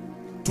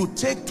to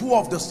take 2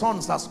 of the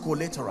sons as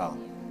collateral.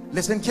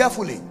 Listen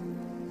carefully.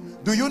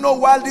 Do you know,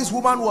 while this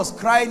woman was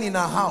crying in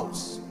her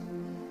house,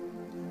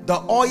 the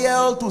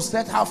oil to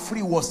set her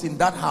free was in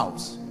that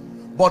house,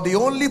 but the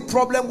only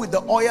problem with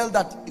the oil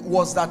that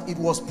it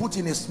was put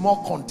in a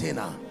small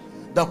container.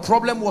 The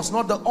problem was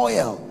not the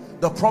oil,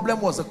 the problem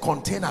was the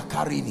container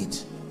carrying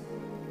it.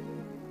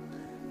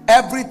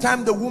 Every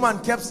time the woman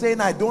kept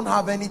saying, I don't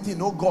have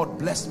anything, oh God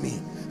bless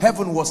me,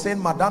 heaven was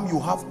saying, madam, you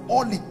have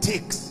all it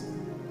takes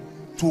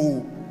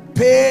to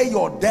pay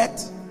your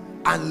debt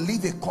and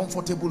live a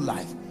comfortable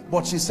life.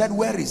 But she said,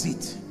 where is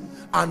it?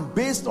 And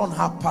based on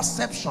her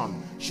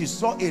perception, she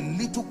saw a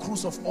little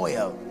cruse of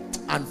oil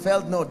and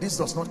felt, no, this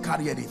does not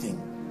carry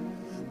anything.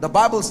 The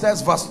Bible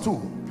says, verse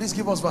 2. Please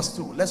give us verse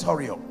 2. Let's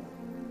hurry up.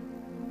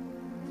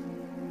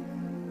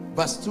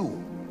 Verse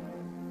 2.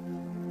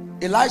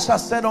 Elisha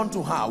said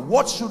unto her,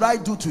 what should I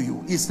do to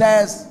you? He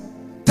says,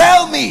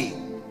 tell me,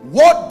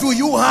 what do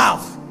you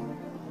have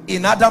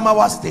in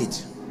Adamawa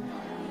State?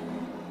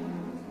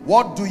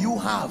 What do you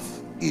have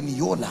in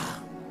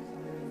Yola?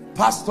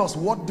 Pastors,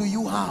 what do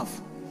you have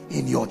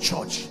in your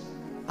church?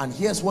 And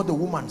here's what the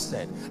woman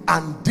said,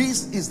 and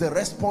this is the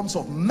response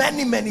of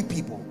many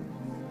people.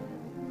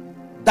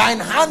 Thine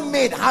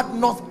handmaid had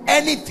not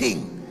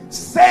anything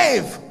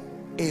save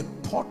a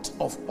pot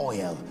of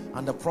oil.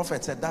 And the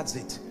prophet said, that's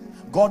it.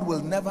 God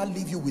will never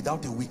leave you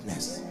without a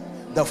witness.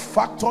 The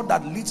factor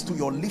that leads to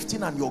your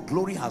lifting and your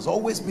glory has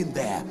always been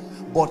there,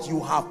 but you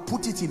have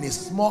put it in a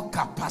small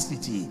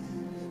capacity.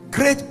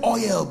 Great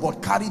oil,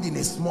 but carried in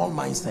a small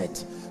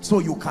mindset, so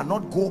you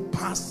cannot go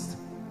past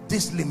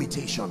this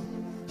limitation.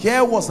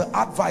 Here was the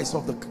advice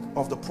of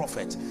the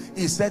prophet.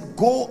 He said,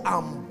 go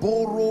and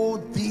borrow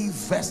thee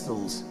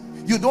vessels.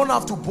 You don't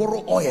have to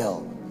borrow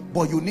oil,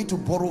 but you need to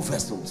borrow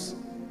vessels.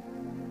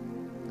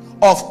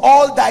 Of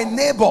all thy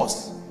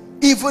neighbors,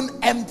 even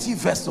empty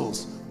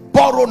vessels,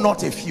 borrow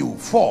not a few.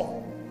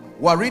 4.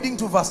 We're reading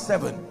to verse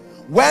 7.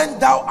 When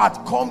thou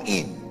art come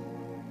in,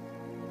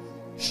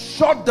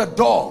 shut the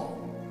door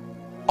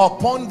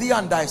upon thee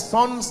and thy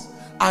sons,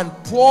 and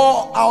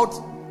pour out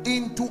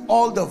into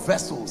all the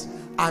vessels,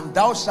 and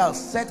thou shalt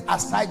set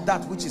aside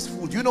that which is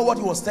full. Do you know what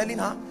he was telling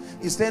her?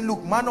 He's saying,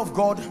 look, man of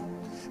God,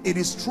 it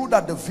is true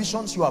that the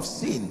visions you have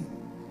seen,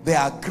 they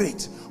are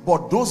great,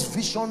 but those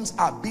visions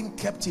are being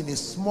kept in a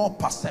small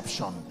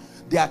perception.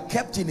 They are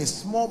kept in a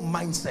small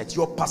mindset.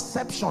 Your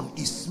perception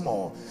is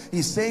small.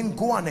 He's saying,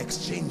 go and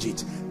exchange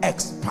it.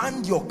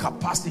 Expand your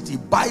capacity.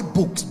 Buy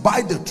books,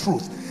 buy the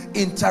truth.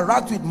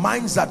 Interact with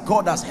minds that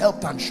God has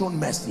helped and shown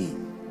mercy.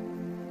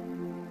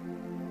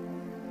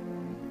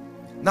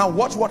 Now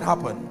watch what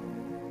happened.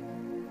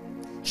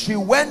 She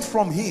went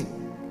from him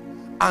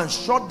and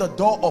shut the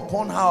door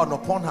upon her and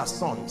upon her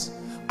sons,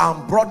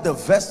 and brought the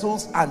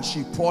vessels, and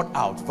she poured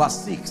out.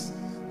 Verse 6.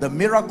 The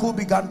miracle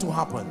began to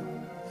happen.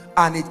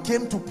 And it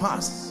came to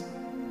pass,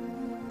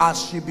 as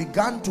she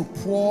began to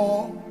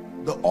pour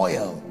the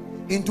oil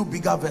into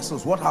bigger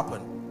vessels, what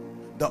happened?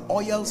 The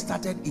oil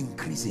started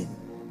increasing.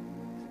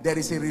 There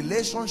is a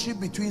relationship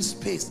between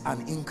space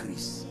and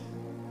increase.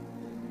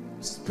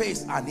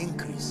 Space and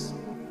increase.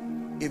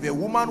 If a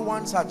woman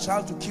wants her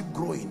child to keep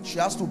growing, she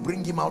has to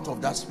bring him out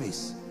of that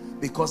space,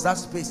 because that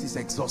space is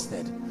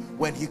exhausted.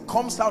 When he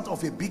comes out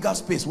of a bigger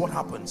space, what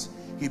happens?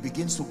 He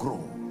begins to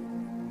grow.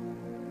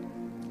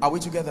 Are we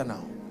together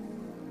now?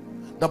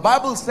 The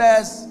Bible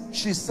says,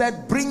 she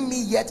said, bring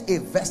me yet a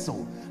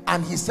vessel.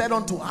 And he said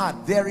unto her,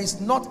 there is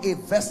not a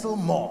vessel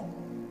more.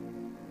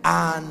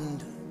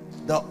 And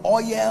The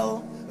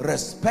oil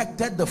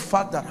respected the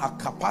fact that her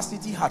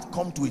capacity had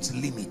come to its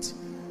limit.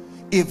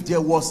 If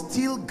there was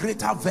still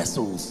greater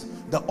vessels,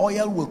 the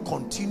oil will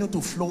continue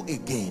to flow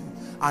again.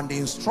 And the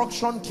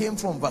instruction came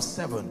from verse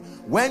 7.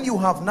 When you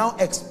have now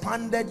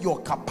expanded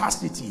your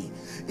capacity,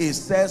 it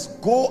says,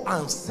 go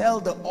and sell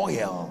the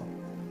oil.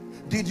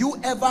 Did you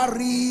ever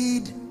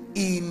read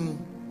in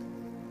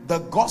the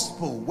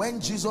gospel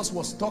when Jesus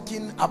was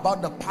talking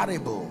about the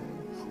parable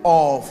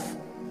of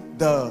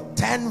the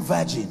 10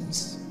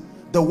 virgins,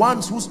 the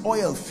ones whose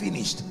oil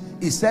finished?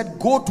 He said,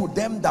 go to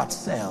them that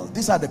sell.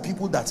 These are the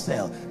people that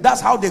sell.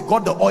 That's how they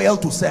got the oil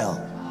to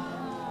sell.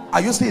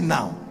 Are you seeing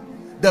now?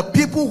 The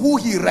people who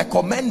he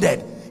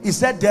recommended, he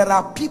said, there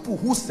are people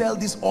who sell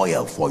this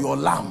oil for your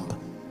lamp.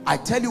 I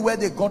tell you where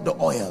they got the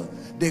oil.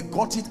 They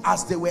got it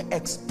as they were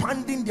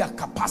expanding their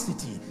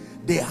capacity.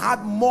 They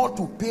had more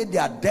to pay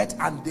their debt,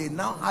 and they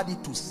now had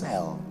it to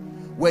sell.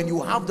 When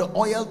you have the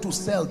oil to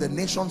sell, the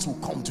nations will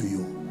come to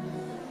you.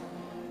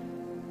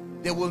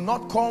 They will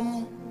not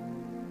come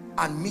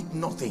and meet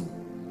nothing.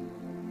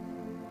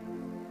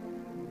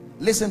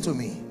 Listen to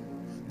me.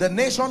 The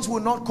nations will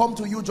not come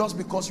to you just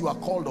because you are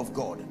called of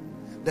God.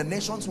 The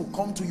nations will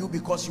come to you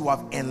because you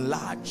have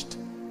enlarged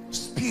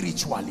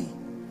spiritually.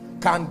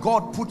 Can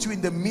God put you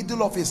in the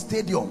middle of a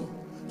stadium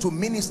to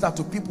minister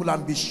to people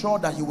and be sure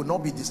that you will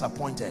not be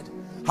disappointed?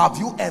 Have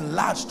you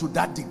enlarged to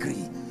that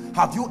degree?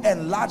 Have you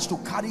enlarged to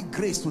carry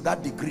grace to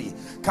that degree?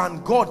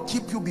 Can God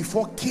keep you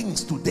before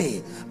kings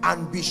today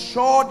and be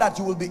sure that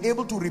you will be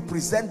able to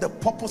represent the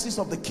purposes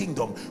of the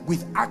kingdom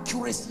with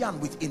accuracy and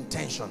with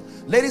intention?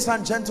 Ladies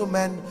and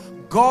gentlemen,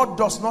 God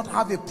does not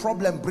have a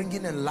problem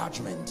bringing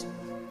enlargement,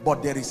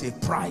 but there is a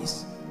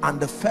price, and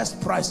the first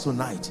price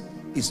tonight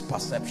is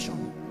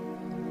perception.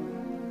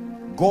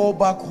 Go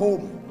back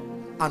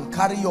home and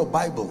carry your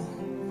Bible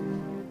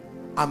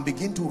and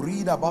begin to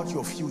read about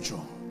your future.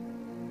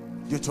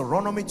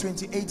 Deuteronomy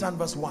 28 and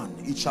verse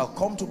 1. It shall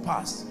come to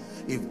pass,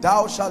 if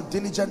thou shalt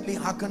diligently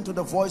hearken to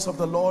the voice of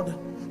the Lord,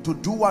 to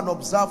do and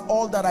observe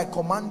all that I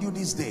command you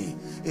this day,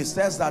 it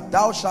says that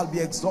thou shalt be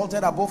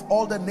exalted above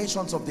all the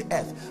nations of the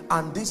earth,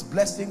 and these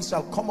blessings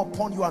shall come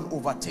upon you and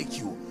overtake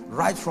you.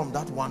 Right from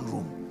that one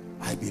room,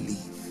 I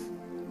believe.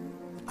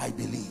 I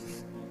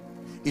believe.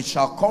 It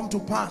shall come to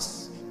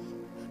pass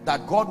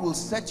that God will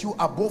set you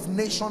above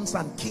nations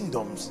and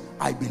kingdoms.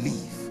 I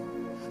believe.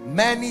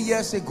 Many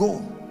years ago,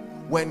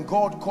 when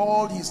God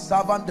called his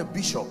servant the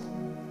bishop,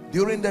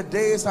 during the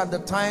days and the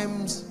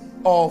times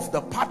of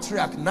the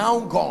patriarch now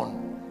gone,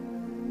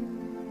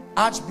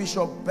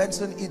 Archbishop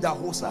Benson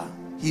Idahosa,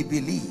 he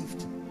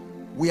believed.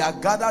 We are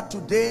gathered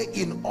today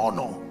in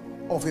honor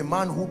of a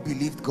man who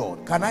believed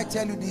God. Can I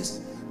tell you this?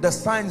 The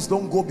signs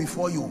don't go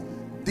before you.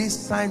 These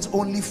signs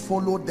only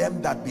follow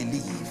them that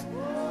believe.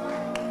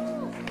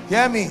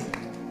 Hear me.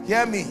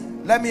 Hear me.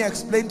 Let me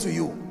explain to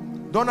you.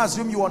 Don't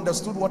assume you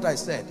understood what I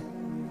said.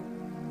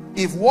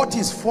 If what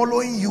is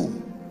following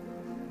you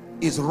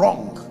is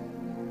wrong,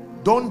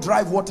 don't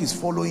drive what is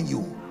following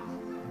you.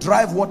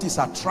 Drive what is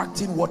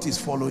attracting what is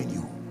following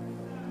you.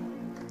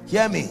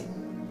 Hear me.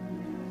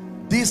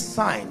 These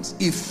signs,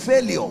 if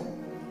failure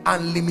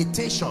and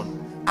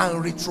limitation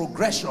and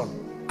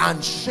retrogression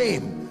and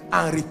shame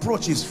and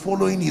reproach is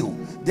following you,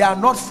 they are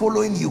not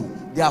following you,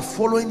 they are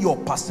following your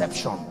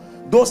perception.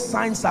 Those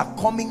signs are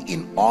coming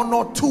in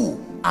honor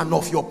to and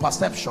of your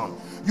perception.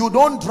 You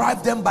don't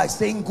drive them by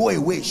saying go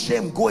away,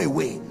 shame, go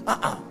away.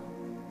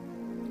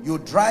 You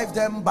drive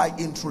them by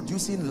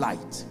introducing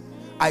light.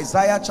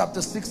 Isaiah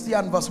chapter 60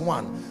 and verse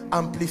 1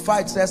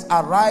 Amplified says,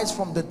 arise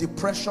from the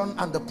depression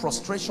and the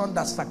prostration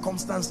that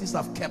circumstances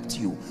have kept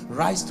you.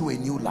 Rise to a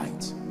new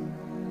light.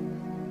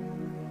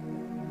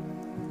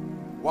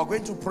 We're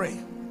going to pray.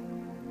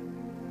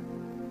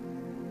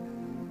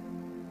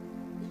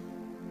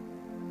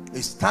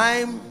 It's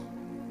time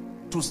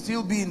to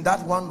still be in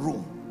that one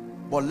room,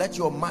 but let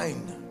your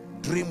mind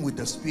dream with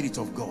the Spirit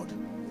of God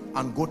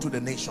and go to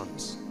the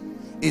nations.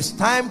 It's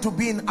time to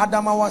be in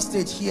Adamawa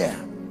State here,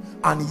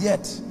 and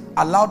yet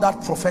allow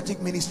that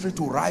prophetic ministry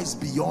to rise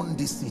beyond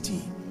this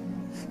city.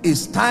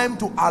 It's time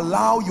to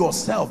allow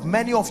yourself.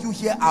 Many of you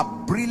here are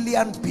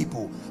brilliant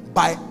people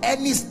by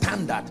any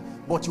standard,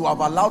 but you have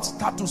allowed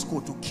status quo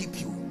to keep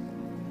you.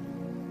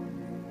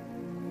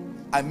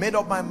 I made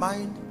up my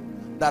mind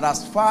that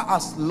as far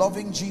as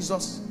loving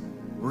Jesus,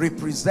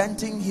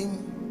 representing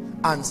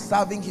him, and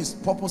serving his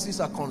purposes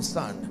are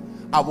concerned,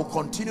 I will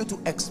continue to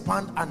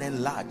expand and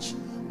enlarge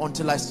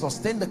until I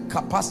sustain the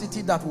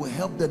capacity that will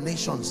help the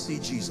nation see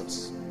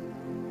Jesus.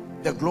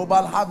 The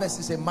global harvest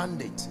is a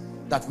mandate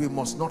that we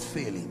must not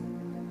fail in.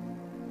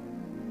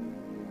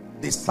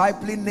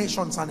 Discipling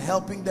nations and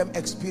helping them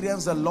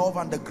experience the love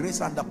and the grace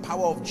and the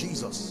power of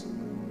Jesus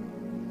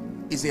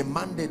is a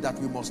mandate that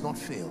we must not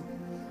fail.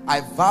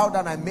 I vowed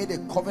and I made a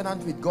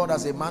covenant with God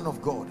as a man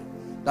of God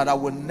that I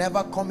will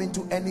never come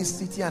into any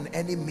city and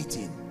any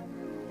meeting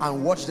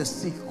and watch the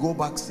sick go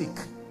back sick,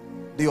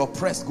 the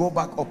oppressed go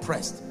back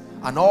oppressed,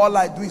 and all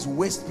I do is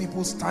waste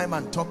people's time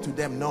and talk to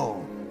them.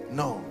 No,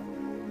 no,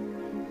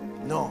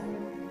 no.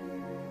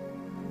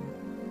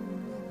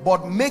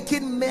 But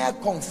making mere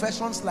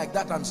confessions like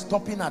that and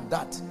stopping at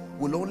that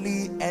will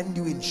only end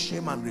you in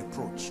shame and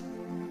reproach.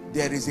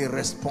 There is a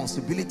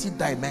responsibility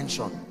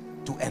dimension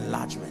to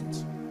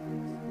enlargement.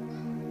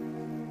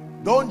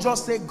 Don't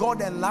just say,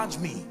 God enlarge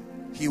me.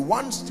 He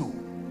wants to,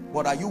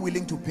 but are you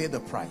willing to pay the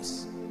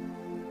price?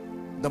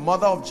 The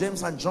mother of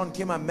James and John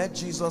came and met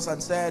Jesus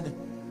and said,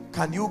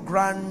 can you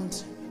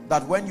grant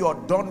that when you're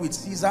done with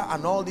Caesar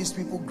and all these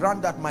people,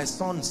 grant that my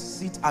sons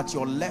sit at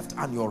your left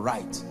and your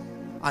right?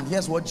 And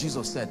here's what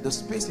Jesus said: the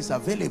space is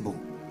available,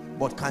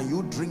 but can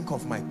you drink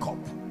of my cup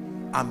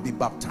and be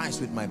baptized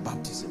with my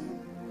baptism?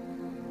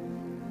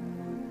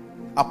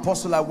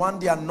 Apostle, I want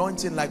the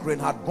anointing like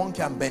Reinhard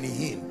Bonnke and Benny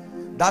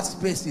Hinn. That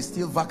space is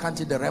still vacant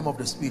in the realm of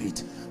the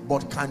spirit,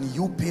 but can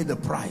you pay the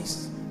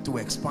price to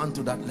expand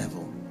to that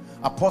level?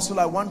 Apostle,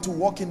 I want to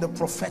walk in the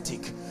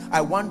prophetic. I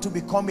want to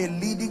become a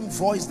leading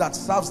voice that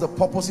serves the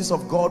purposes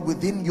of God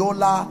within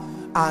Yola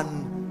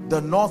and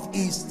the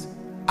Northeast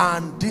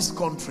and this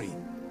country.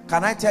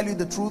 Can I tell you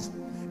the truth?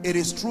 It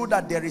is true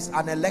that there is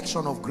an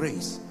election of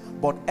grace,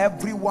 but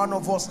every one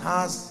of us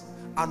has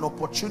an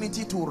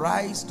opportunity to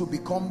rise to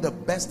become the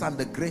best and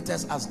the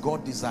greatest as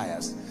God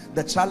desires.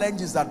 The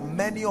challenge is that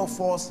many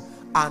of us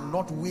are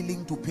not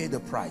willing to pay the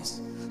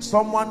price.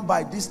 Someone,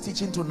 by this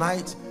teaching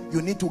tonight,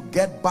 you need to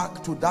get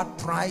back to that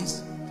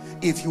price.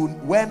 If you,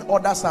 when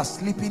others are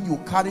sleeping, you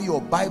carry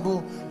your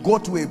Bible, go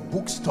to a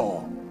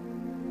bookstore,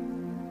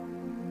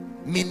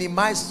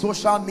 minimize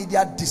social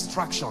media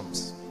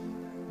distractions,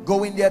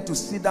 go in there to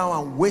sit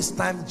down and waste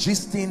time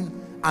gisting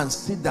and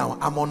sit down.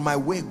 I'm on my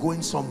way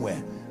going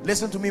somewhere.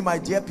 Listen to me, my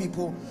dear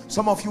people.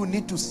 Some of you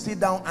need to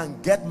sit down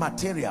and get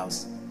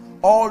materials.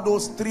 All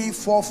those 3,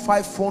 4,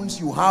 5 phones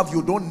you have,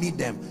 you don't need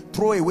them.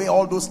 Throw away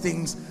all those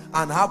things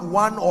and have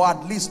 1 or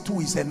at least 2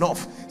 is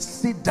enough.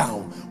 Sit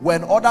down.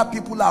 When other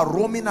people are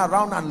roaming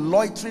around and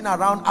loitering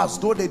around as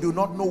though they do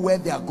not know where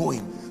they are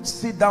going,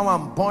 sit down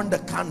and burn the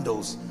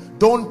candles.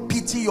 Don't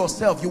pity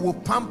yourself. You will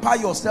pamper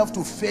yourself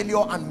to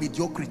failure and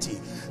mediocrity.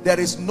 There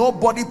is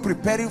nobody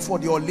preparing for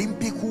the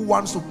Olympic who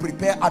wants to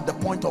prepare at the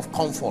point of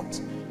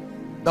comfort.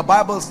 The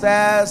Bible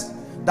says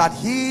that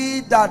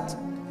he that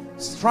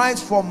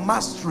strives for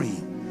mastery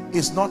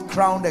is not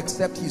crowned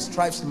except he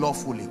strives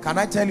lawfully. Can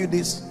I tell you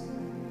this?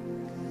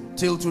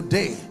 Till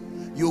today,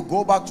 you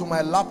go back to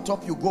my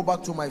laptop, you go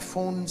back to my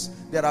phones,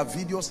 there are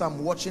videos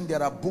I'm watching,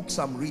 there are books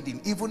I'm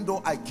reading. Even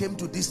though I came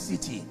to this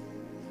city,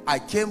 I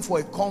came for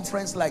a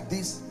conference like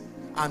this,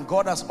 and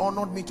God has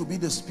honored me to be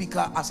the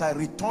speaker. As I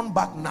return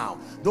back now,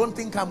 don't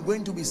think I'm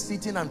going to be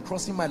sitting and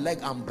crossing my leg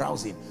and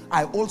browsing.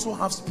 I also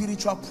have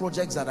spiritual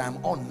projects that I'm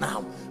on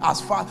now,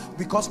 as far,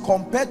 because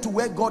compared to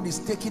where God is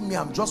taking me,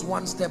 I'm just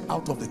one step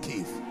out of the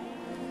cave.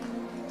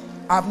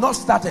 I've not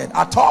started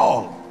at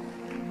all.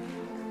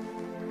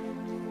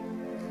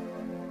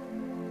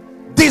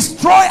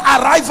 Destroy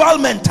arrival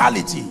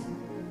mentality.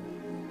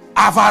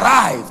 I've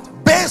arrived.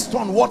 Based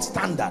on what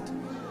standard?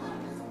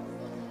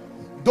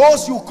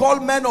 Those you call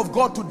men of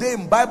God today,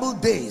 in Bible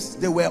days,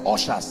 they were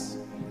ushers.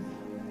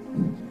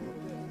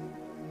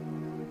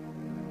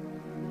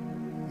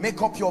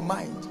 Make up your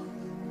mind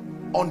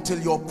until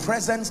your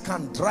presence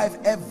can drive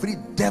every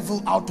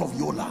devil out of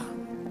Yola,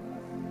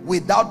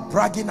 without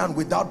bragging and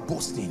without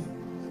boasting.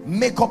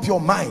 Make up your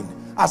mind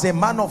as a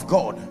man of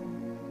God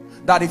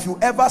that if you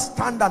ever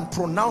stand and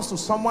pronounce to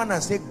someone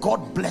and say,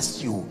 God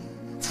bless you,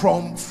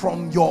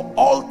 from your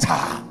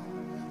altar,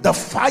 the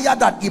fire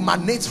that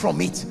emanates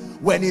from it,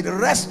 when it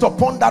rests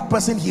upon that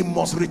person, he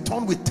must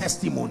return with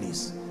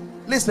testimonies.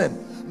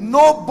 Listen,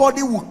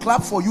 nobody will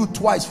clap for you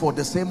twice for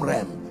the same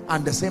realm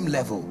and the same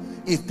level.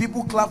 If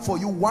people clap for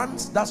you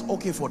once, that's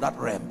okay for that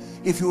realm.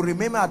 If you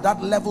remain at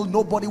that level,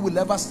 nobody will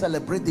ever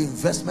celebrate the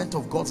investment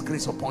of God's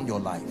grace upon your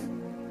life.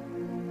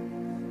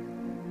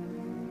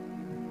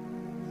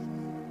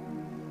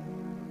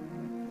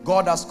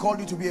 God has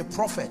called you to be a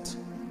prophet,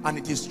 and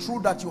it is true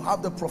that you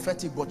have the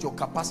prophetic, but your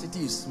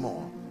capacity is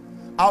small.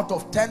 Out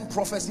of 10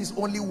 prophecies,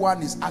 only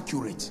 1 is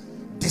accurate.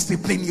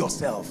 Discipline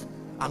yourself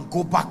and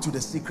go back to the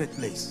secret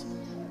place.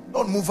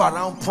 Don't move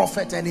around,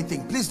 prophet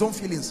anything. Please don't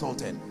feel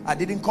insulted. I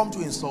didn't come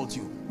to insult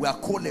you. We are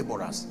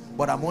co-laborers,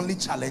 but I'm only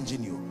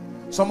challenging you.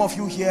 Some of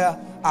you here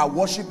are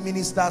worship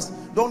ministers.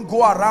 Don't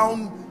go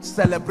around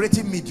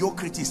celebrating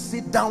mediocrity.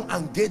 Sit down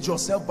and gauge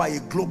yourself by a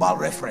global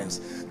reference.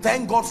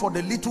 Thank God for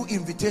the little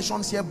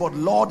invitations here, but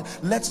Lord,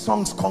 let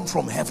songs come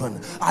from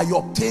heaven. I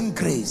obtain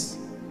grace.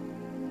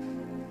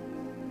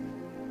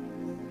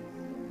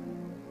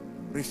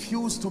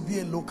 Refuse to be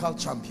a local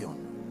champion.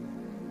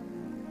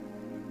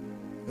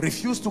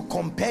 Refuse to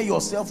compare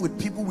yourself with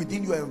people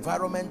within your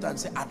environment and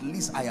say, at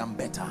least I am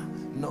better.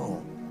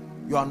 No,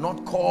 you are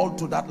not called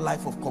to that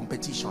life of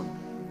competition.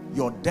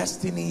 Your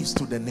destiny is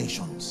to the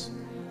nations.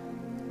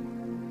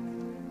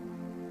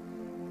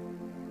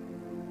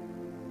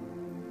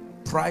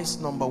 Price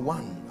number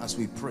 1 as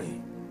we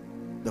pray,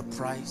 the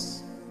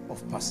price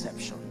of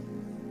perception.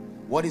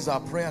 What is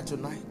our prayer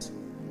tonight?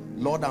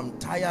 Lord, I'm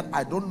tired.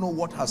 I don't know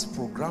what has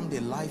programmed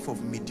a life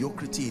of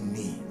mediocrity in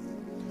me.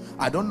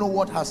 I don't know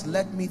what has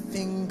let me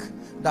think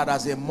that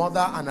as a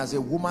mother and as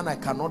a woman I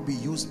cannot be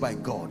used by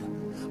God.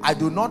 I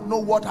do not know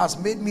what has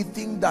made me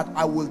think that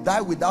I will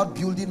die without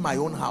building my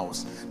own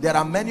house. There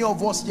are many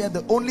of us here,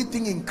 the only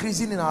thing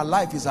increasing in our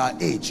life is our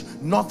age.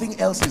 Nothing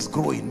else is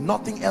growing.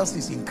 Nothing else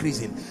is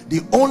increasing.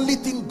 The only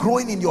thing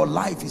growing in your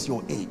life is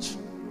your age.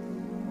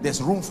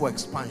 There's room for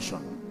expansion.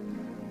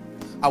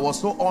 I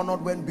was so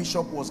honored when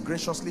Bishop was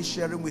graciously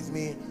sharing with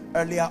me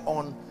earlier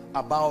on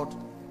about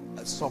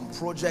some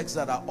projects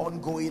that are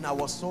ongoing. I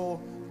was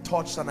so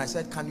touched, and I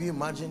said, can you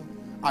imagine,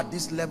 at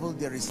this level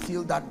there is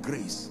still that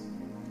grace.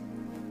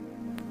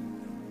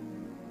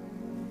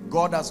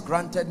 God has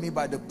granted me,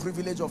 by the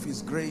privilege of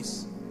his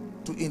grace,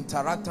 to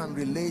interact and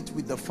relate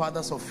with the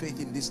fathers of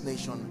faith in this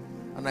nation.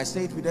 And I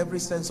say it with every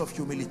sense of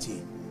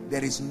humility.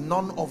 There is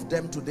none of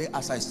them today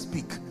as I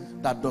speak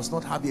that does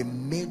not have a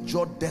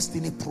major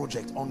destiny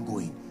project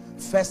ongoing,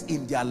 first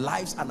in their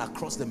lives and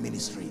across the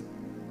ministry.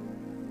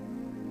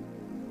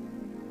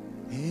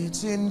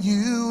 It's in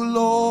you,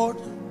 Lord.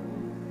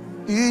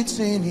 It's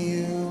in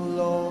you,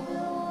 Lord.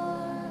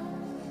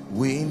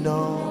 We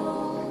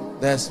know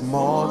there's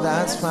more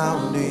that's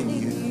found in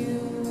you.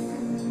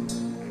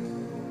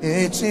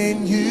 It's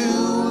in you,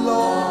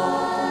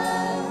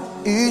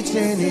 Lord. It's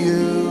in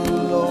you,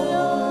 Lord.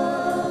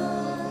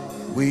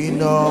 We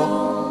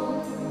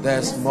know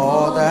there's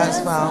more that's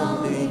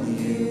found in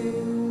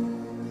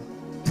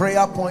you.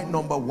 Prayer point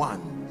number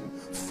 1.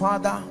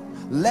 Father,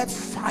 let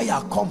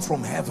fire come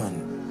from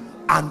heaven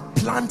and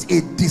plant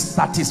a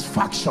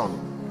dissatisfaction.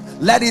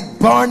 Let it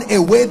burn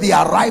away the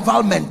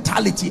arrival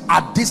mentality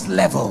at this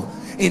level.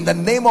 In the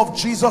name of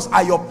Jesus,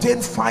 I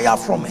obtain fire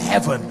from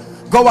heaven.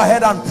 Go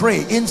ahead and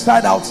pray,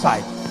 inside,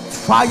 outside.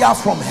 Fire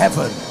from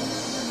heaven.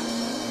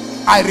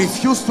 I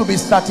refuse to be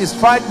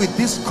satisfied with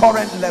this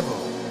current level.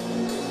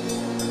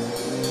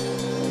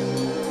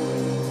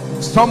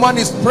 Someone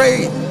is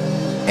praying.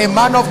 A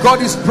man of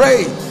God is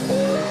praying.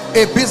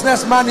 A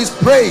businessman is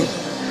praying.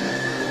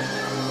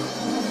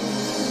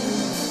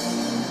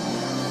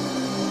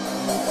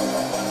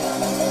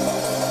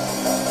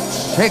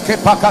 Sheke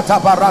pakata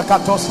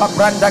barakato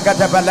sabranda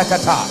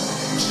gadebelekata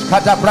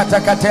skada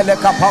bratakatele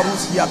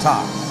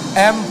kaparusiata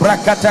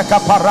embrakateka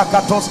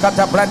parakatos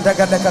katabranda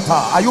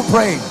gadekata. Are you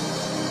praying?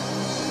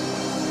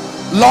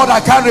 Lord,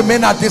 I can't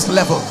remain at this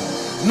level.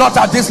 Not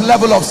at this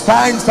level of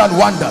signs and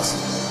wonders.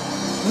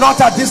 Not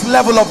at this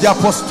level of the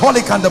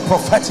apostolic and the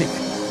prophetic.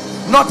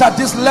 Not at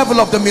this level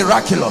of the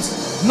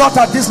miraculous. Not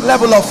at this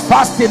level of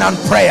fasting and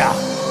prayer.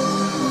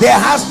 There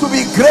has to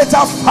be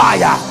greater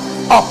fire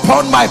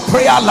upon my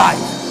prayer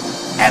life.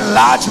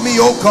 Enlarge me,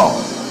 oh God.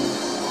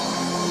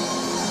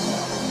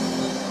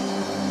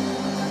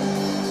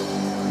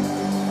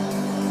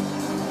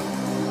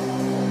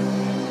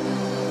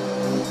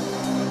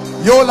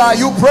 Yola,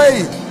 you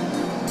pray.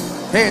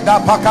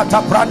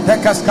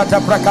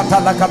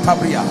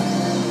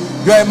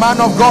 You're a man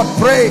of God,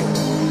 pray.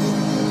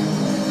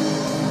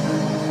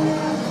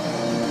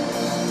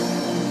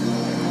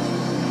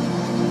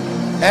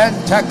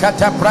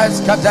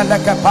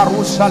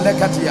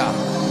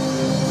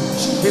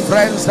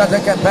 Differenza de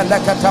che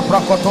peleka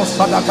tabrakoto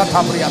salaka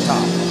tabriata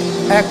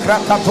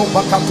ekrakato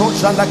bakato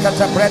salaka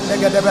tabrende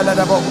ge de bele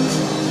de bosh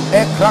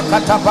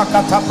ekrakata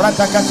bakata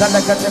brata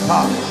kataleka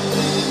tepa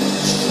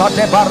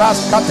sate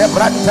baraska te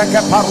brata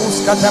ke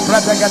paruska te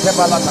brata ge de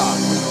balata.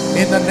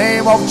 In the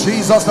name of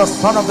Jesus, the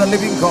Son of the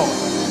living God.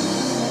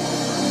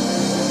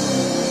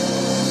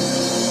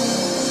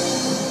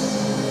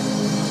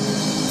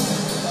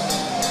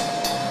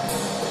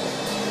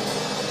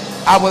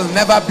 I will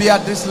never be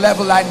at this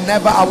level. I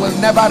will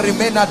never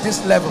remain at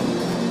this level.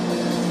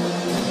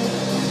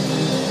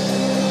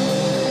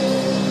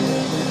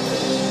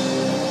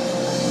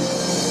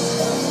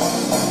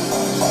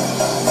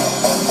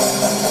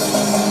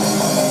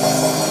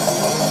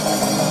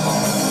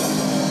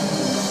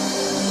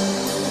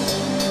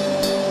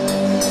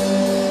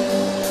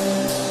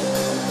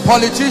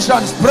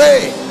 Politicians,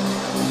 pray.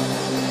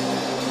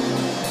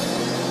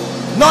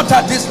 Not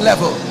at this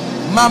level.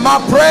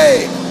 Mama,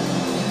 pray.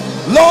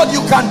 Lord, you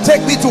can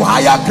take me to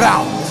higher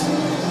grounds,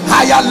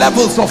 higher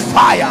levels of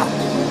fire,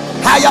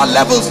 higher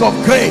levels of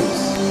grace,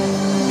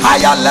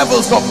 higher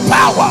levels of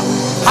power,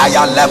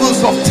 higher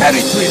levels of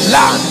territory,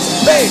 land,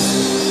 space.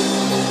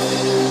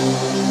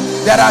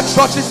 There are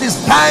churches, it's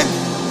time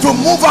to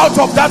move out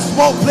of that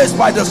small place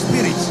by the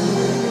Spirit.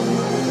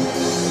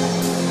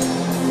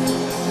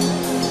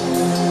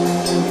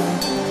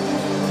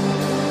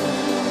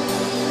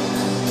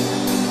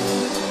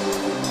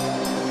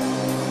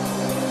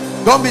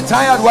 Don't be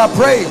tired, we are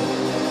praying.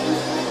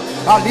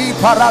 Ali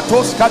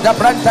paratos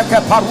kadabranta ke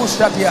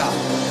parushadia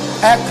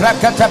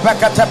ekrakata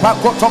bakata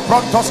pakoto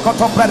prontos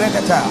koto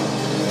peregata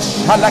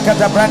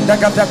halakata branda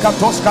kata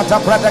katos kata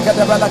branda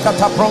kata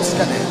balakata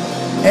proskane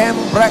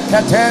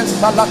embrakate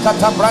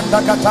salakata branda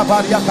kata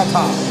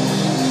variakata.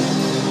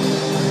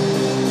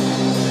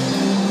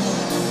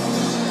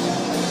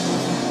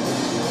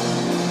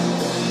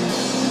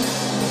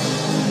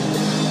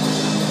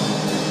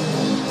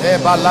 E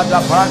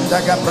balada branda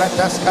ga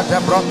pretas kata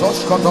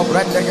brotos koto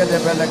branda kata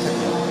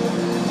balakata.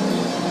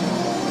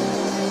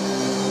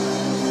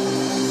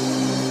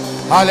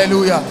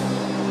 Hallelujah.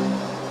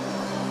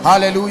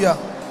 Hallelujah.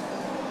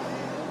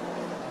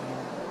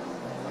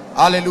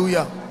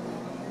 Hallelujah.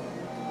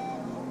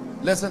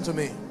 Listen to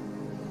me.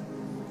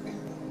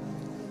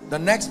 The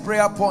next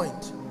prayer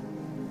point,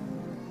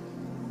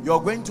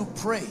 you're going to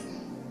pray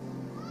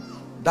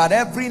that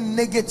every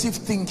negative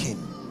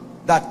thinking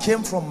that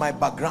came from my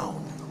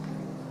background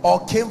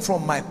or came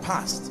from my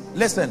past.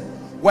 Listen,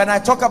 when I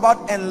talk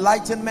about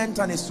enlightenment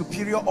and a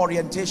superior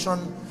orientation,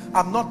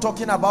 I'm not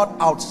talking about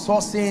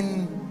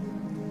outsourcing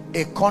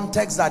a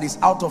context that is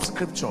out of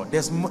scripture.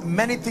 There's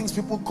many things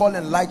people call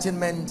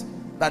enlightenment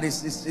that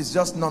is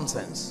just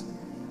nonsense.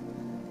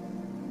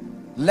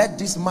 Let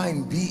this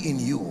mind be in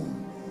you.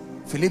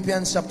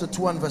 Philippians chapter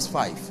 2 and verse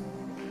 5,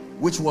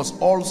 which was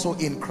also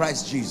in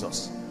Christ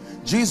Jesus.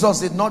 Jesus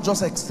did not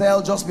just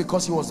excel just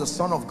because he was the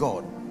Son of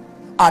God.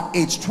 At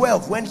age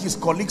 12, when his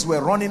colleagues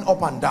were running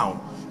up and down,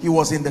 he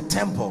was in the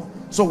temple.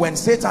 So when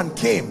Satan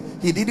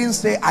came, he didn't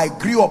say, I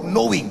grew up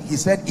knowing. He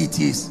said, it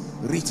is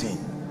written.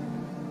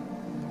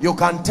 You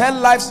can tell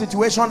life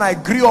situation, I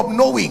grew up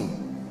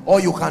knowing, or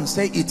you can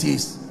say it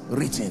is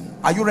written.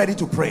 Are you ready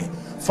to pray?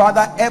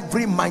 Father,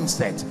 every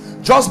mindset,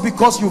 just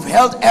because you've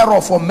held error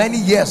for many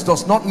years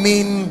does not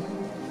mean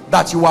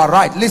that you are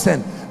right.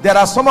 Listen, there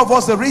are some of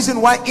us, the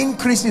reason why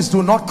increases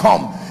do not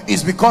come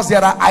is because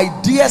there are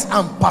ideas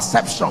and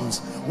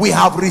perceptions we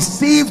have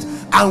received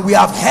and we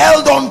have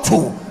held on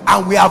to,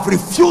 and we have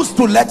refused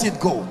to let it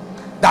go,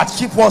 that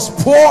keep us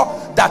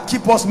poor, that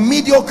keep us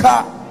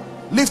mediocre.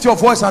 Lift your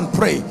voice and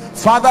pray.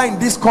 Father, in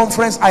this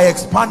conference I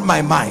expand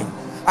my mind.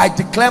 I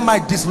declare my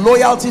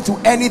disloyalty to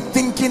any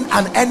thinking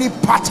and any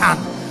pattern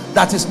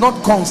that is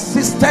not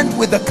consistent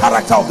with the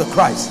character of the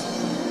Christ.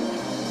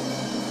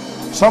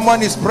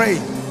 Someone is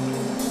praying.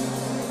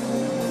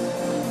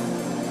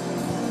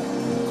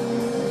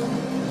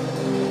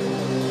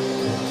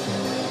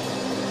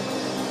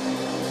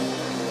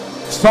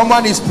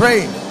 Someone is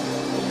praying.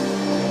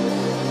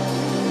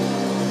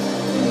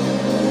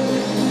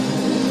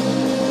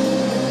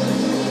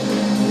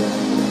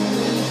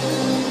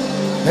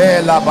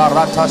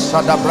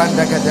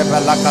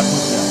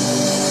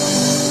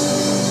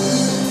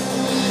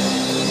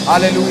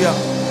 Hallelujah.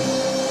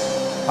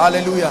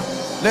 Hallelujah.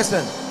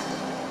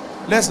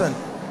 Listen.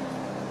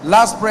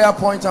 Last prayer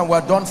point and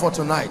we're done for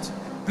tonight.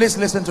 Please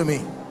listen to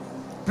me.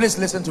 Please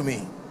listen to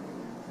me.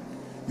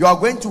 You are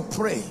going to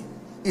pray.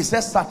 It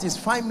says,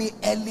 satisfy me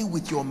early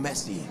with your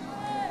mercy.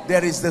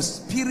 There is the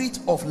spirit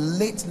of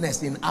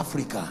lateness in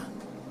Africa.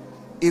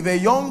 If a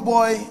young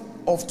boy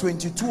of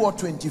 22 or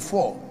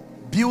 24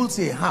 builds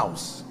a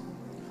house,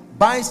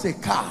 buys a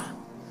car,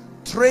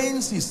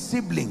 trains his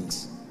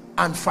siblings,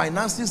 and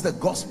finances the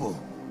gospel,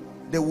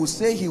 they will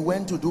say he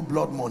went to do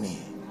blood money.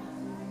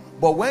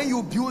 But when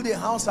you build a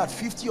house at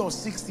 50 or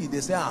 60, they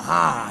say,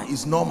 aha,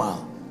 it's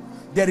normal.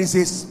 There is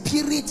a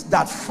spirit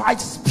that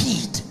fights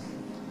speed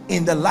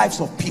in the lives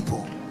of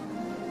people,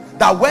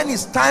 that when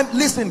it's time,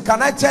 listen,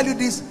 can I tell you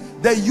this?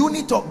 The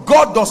unit of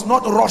God does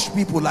not rush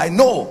people, I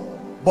know,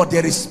 but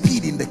there is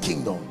speed in the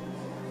kingdom.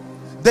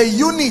 The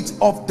unit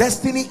of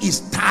destiny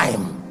is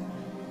time,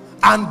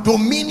 and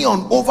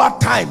dominion over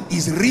time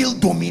is real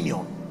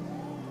dominion.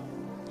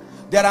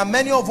 There are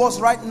many of us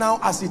right now,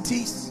 as it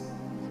is,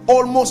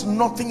 almost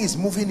nothing is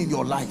moving in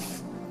your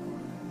life.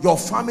 Your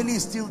family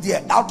is still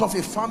there. Out of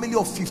a family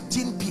of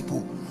 15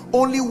 people,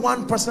 only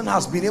one person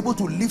has been able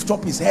to lift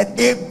up his head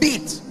a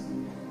bit.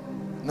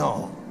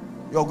 No,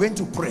 you're going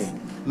to pray,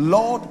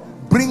 Lord,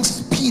 bring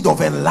speed of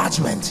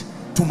enlargement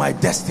to my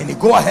destiny.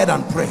 Go ahead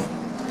and pray.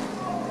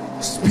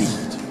 Speed.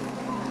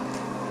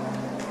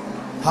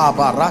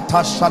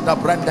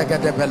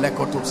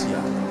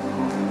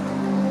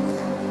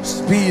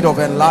 Speed of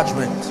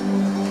enlargement.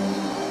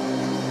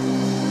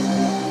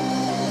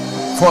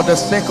 For the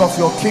sake of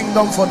your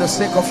kingdom, for the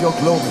sake of your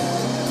glory.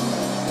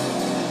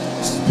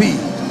 Speed.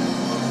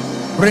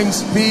 Bring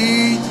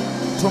speed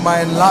to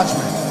my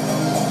enlargement.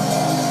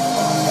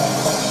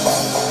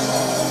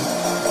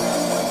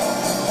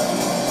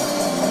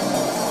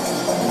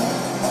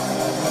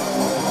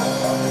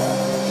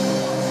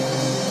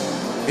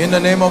 In the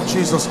name of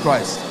Jesus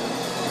Christ.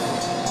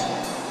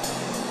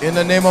 In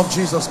the name of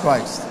Jesus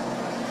Christ.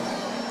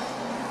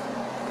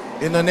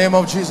 In the name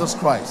of Jesus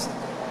Christ.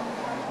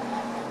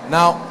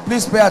 Now,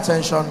 please pay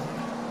attention.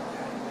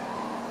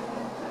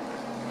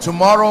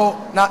 Tomorrow,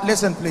 now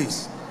listen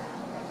please.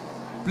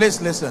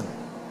 Please listen.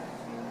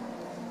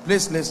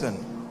 Please listen.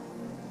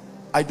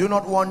 I do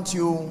not want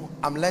you,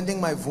 I'm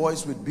lending my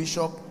voice with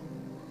Bishop,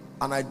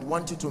 and I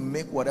want you to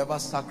make whatever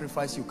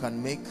sacrifice you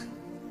can make.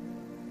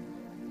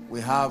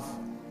 We have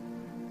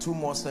 2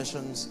 more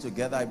sessions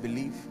together, I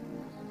believe.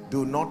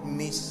 Do not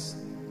miss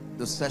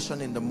the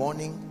session in the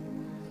morning,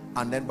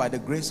 and then by the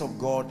grace of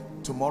God,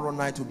 tomorrow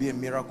night will be a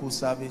miracle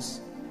service.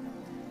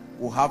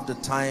 We'll have the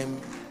time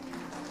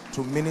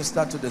to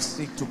minister to the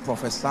sick, to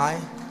prophesy,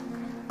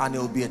 and it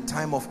will be a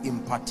time of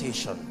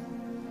impartation.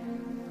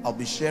 I'll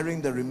be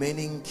sharing the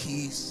remaining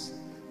keys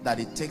that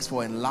it takes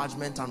for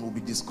enlargement, and we'll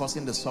be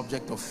discussing the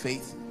subject of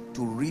faith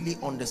to really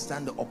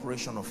understand the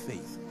operation of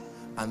faith.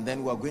 And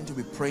then we're going to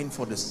be praying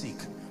for the sick.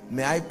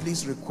 May I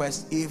please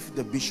request, if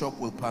the bishop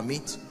will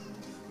permit,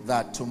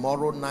 that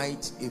tomorrow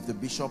night, if the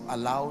bishop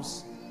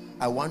allows,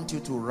 I want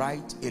you to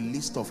write a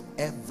list of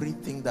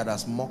everything that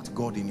has mocked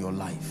God in your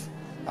life.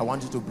 I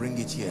want you to bring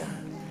it here.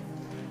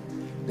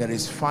 There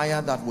is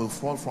fire that will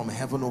fall from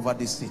heaven over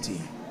this city,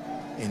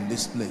 in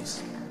this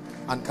place.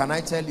 And can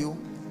I tell you,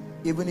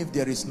 even if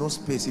there is no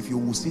space, if you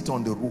will sit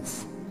on the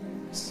roof,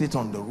 sit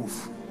on the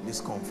roof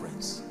this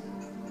conference.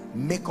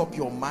 Make up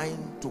your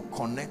mind to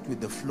connect with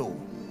the flow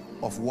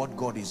of what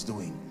God is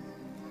doing.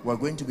 We're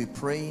going to be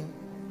praying.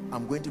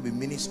 I'm going to be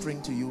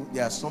ministering to you.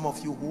 There are some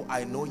of you who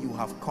I know you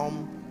have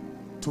come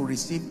to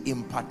receive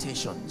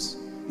impartations.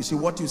 You see,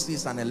 what you see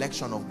is an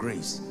election of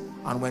grace.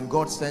 And when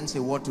God sends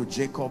a word to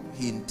Jacob,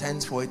 he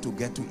intends for it to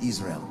get to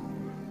Israel.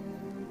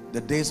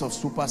 The days of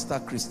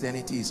superstar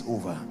Christianity is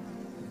over.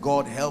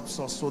 God helps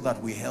us so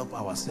that we help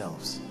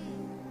ourselves.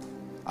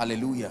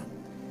 Hallelujah.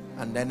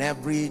 And then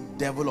every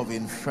devil of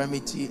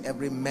infirmity,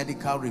 every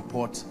medical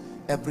report,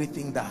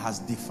 everything that has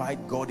defied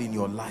God in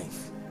your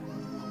life,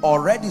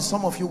 already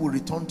some of you will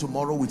return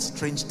tomorrow with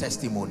strange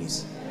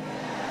testimonies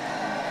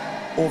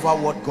over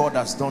what God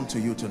has done to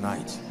you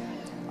tonight.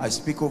 I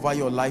speak over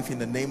your life in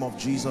the name of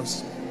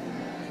Jesus.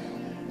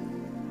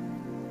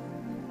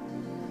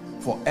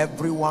 For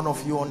every one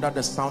of you under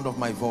the sound of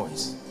my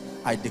voice,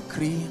 I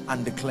decree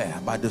and declare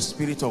by the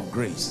Spirit of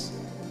grace,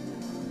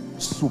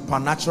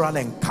 supernatural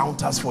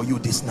encounters for you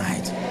this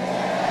night.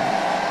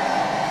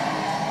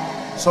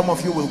 Some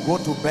of you will go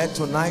to bed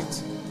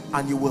tonight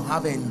and you will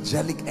have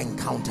angelic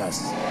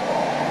encounters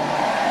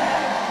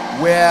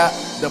where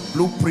the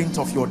blueprint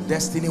of your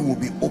destiny will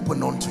be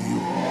opened unto you.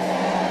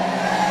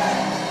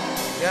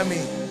 Hear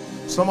me?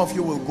 Some of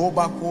you will go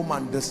back home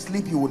and the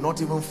sleep, you will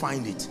not even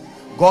find it.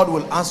 God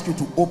will ask you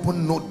to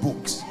open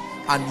notebooks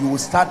and you will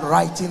start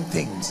writing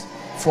things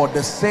for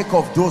the sake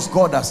of those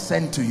God has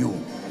sent to you.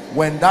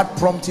 When that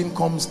prompting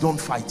comes, don't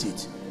fight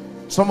it.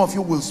 Some of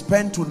you will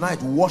spend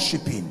tonight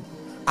worshiping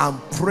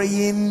and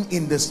praying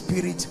in the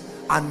spirit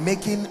and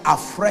making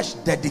afresh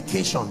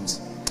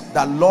dedications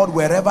that, Lord,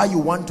 wherever you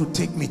want to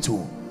take me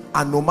to,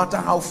 and no matter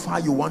how far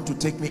you want to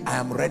take me, I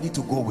am ready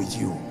to go with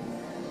you.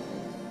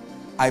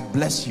 I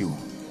bless you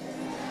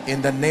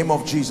in the name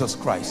of Jesus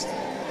Christ.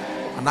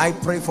 And I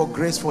pray for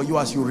grace for you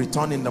as you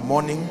return in the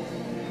morning.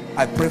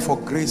 I pray for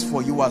grace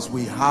for you as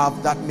we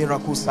have that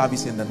miracle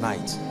service in the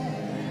night.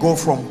 Go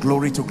from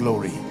glory to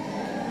glory.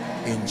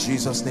 In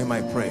Jesus' name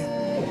I pray.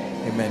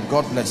 Amen.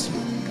 God bless you.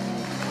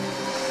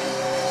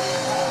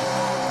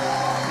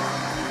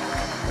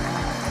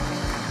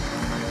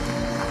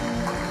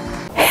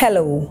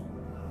 Hello.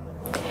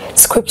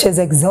 Scriptures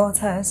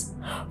exhort us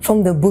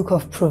from the book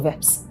of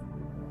Proverbs.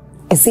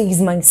 It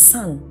says, my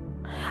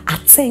son,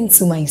 attend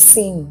to my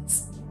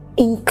sayings.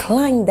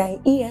 Incline thy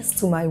ears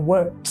to my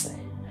words.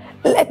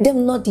 Let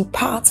them not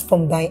depart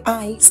from thy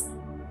eyes,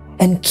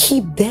 and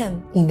keep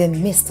them in the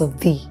midst of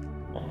thee.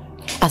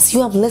 As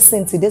you have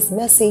listened to this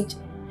message,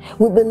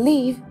 we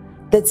believe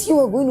that you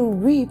are going to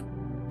reap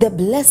the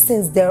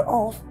blessings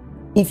thereof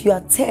if you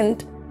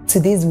attend to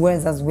these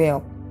words as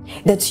well.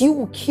 That you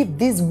will keep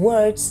these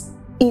words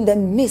in the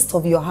midst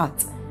of your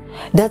heart.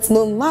 That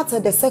no matter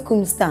the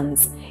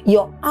circumstance,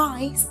 your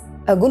eyes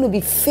are going to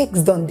be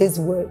fixed on these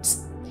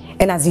words.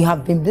 And as you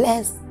have been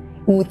blessed,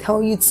 we will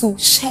tell you to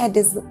share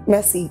this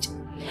message.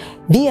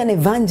 Be an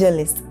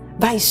evangelist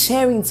by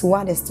sharing to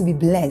others to be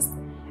blessed.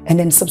 And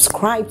then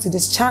subscribe to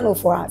this channel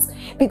for us,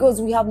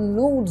 because we have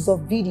loads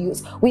of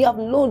videos, we have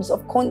loads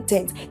of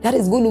content that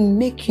is going to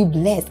make you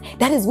blessed,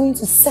 that is going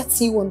to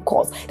set you on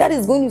course, that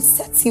is going to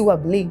set you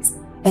ablaze.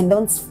 And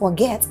don't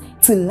forget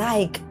to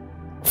like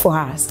for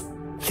us.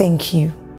 Thank you.